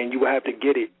 and you will have to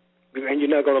get it. And you're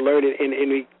not going to learn it in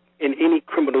any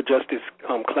criminal justice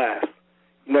class.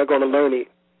 You're not going to learn it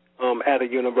at a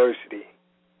university.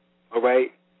 All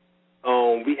right?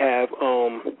 We have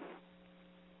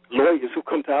lawyers who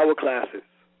come to our classes.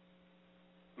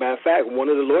 Matter of fact, one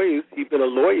of the lawyers, he's been a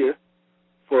lawyer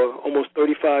for almost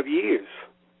 35 years.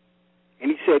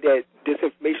 And he said that this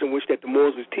information which that the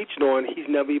Moors was teaching on, he's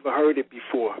never even heard it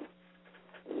before.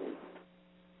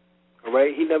 All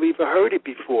right? He never even heard it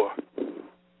before.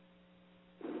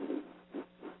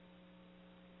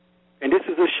 And this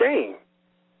is a shame.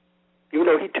 Even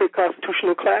though he took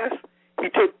constitutional class, he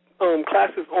took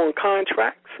classes on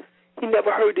contracts, he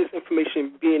never heard this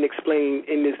information being explained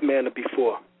in this manner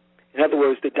before. In other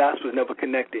words, the dots was never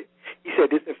connected. He said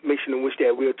this information in which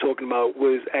that we were talking about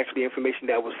was actually information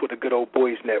that was for the good old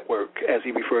boys network, as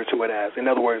he referred to it as. In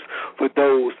other words, for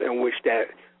those in which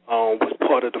that was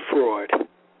part of the fraud.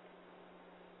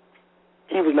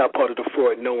 He was not part of the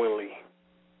fraud knowingly.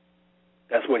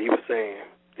 That's what he was saying.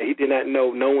 That he did not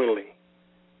know knowingly.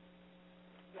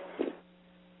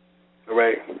 All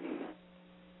right?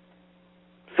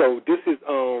 So this is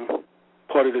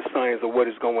part of the science of what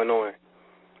is going on.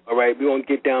 All right, we're going to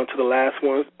get down to the last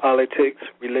ones, politics,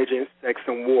 religion, sex,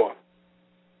 and war.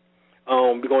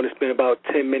 We're going to spend about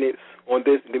 10 minutes on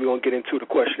this, and then we're going to get into the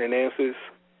question and answers.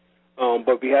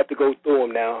 But we have to go through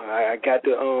them now. I got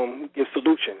to give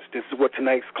solutions. This is what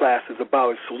tonight's class is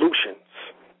about, is solutions.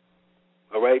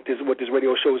 All right, this is what this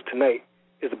radio show is tonight,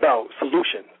 is about,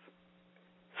 solutions.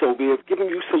 So we have given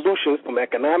you solutions from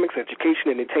economics,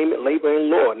 education, entertainment, labor, and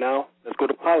law. Now, let's go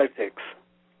to politics.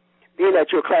 Being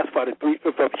that you're classified as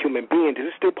 3/5 of a human being, this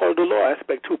is still part of the law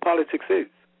aspect to politics is.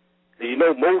 As you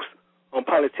know, most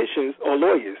politicians are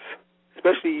lawyers,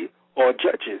 especially or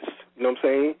judges, you know what I'm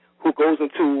saying, who goes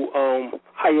into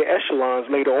higher echelons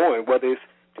later on, whether it's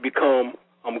to become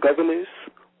governors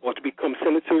or to become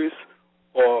senators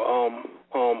or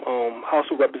House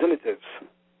of Representatives,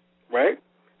 right?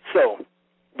 So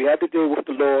we have to deal with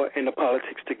the law and the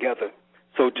politics together.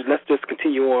 So let's just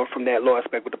continue on from that law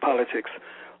aspect with the politics.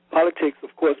 Politics,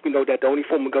 of course, we know that the only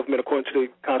form of government according to the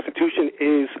Constitution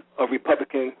is a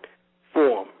Republican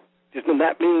form. This does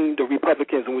not mean the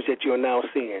Republicans in which that you are now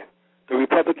seeing. The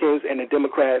Republicans and the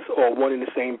Democrats are one and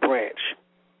the same branch.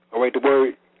 All right, the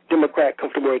word Democrat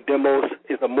comes from the word demos,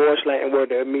 is a Moorish Latin word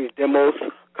that means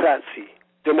democracy.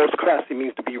 Democracy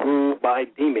means to be ruled by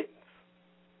demons.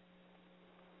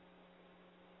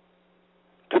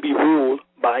 To be ruled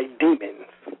by demons.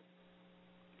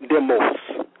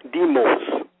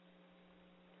 demos.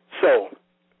 So,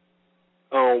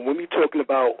 when we're talking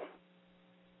about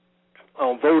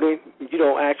voting, you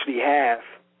don't actually have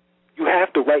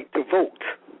the right to vote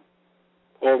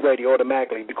already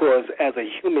automatically, because as a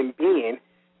human being,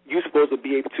 you're supposed to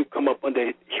be able to come up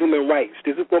under human rights.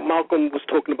 This is what Malcolm was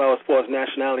talking about as far as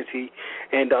nationality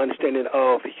and the understanding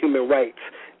of human rights.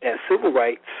 And civil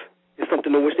rights is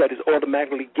something in which that is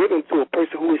automatically given to a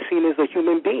person who is seen as a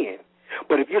human being.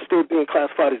 But if you're still being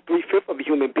classified as 3/5 of a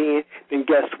human being, then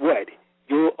guess what?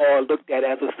 You are looked at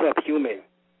as a subhuman,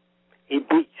 a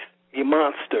beast, a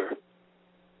monster.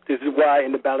 This is why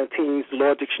in the Ballantines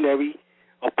Law Dictionary,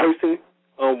 a person,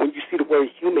 when you see the word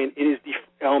human, it is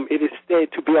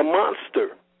said to be a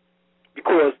monster,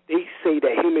 because they say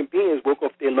that human beings work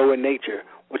off their lower nature,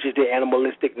 which is their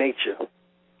animalistic nature.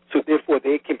 So therefore,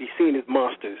 they can be seen as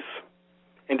monsters.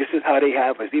 And this is how they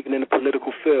have us, even in the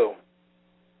political field.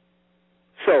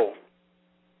 So,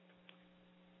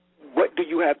 what do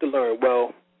you have to learn?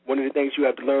 Well, one of the things you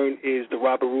have to learn is the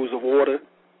Robert Rules of Order,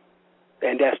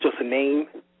 and that's just a name.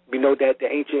 We know that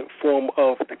the ancient form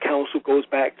of the council goes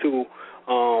back to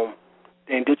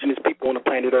the indigenous people on the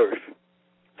planet Earth.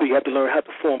 So you have to learn how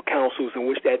to form councils in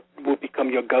which that will become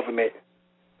your government,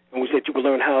 in which that you will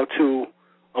learn how to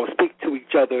speak to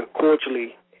each other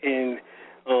cordially and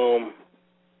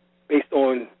based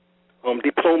on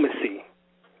diplomacy,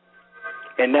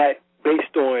 and not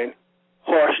based on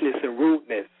harshness and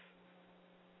rudeness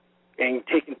and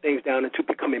taking things down into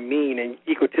becoming mean and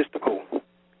egotistical.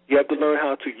 You have to learn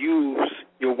how to use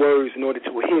your words in order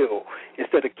to heal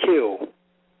instead of kill,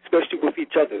 especially with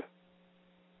each other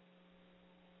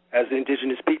as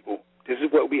indigenous people. This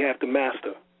is what we have to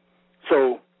master.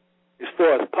 So as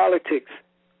far as politics,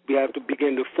 we have to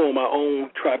begin to form our own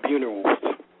tribunals.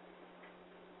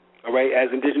 All right, as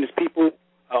indigenous people,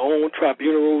 our own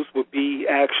tribunals would be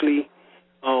actually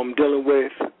dealing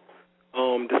with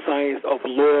the science of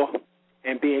law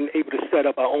and being able to set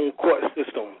up our own court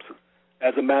systems.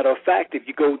 As a matter of fact, if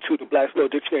you go to the Black's Law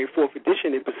Dictionary 4th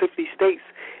edition, it specifically states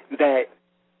that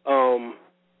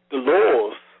the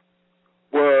laws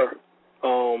were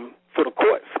for the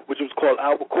courts, which was called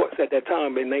our courts at that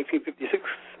time in 1956.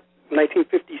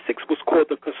 1956 was called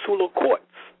the Consular Courts,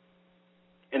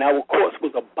 and our courts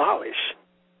was abolished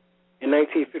in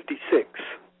 1956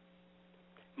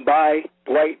 by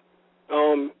Dwight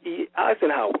E.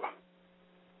 Eisenhower.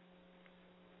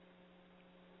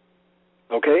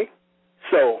 Okay?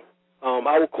 So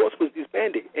our courts was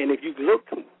disbanded. And if you look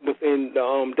within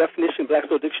the definition, Black's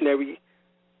Law Dictionary,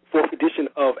 4th edition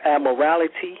of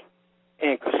admiralty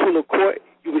and consular court,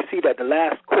 you will see that the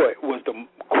last court was the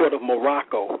court of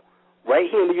Morocco, right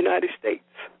here in the United States.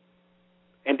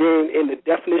 And then in the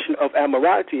definition of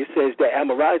admiralty, it says that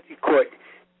admiralty court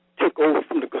took over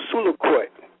from the consular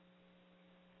court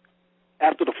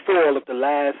after the fall of the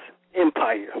last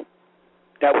empire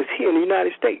that was here in the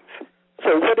United States.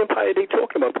 So what empire are they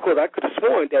talking about? Because I could have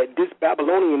sworn that this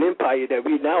Babylonian empire that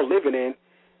we're now living in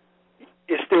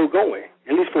is still going,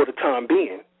 at least for the time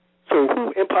being. So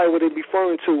who empire were they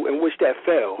referring to in which that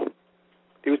fell?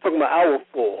 They were talking about our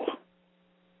fall,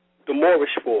 the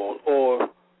Moorish fall, or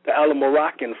the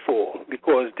Al-Moroccan fall,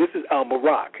 because this is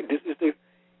Al-Morocc. This is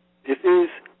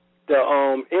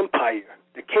the empire.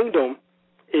 The kingdom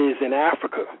is in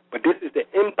Africa, but this is the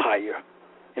empire.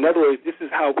 In other words, this is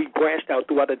how we branched out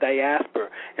throughout the diaspora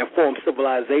and formed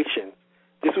civilization.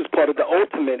 This was part of the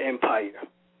ultimate empire,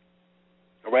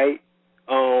 all right?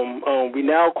 We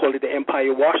now call it the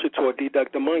Empire Washitor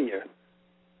Dedukdamanya,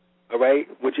 all right,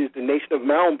 which is the nation of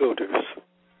mound builders.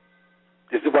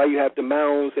 This is why you have the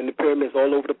mounds and the pyramids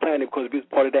all over the planet, because it was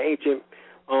part of the ancient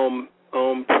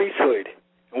priesthood,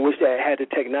 in which that had the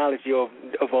technology of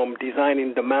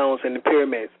designing the mounds and the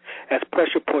pyramids as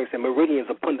pressure points and meridians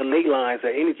upon the ley lines or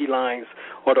energy lines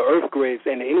or the earth grids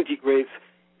and the energy grids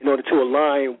in order to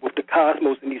align with the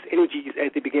cosmos and these energies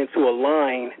as they begin to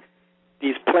align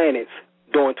these planets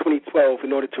during 2012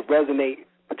 in order to resonate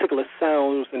particular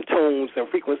sounds and tones and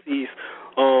frequencies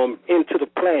into the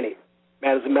planet.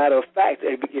 As a matter of fact,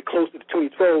 as we get closer to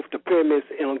 2012, the pyramids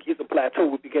on Giza Plateau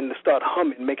will begin to start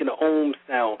humming, making an Om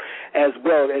sound, as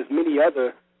well as many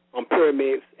other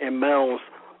pyramids and mounds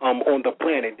on the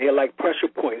planet. They're like pressure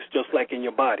points, just like in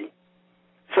your body.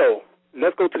 So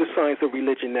let's go to the science of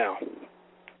religion now.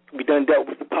 We done dealt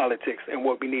with the politics and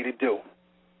what we need to do.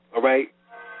 All right?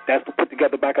 That's to put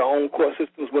together back our own court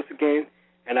systems once again.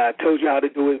 And I told you how to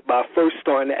do it by first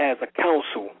starting as a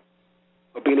council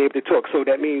of being able to talk. So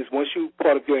that means once you're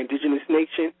part of your indigenous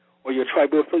nation or your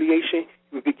tribal affiliation,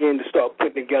 you begin to start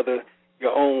putting together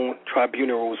your own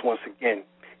tribunals once again.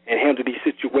 and handle these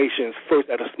situations first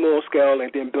at a small scale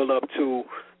and then build up to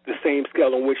the same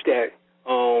scale on which that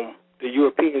the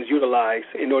Europeans utilized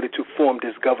in order to form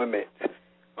this government,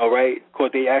 all right?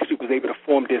 Because they actually was able to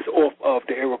form this off of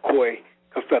the Iroquois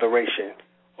Confederation,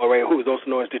 all right, who is also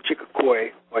known as the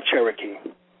Chickasaw or Cherokee,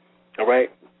 all right?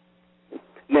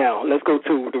 Now, let's go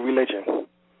to the religion.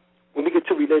 When we get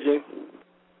to religion,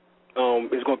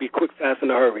 it's going to be quick, fast, in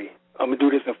a hurry. I'm going to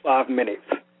do this in 5 minutes.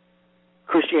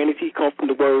 Christianity comes from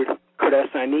the word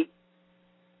Kodasani,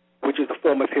 which is a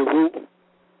form of Heru,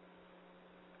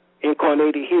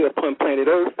 incarnated here upon planet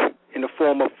Earth in the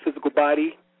form of a physical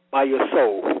body by your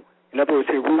soul. In other words,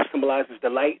 Heru symbolizes the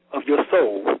light of your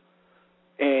soul.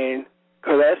 And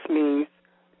Kodesh means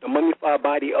the mummified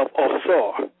body of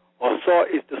Osar. Osar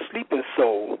is the sleeping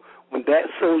soul. When that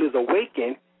soul is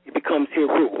awakened, it becomes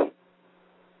Heru,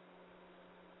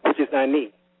 which is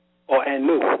Ani, or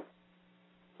Anu,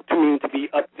 to mean to be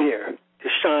up there, to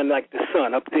shine like the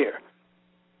sun up there.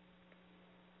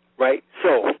 Right?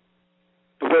 So,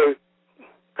 the word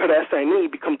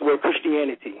Kodasani becomes the word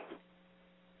Christianity.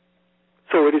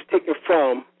 So it is taken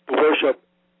from the worship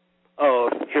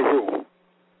of Heru,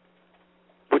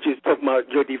 which is talking about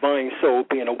your divine soul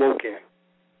being awoken.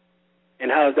 And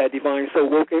how is that divine soul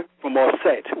awoken? From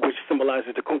Set, which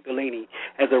symbolizes the Kundalini,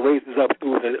 as it raises up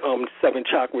through the 7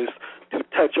 chakras to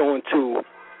touch on to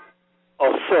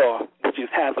Asar, which is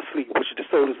half asleep, which the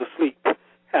soul is asleep,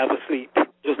 half asleep,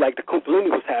 just like the Kundalini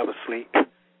was half asleep.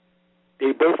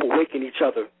 They both awaken each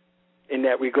other in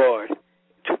that regard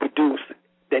to produce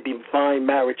that divine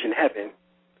marriage in heaven,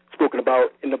 spoken about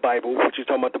in the Bible, which is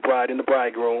talking about the bride and the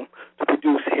bridegroom, to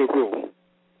produce Heru,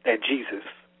 that Jesus,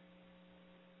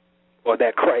 or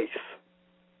that Christ.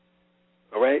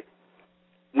 All right?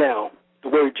 Now, the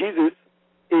word Jesus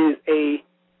is a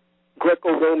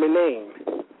Greco-Roman name.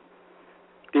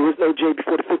 There was no J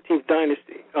before the 15th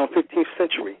dynasty, 15th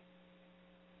century.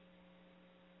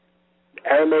 The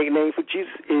Aramaic name for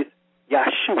Jesus is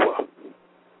Yahshua.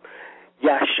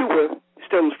 Yahshua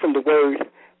stems from the word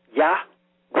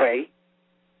Yahweh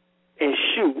and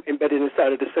Shu embedded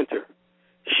inside of the center.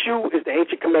 Shu is the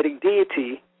ancient Kemetic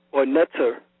deity or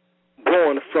Neter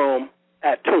born from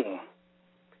Atum.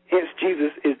 Hence,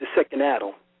 Jesus is the second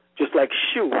Adam, just like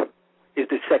Shu is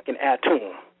the second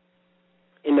Atum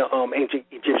in the ancient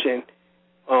Egyptian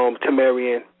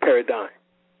Temerian paradigm.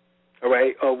 All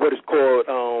right, what is called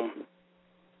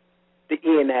the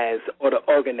Eonaz or the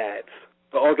Organads.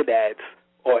 The Orgadads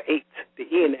or 8. The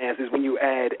Eonaz is when you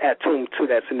add Atum to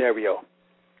that scenario.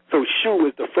 So Shu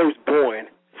is the firstborn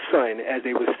son, as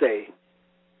they would say,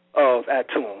 of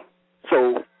Atum.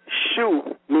 So Shu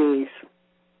means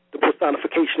the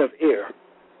personification of air,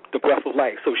 the breath of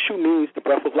life. So Shu means the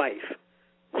breath of life.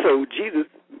 So Jesus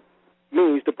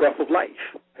means the breath of life.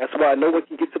 That's why no one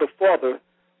can get to the Father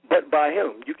but by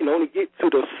him. You can only get to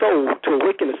the soul, to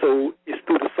awaken the soul, is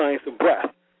through the science of breath.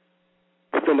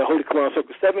 Within the Holy Quran,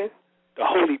 Circle 7, the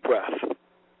holy breath,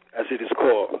 as it is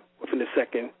called, within the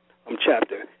second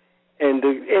chapter. And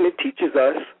it teaches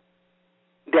us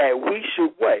that we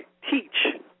should what?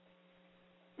 Teach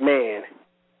man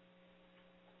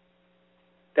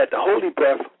that the holy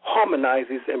breath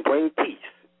harmonizes and brings peace.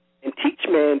 And teach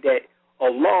man that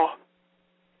Allah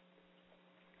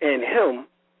and him,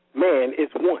 man, is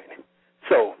one.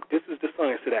 So this is the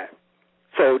science of that.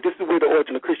 So this is where the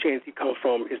origin of Christianity comes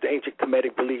from, is the ancient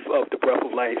Kemetic belief of the breath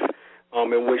of life,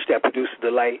 in which that produces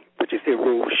the light, which is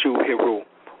Heru, Shu, Heru,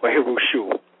 or Heru,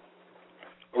 Shu.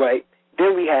 Right?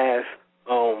 Then we have,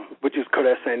 which is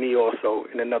Kodasani also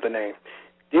in another name.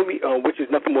 Then we, which is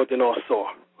nothing more than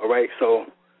Asar. All right? So,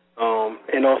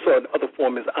 and also the other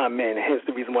form is Amen. Hence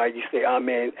the reason why you say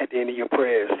Amen at the end of your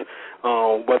prayers,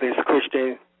 whether it's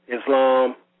Christian,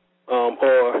 Islam,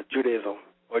 or Judaism,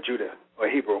 or Judah, or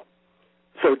Hebrew.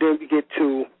 So then we get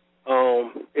to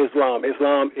Islam.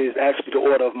 Islam is actually the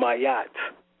order of Mayat.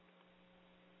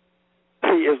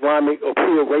 Pre-Islamic or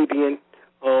pre-Arabian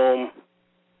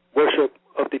worship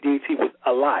of the deity was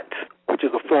Alat, which is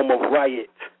a form of Rayat.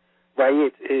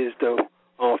 Rayat is the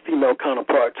female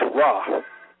counterpart to Ra.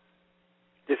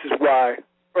 This is why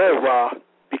Ra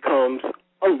becomes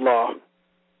Allah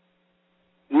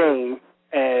name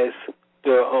as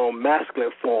the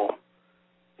masculine form.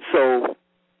 So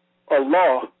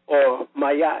Allah or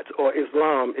Mayat or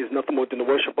Islam is nothing more than the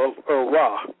worship of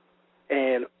Ra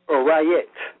and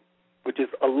Rayat, which is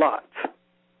Alat.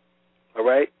 All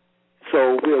right?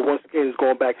 So we are once again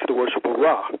going back to the worship of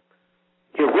Ra.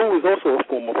 Heru is also a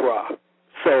form of Ra.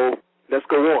 So let's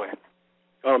go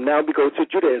on. Now we go to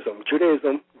Judaism.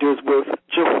 Judaism deals with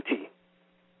Jehuti,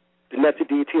 the Neter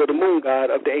deity or the moon god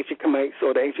of the ancient Kemites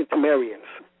or the ancient Temerians.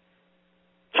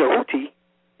 Jehuti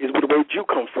is where the word Jew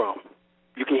comes from.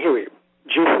 You can hear it,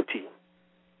 Jehuti.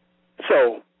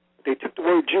 So they took the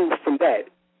word Jew from that.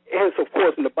 And so, of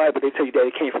course, in the Bible, they tell you that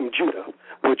it came from Judah.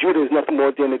 Well, Judah is nothing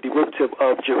more than a derivative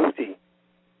of Jehuti.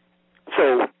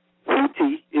 So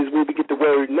Huti is where we get the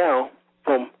word now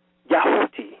from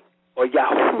Yahuti or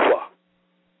Yahuwah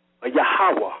or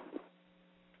Yahweh,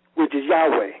 which is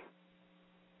Yahweh.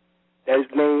 That is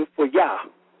named for Yah.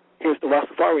 Hence the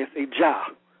Rastafarians say Jah,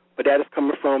 but that is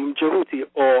coming from Jehuti,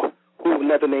 or who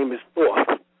another name is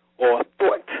Thoth or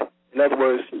Thought. In other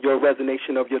words, your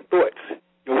resonation of your thoughts,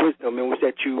 your wisdom in which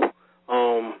that you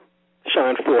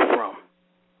shine forth from.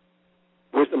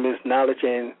 Wisdom is knowledge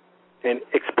and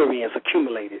experience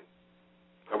accumulated.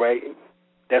 All right?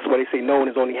 That's why they say knowing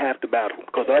is only half the battle,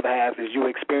 because the other half is you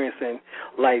experiencing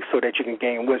life so that you can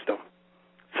gain wisdom.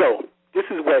 So this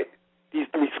is what these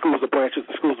three schools or branches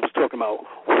of schools was talking about,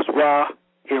 was Ra,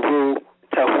 Heru,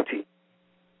 Tahuti.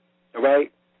 All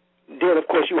right? Then, of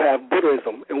course, you have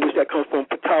Buddhism, in which that comes from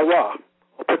Ptah-Ra,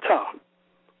 or Ptah,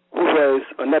 who was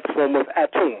another form of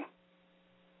Atum.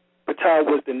 Ptah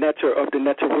was the netter of the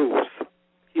netterus.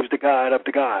 He was the god of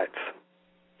the gods.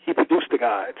 He produced the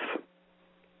gods.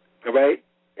 All right?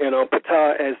 And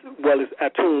Ptah, as well as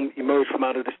Atum, emerged from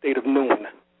out of the state of Nun.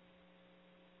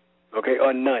 Okay,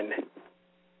 or Nun.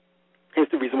 Here's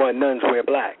the reason why nuns wear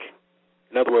black.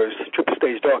 In other words, triple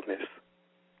stage darkness.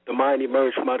 The mind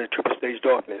emerged from out of triple stage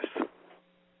darkness.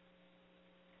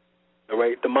 All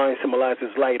right? The mind symbolizes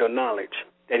light or knowledge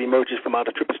that emerges from out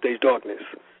of triple stage darkness.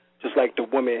 Just like the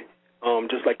woman,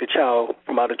 just like the child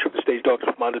from out of triple stage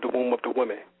darkness, from out of the womb of the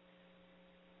woman.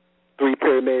 3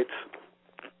 pyramids.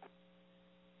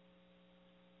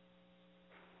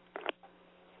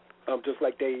 Just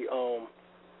like they,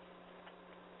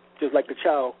 just like the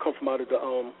child come from out of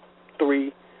the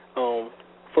 3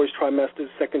 first trimesters,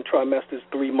 second trimesters,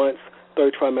 3 months,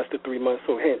 third trimester, 3 months,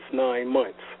 so hence 9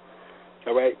 months.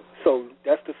 All right? So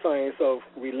that's the science of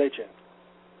religion.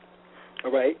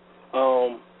 All right?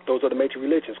 Those are the major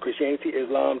religions: Christianity,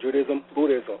 Islam, Judaism,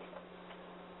 Buddhism.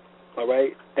 All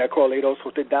right? That correlates also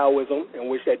with the Taoism, in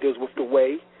which that deals with the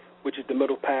way, which is the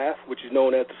middle path, which is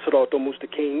known as the Sirat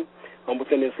al-Mustaqim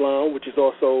within Islam, which is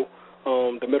also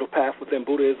the middle path within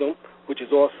Buddhism, which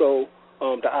is also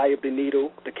the eye of the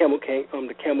needle, the camel.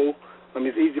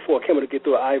 It's easy for a camel to get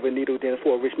through the eye of a needle than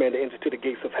for a rich man to enter to the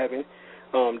gates of heaven.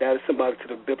 That is symbolic to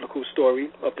the biblical story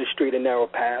of the straight and narrow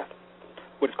path,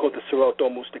 what is called the Sirat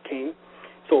al-Mustaqim.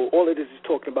 So all of this is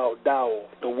talking about Tao,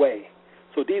 the way.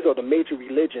 So these are the major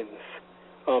religions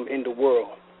in the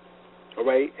world, all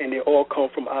right? And they all come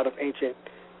from out of ancient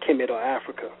Kemet or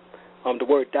Africa. The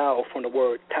word Tao from the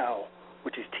word Tao,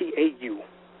 which is T-A-U.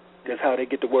 That's how they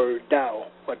get the word Tao,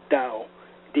 or Tao,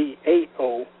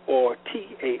 D-A-O, or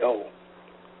T-A-O,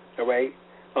 all right?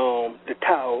 The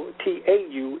Tao,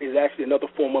 T-A-U, is actually another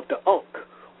form of the Ankh,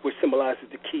 which symbolizes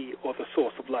the key or the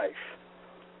source of life,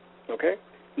 okay?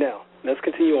 Now, let's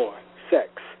continue on. Sex.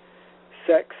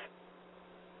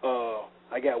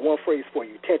 I got one phrase for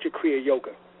you: Tantra Kriya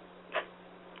Yoga.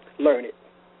 Learn it.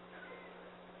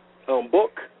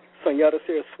 Book, Sunyata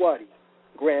Saraswati,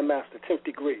 Grandmaster, 10th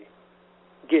degree.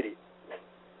 Get it.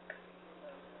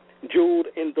 Jeweled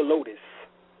in the Lotus.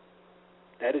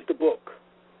 That is the book.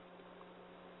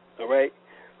 All right?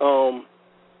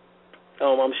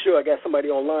 I'm sure I got somebody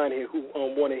online here who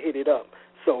want to hit it up.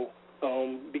 So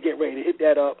be getting ready to hit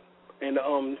that up. And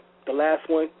the last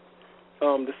one,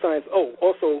 the science. Oh,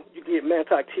 also, you can get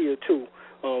Mantak Tia, too.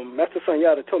 Master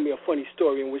Sunyata told me a funny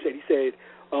story in which he said,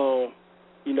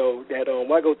 that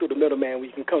why go through the middleman when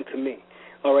you can come to me?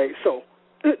 All right, so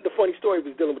the funny story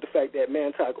was dealing with the fact that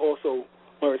Mantak also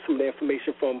learned some of the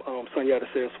information from Sunyata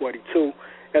Saraswati, too,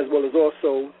 as well as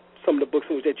also some of the books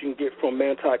in which that you can get from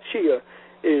Mantak Chia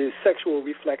is Sexual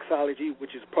Reflexology,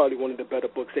 which is probably one of the better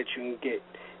books that you can get,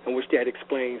 in which that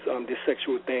explains this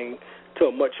sexual thing to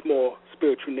a much more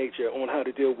spiritual nature on how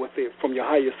to deal with it from your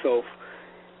higher self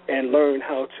and learn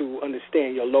how to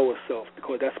understand your lower self,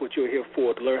 because that's what you're here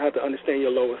for, to learn how to understand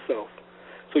your lower self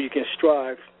so you can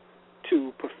strive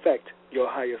to perfect your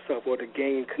higher self or to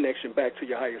gain connection back to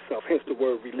your higher self, hence the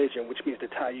word religion, which means to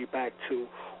tie you back to,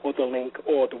 or the link,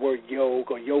 or the word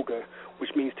yog or yoga, which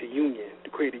means to union, to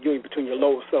create a union between your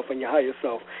lower self and your higher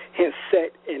self, hence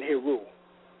Set and Heru.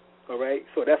 All right?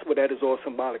 So that's what that is all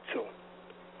symbolic to.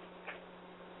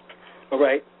 All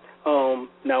right?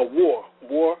 Now, war,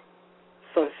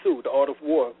 Sun Tzu, The Art of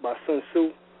War by Sun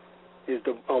Tzu is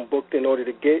the book in order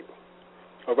to get.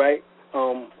 All right?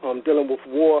 Dealing with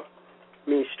war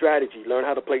means strategy. Learn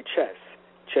how to play chess.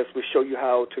 Chess will show you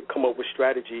how to come up with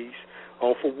strategies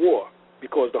for war,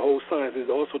 because the whole science is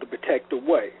also to protect the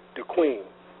way, the queen.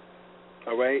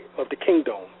 all right, of the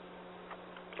kingdom,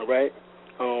 all right,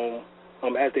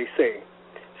 as they say.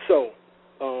 So,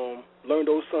 learn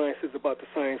those sciences about the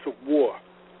science of war,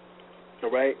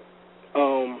 all right.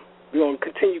 We're going to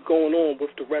continue going on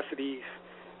with the rest of these,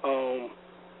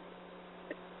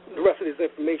 this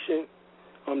information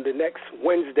the next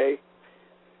Wednesday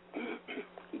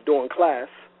during class,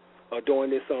 during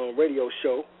this radio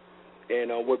show.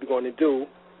 And what we're going to do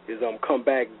is come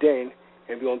back then,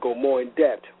 and we're going to go more in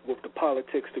depth with the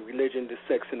politics, the religion, the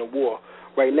sex, and the war.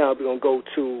 Right now, we're going to go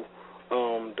to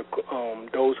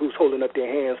those who's holding up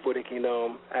their hands so they can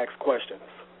ask questions.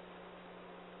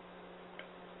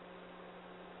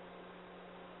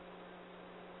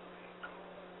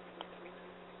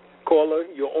 Caller,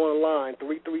 you're on line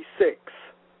 336.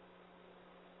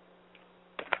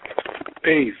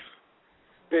 Peace.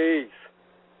 Peace.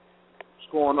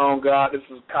 What's going on, God? This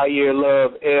is Kair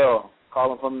Love L.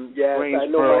 calling from Greensboro. Yes, I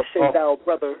know my Shindao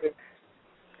brother.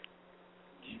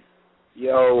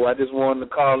 Yo, I just wanted to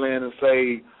call in and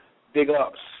say big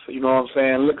ups, you know what I'm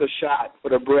saying? Lick a shot for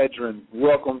the brethren.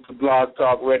 Welcome to Blog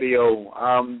Talk Radio.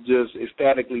 I'm just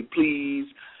ecstatically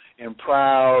pleased and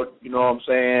proud, you know what I'm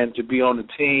saying, to be on the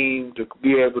team, to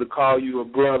be able to call you a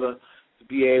brother, to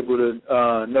be able to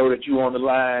know that you're on the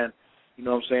line, you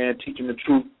know what I'm saying, teaching the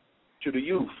truth to the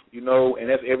youth, you know, and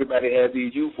that's everybody has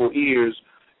these youthful ears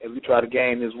as we try to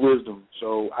gain this wisdom.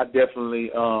 So I definitely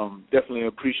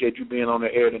appreciate you being on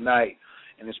the air tonight,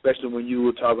 and especially when you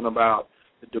were talking about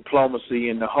the diplomacy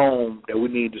in the home that we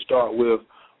need to start with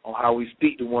on how we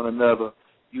speak to one another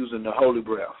using the holy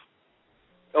breath.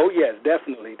 Oh yes,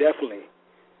 definitely.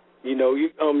 You know, you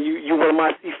one of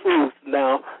my seafoods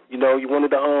now. You know, you're one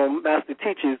of the master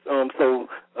teachers. So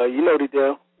you know the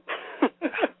deal.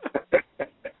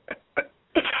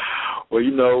 Well,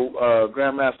 you know,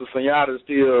 Grandmaster Sunyata is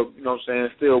still, you know what I'm saying,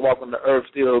 still walking the earth,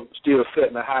 still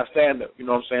setting a high standard, you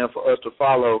know what I'm saying, for us to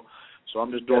follow. So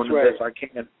I'm just doing the best I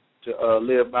can to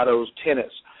live by those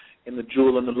tenets in the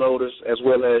Jewel and the Lotus, as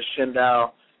well as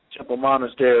Shindao Temple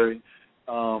Monastery,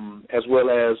 as well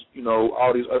as, you know,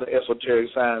 all these other esoteric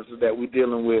sciences that we're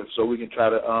dealing with, so we can try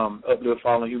to uplift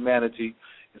fallen humanity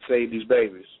and save these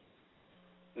babies.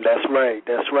 That's right.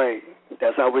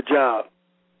 That's our job.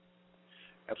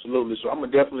 Absolutely. So I'm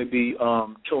going to definitely be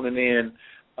tuning in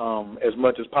as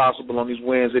much as possible on these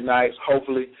Wednesday nights.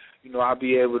 Hopefully, you know, I'll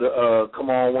be able to come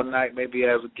on one night maybe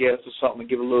as a guest or something and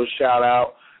give a little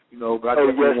shout-out, you know, but I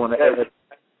definitely want to add.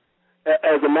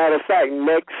 As a matter of fact,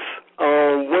 next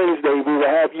Wednesday we will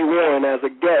have you on as a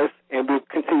guest, and we'll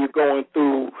continue going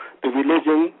through the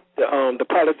religion, the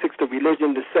politics, the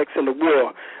religion, the sex, and the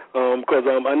war, because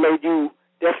I know you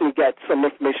definitely got some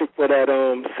information for that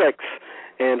sex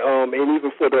and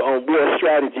even for the war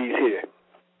strategies here.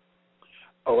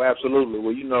 Oh, absolutely.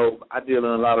 Well, you know, I deal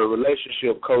in a lot of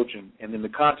relationship coaching, and in the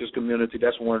conscious community,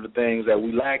 that's one of the things that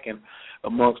we lacking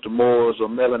amongst the Moors or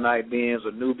Melanite beings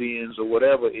or Nubians or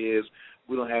whatever is.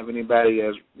 We don't have anybody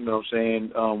as, you know what I'm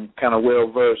saying, kind of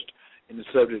well-versed in the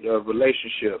subject of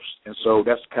relationships. And so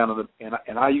that's kind of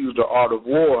and I use the art of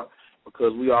war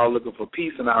because we all looking for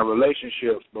peace in our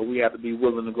relationships, but we have to be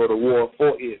willing to go to war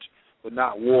for it, but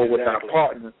not war with our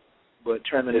partner, but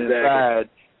turning inside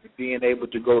and being able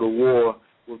to go to war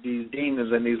with these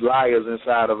demons and these liars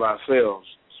inside of ourselves.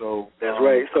 So that's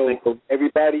right. So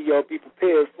everybody, y'all be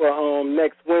prepared for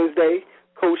next Wednesday.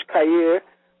 Coach Kair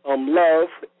Love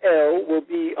L will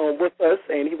be with us,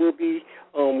 and he will be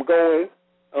going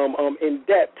in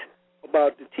depth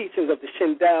about the teachings of the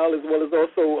Shindao, as well as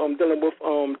also dealing with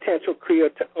Tantra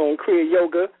Kriya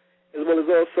Yoga, as well as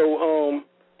also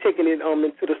taking it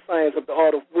into the science of the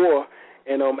art of war,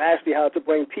 and actually how to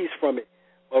bring peace from it.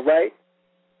 All right?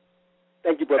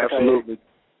 Thank you, Brother. Absolutely.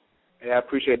 Yeah, I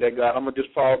appreciate that, God. I'm going to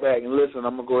just fall back and listen.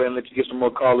 I'm going to go ahead and let you get some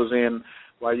more callers in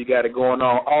while you got it going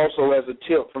on. Also, as a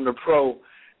tip from the pro,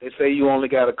 they say you only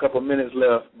got a couple minutes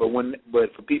left, but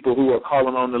for people who are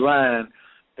calling on the line,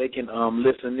 they can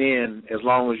listen in as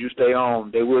long as you stay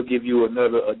on. They will give you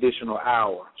another additional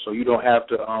hour. So you don't have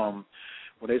to,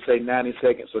 when they say 90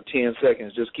 seconds or 10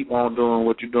 seconds, just keep on doing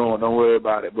what you're doing. Don't worry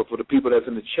about it. But for the people that's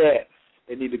in the chat,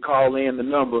 they need to call in the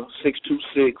number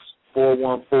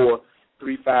 626-414-3535,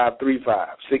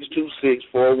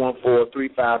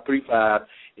 626-414-3535,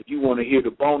 if you want to hear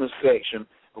the bonus section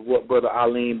of what Brother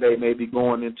Alim Bey may be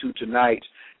going into tonight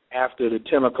after the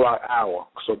 10 o'clock hour.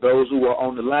 So those who are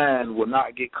on the line will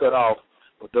not get cut off,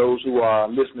 but those who are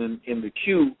listening in the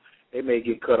queue, they may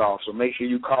get cut off. So make sure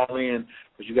you call in,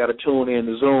 because you got to tune in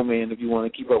to Zoom in if you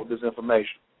want to keep up with this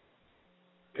information.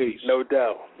 Peace. No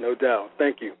doubt.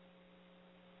 Thank you.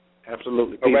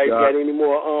 Absolutely. Peace, all right, God. Got any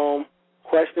more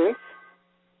questions?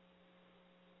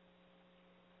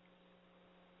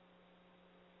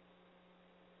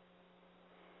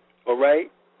 All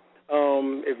right.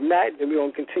 If not, then we're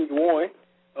going to continue on.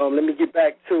 Let me get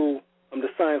back to the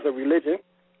science of religion.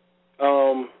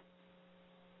 Hold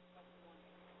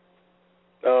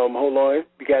on.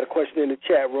 We got a question in the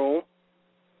chat room.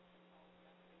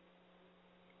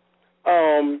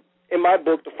 In my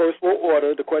book, The First World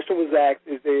Order, the question was asked,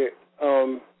 is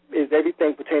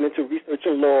everything pertaining to research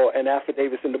and law and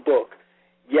affidavits in the book?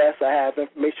 Yes, I have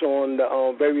information on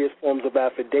the various forms of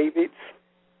affidavits,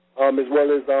 as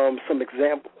well as some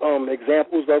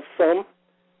examples of some,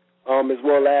 as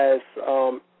well as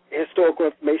historical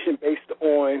information based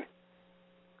on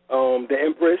the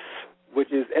Empress,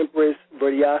 which is Empress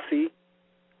Verdiasi,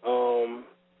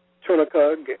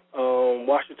 Tunica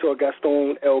Washington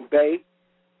Gaston El-Bey,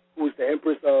 who is the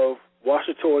Empress of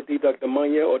Washington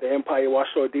Dibak-Damanya, or the Empire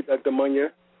Washington Dibak-Damanya,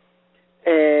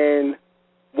 and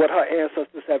what her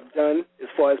ancestors have done as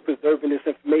far as preserving this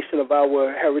information of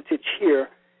our heritage here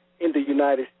in the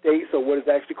United States, or what is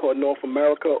actually called North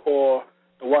America, or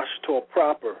the Washington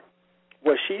proper.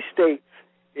 What she states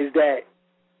is that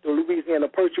the Louisiana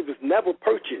Purchase was never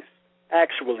purchased,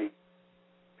 actually.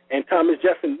 And Thomas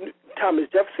Jefferson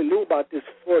knew about this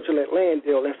fraudulent land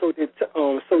deal, and so did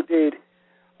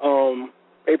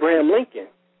Abraham Lincoln.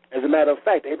 As a matter of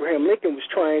fact, Abraham Lincoln was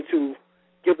trying to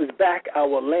give us back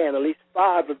our land, at least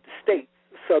 5 of the states,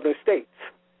 southern states.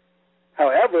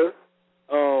 However,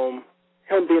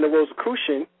 him being a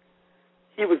Rosicrucian,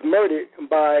 he was murdered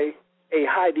by a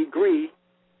high degree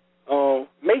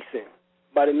Mason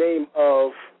by the name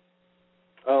of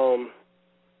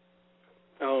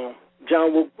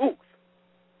John Wilkes Booth.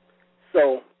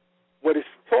 So what is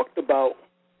talked about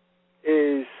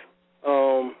is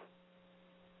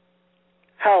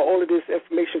how all of this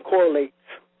information correlates,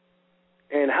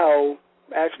 and how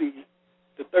actually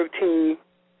the 13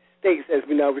 states, as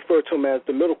we now refer to them as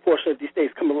the middle portion of these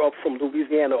states, coming up from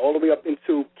Louisiana all the way up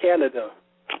into Canada,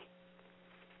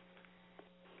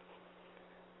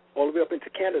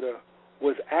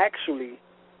 was actually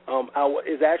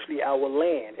our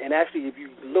land. And actually, if you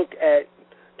look at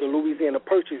the Louisiana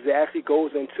Purchase, it actually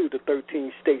goes into the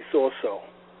 13 states also.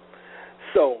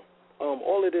 So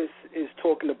all of this is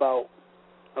talking about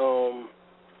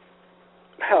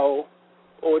how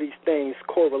all these things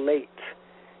correlate,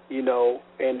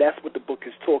 and that's what the book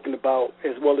is talking about,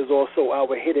 as well as also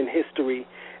our hidden history,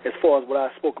 as far as what I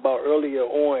spoke about earlier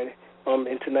on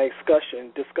in tonight's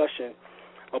discussion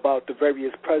about the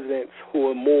various presidents who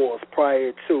were Moors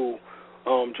prior to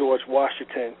George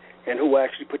Washington, and who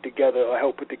actually put together or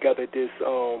helped put together this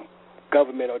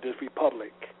government or this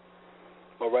republic.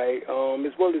 All right,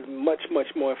 as well as much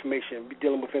more information. We're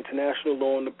dealing with international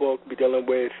law in the book. We're dealing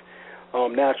with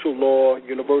natural law,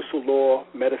 universal law,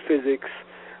 metaphysics,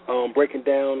 breaking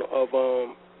down of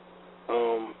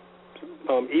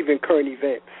even current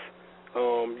events,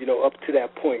 up to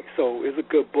that point. So it's a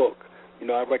good book.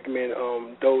 I recommend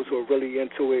those who are really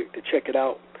into it to check it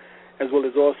out, as well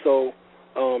as also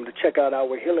to check out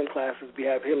our healing classes. We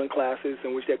have healing classes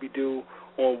in which that we do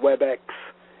on WebEx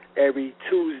every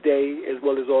Tuesday, as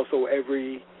well as also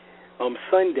every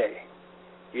Sunday.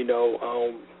 We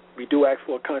do ask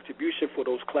for a contribution for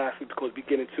those classes because we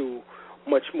get into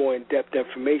much more in-depth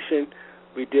information.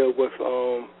 We deal with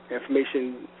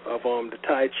information of the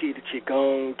Tai Chi, the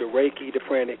Qigong, the Reiki, the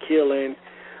pranic healing,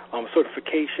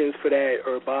 certifications for that,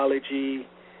 herbology,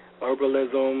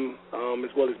 herbalism,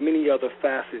 as well as many other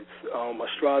facets,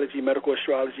 astrology, medical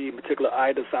astrology, in particular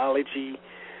iridology,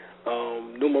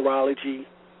 numerology,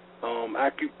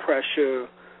 acupressure,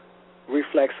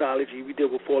 reflexology. We deal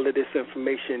with all of this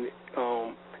information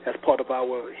as part of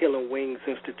our Healing Wings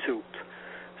Institute.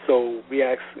 So we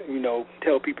ask,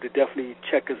 tell people to definitely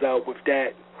check us out with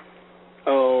that.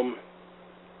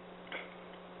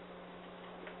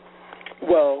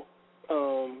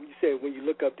 You said when you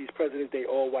look up these presidents, they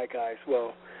all white guys.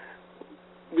 Well,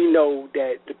 we know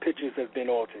that the pictures have been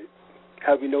altered.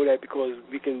 How do we know that? Because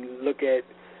we can look at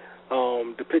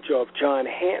the picture of John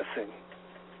Hanson.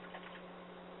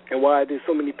 And why are there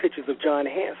so many pictures of John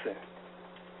Hanson?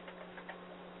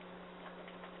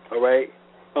 All right?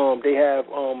 They have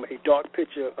a dark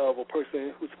picture of a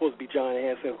person who's supposed to be John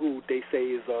Hanson, who they say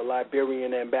is a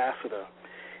Liberian ambassador.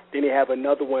 Then they have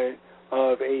another one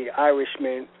of a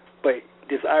Irishman, but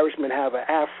this Irishman have an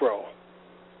afro.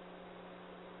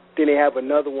 Then they have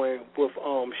another one with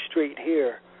straight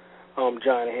hair,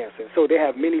 John Hanson. So they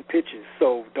have many pictures.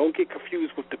 So don't get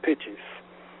confused with the pictures.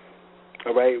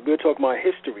 All right? We're talking about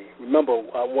history. Remember,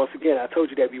 once again, I told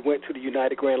you that we went to the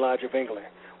United Grand Lodge of England,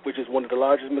 which is one of the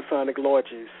largest Masonic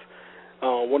lodges,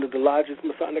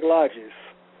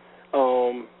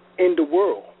 in the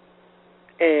world.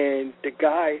 And the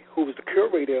guy who was the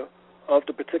curator of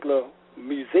the particular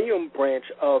museum branch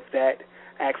of that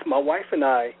asked my wife and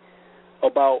I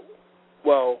about,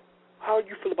 well, how do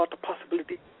you feel about the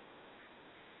possibility?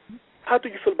 How do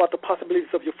you feel about the possibilities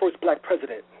of your first black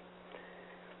president?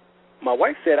 My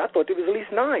wife said, I thought there was at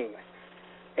least 9.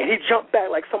 And he jumped back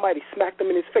like somebody smacked him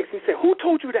in his face. And he said, who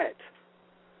told you that?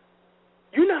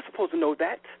 You're not supposed to know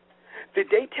that. Did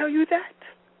they tell you that?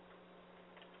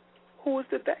 Who was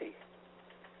the they?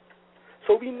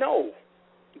 So we know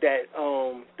that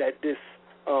that this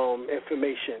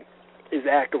information is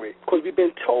accurate because we've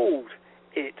been told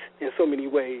it in so many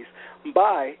ways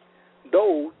by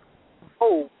those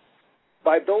who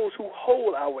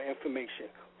hold our information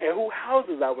and who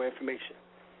houses our information.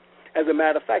 As a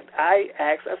matter of fact, I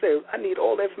said, I need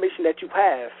all the information that you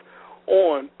have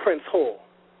on Prince Hall.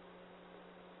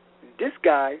 This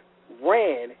guy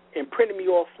ran and printed me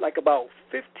off like about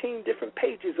 15 different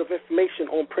pages of information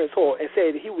on Prince Hall and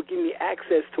said he would give me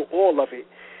access to all of it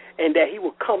and that he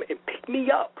would come and pick me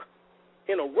up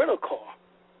in a rental car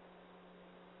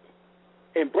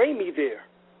and bring me there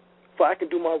so I can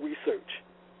do my research.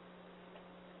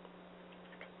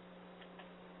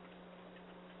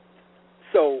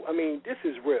 So, I mean, this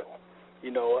is real.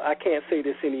 You know, I can't say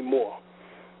this anymore.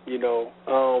 You know,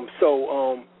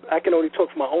 I can only talk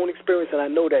from my own experience, and I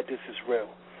know that this is real.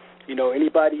 You know,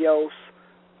 anybody else,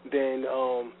 then,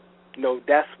 you know,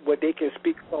 that's what they can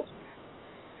speak from.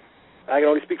 I can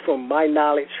only speak from my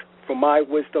knowledge, from my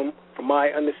wisdom, from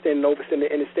my understanding,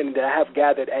 understanding that I have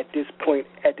gathered at this point,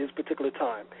 at this particular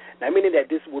time. Now, meaning that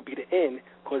this will be the end,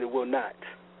 because it will not.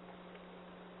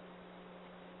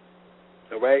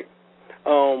 All right?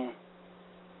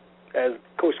 As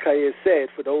Coach Kaya said,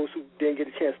 for those who didn't get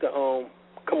a chance to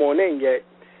come on in yet,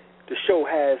 the show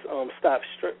has stopped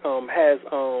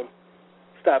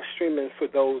streaming for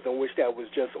those in which that was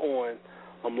just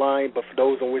online, but for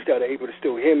those in which that are able to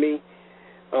still hear me,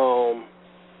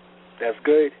 that's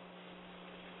good.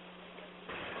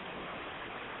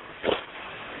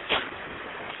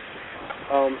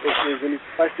 If there's any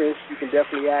questions, you can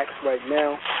definitely ask right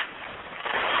now.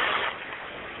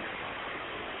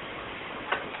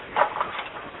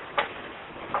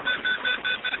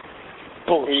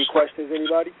 Any questions,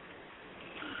 anybody?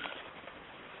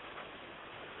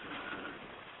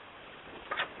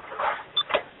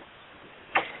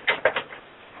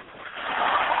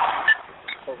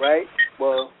 All right.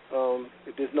 Well,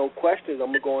 if there's no questions,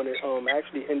 I'm going to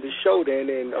actually end the show then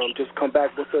and just come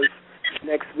back with us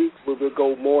next week where we'll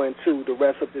go more into the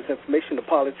rest of this information, the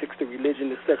politics, the religion,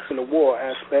 the sex, and the war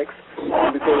aspects.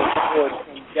 And we go into more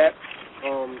in-depth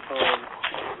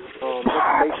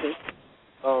information.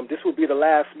 This will be the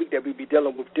last week that we'll be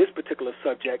dealing with this particular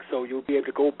subject, so you'll be able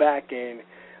to go back and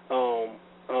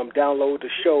download the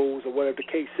shows or whatever the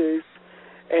case is,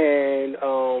 and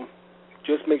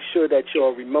just make sure that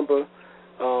y'all remember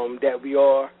that we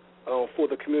are for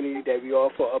the community, that we are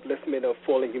for upliftment of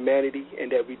fallen humanity,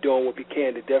 and that we're doing what we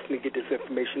can to definitely get this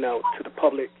information out to the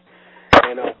public.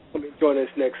 And come and join us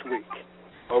next week.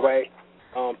 All right?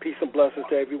 Peace and blessings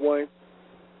to everyone,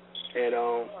 and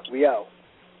we out.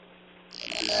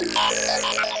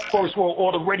 First World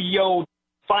Order Radio,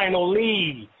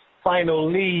 finally,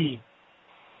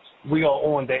 we are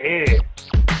on the air.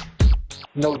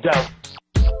 No doubt.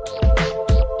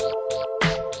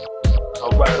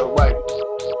 All right.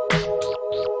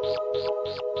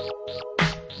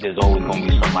 There's always going to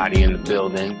be somebody in the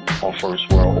building on First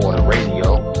World Order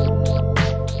Radio.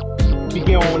 We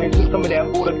get on into some of that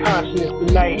order consciousness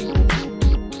tonight.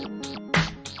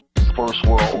 First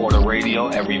World Order Radio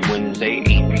every Wednesday, 8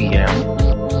 p.m.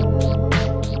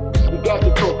 We got to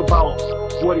talk about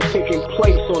what is taking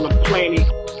place on the planet.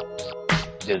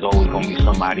 There's always going to be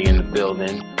somebody in the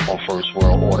building on First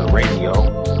World Order Radio.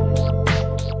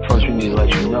 First, we need to let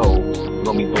you know we're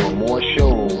going to be doing more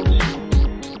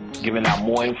shows, giving out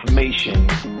more information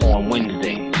on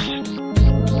Wednesdays.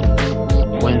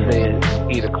 Wednesday at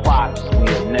 8 o'clock, we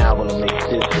are now going to make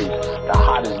this the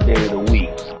hottest day of the week.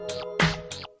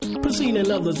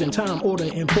 Preceding others in time, order,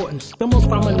 importance. The most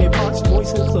prominent parts,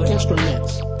 voices, or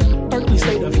instruments. Earthly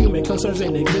state of human concerns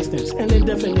in existence. An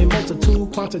indefinite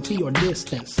multitude, quantity, or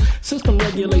distance. System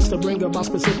regulates to bring about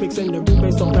specifics in the root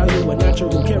based on value and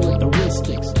natural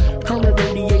characteristics. Current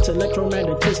radiates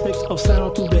electromagnetistics of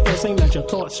sound through the air, same as your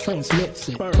thoughts transmits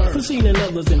it. Preceding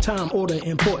others in time, order,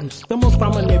 importance. The most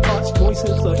prominent parts,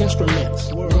 voices, or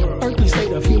instruments. Earthly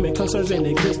state of human concerns in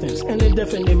existence. An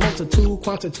indefinite multitude,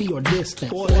 quantity, or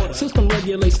distance. System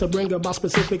regulates to bring about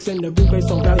specifics in the root based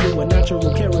on value and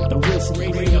natural characteristics.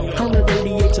 Current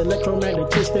radiates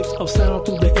electromagnetistics of sound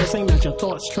through the air, same as your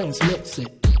thoughts transmits it.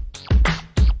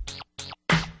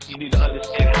 You need to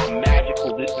understand how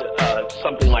magical this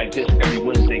something like this every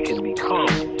Wednesday can become.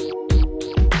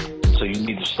 So you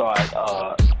need to start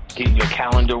getting your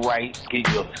calendar right, get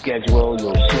your schedule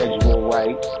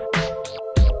right.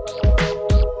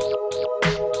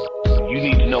 You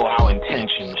need to know our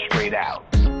intention straight out.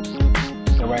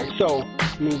 All right. So,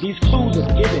 I mean, these clues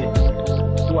are given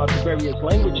throughout the various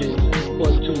languages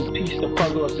was to piece the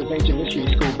puzzle of this ancient mystery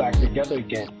school back together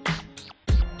again.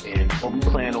 And what we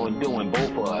plan on doing,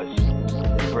 both of us,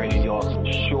 is bringing y'all some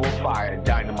surefire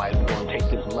dynamite. We're going to take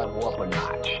this level up a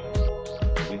notch.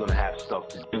 We're going to have stuff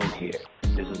to do here.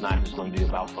 This is not just going to be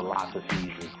about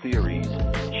philosophies and theories,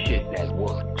 shit that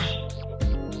works.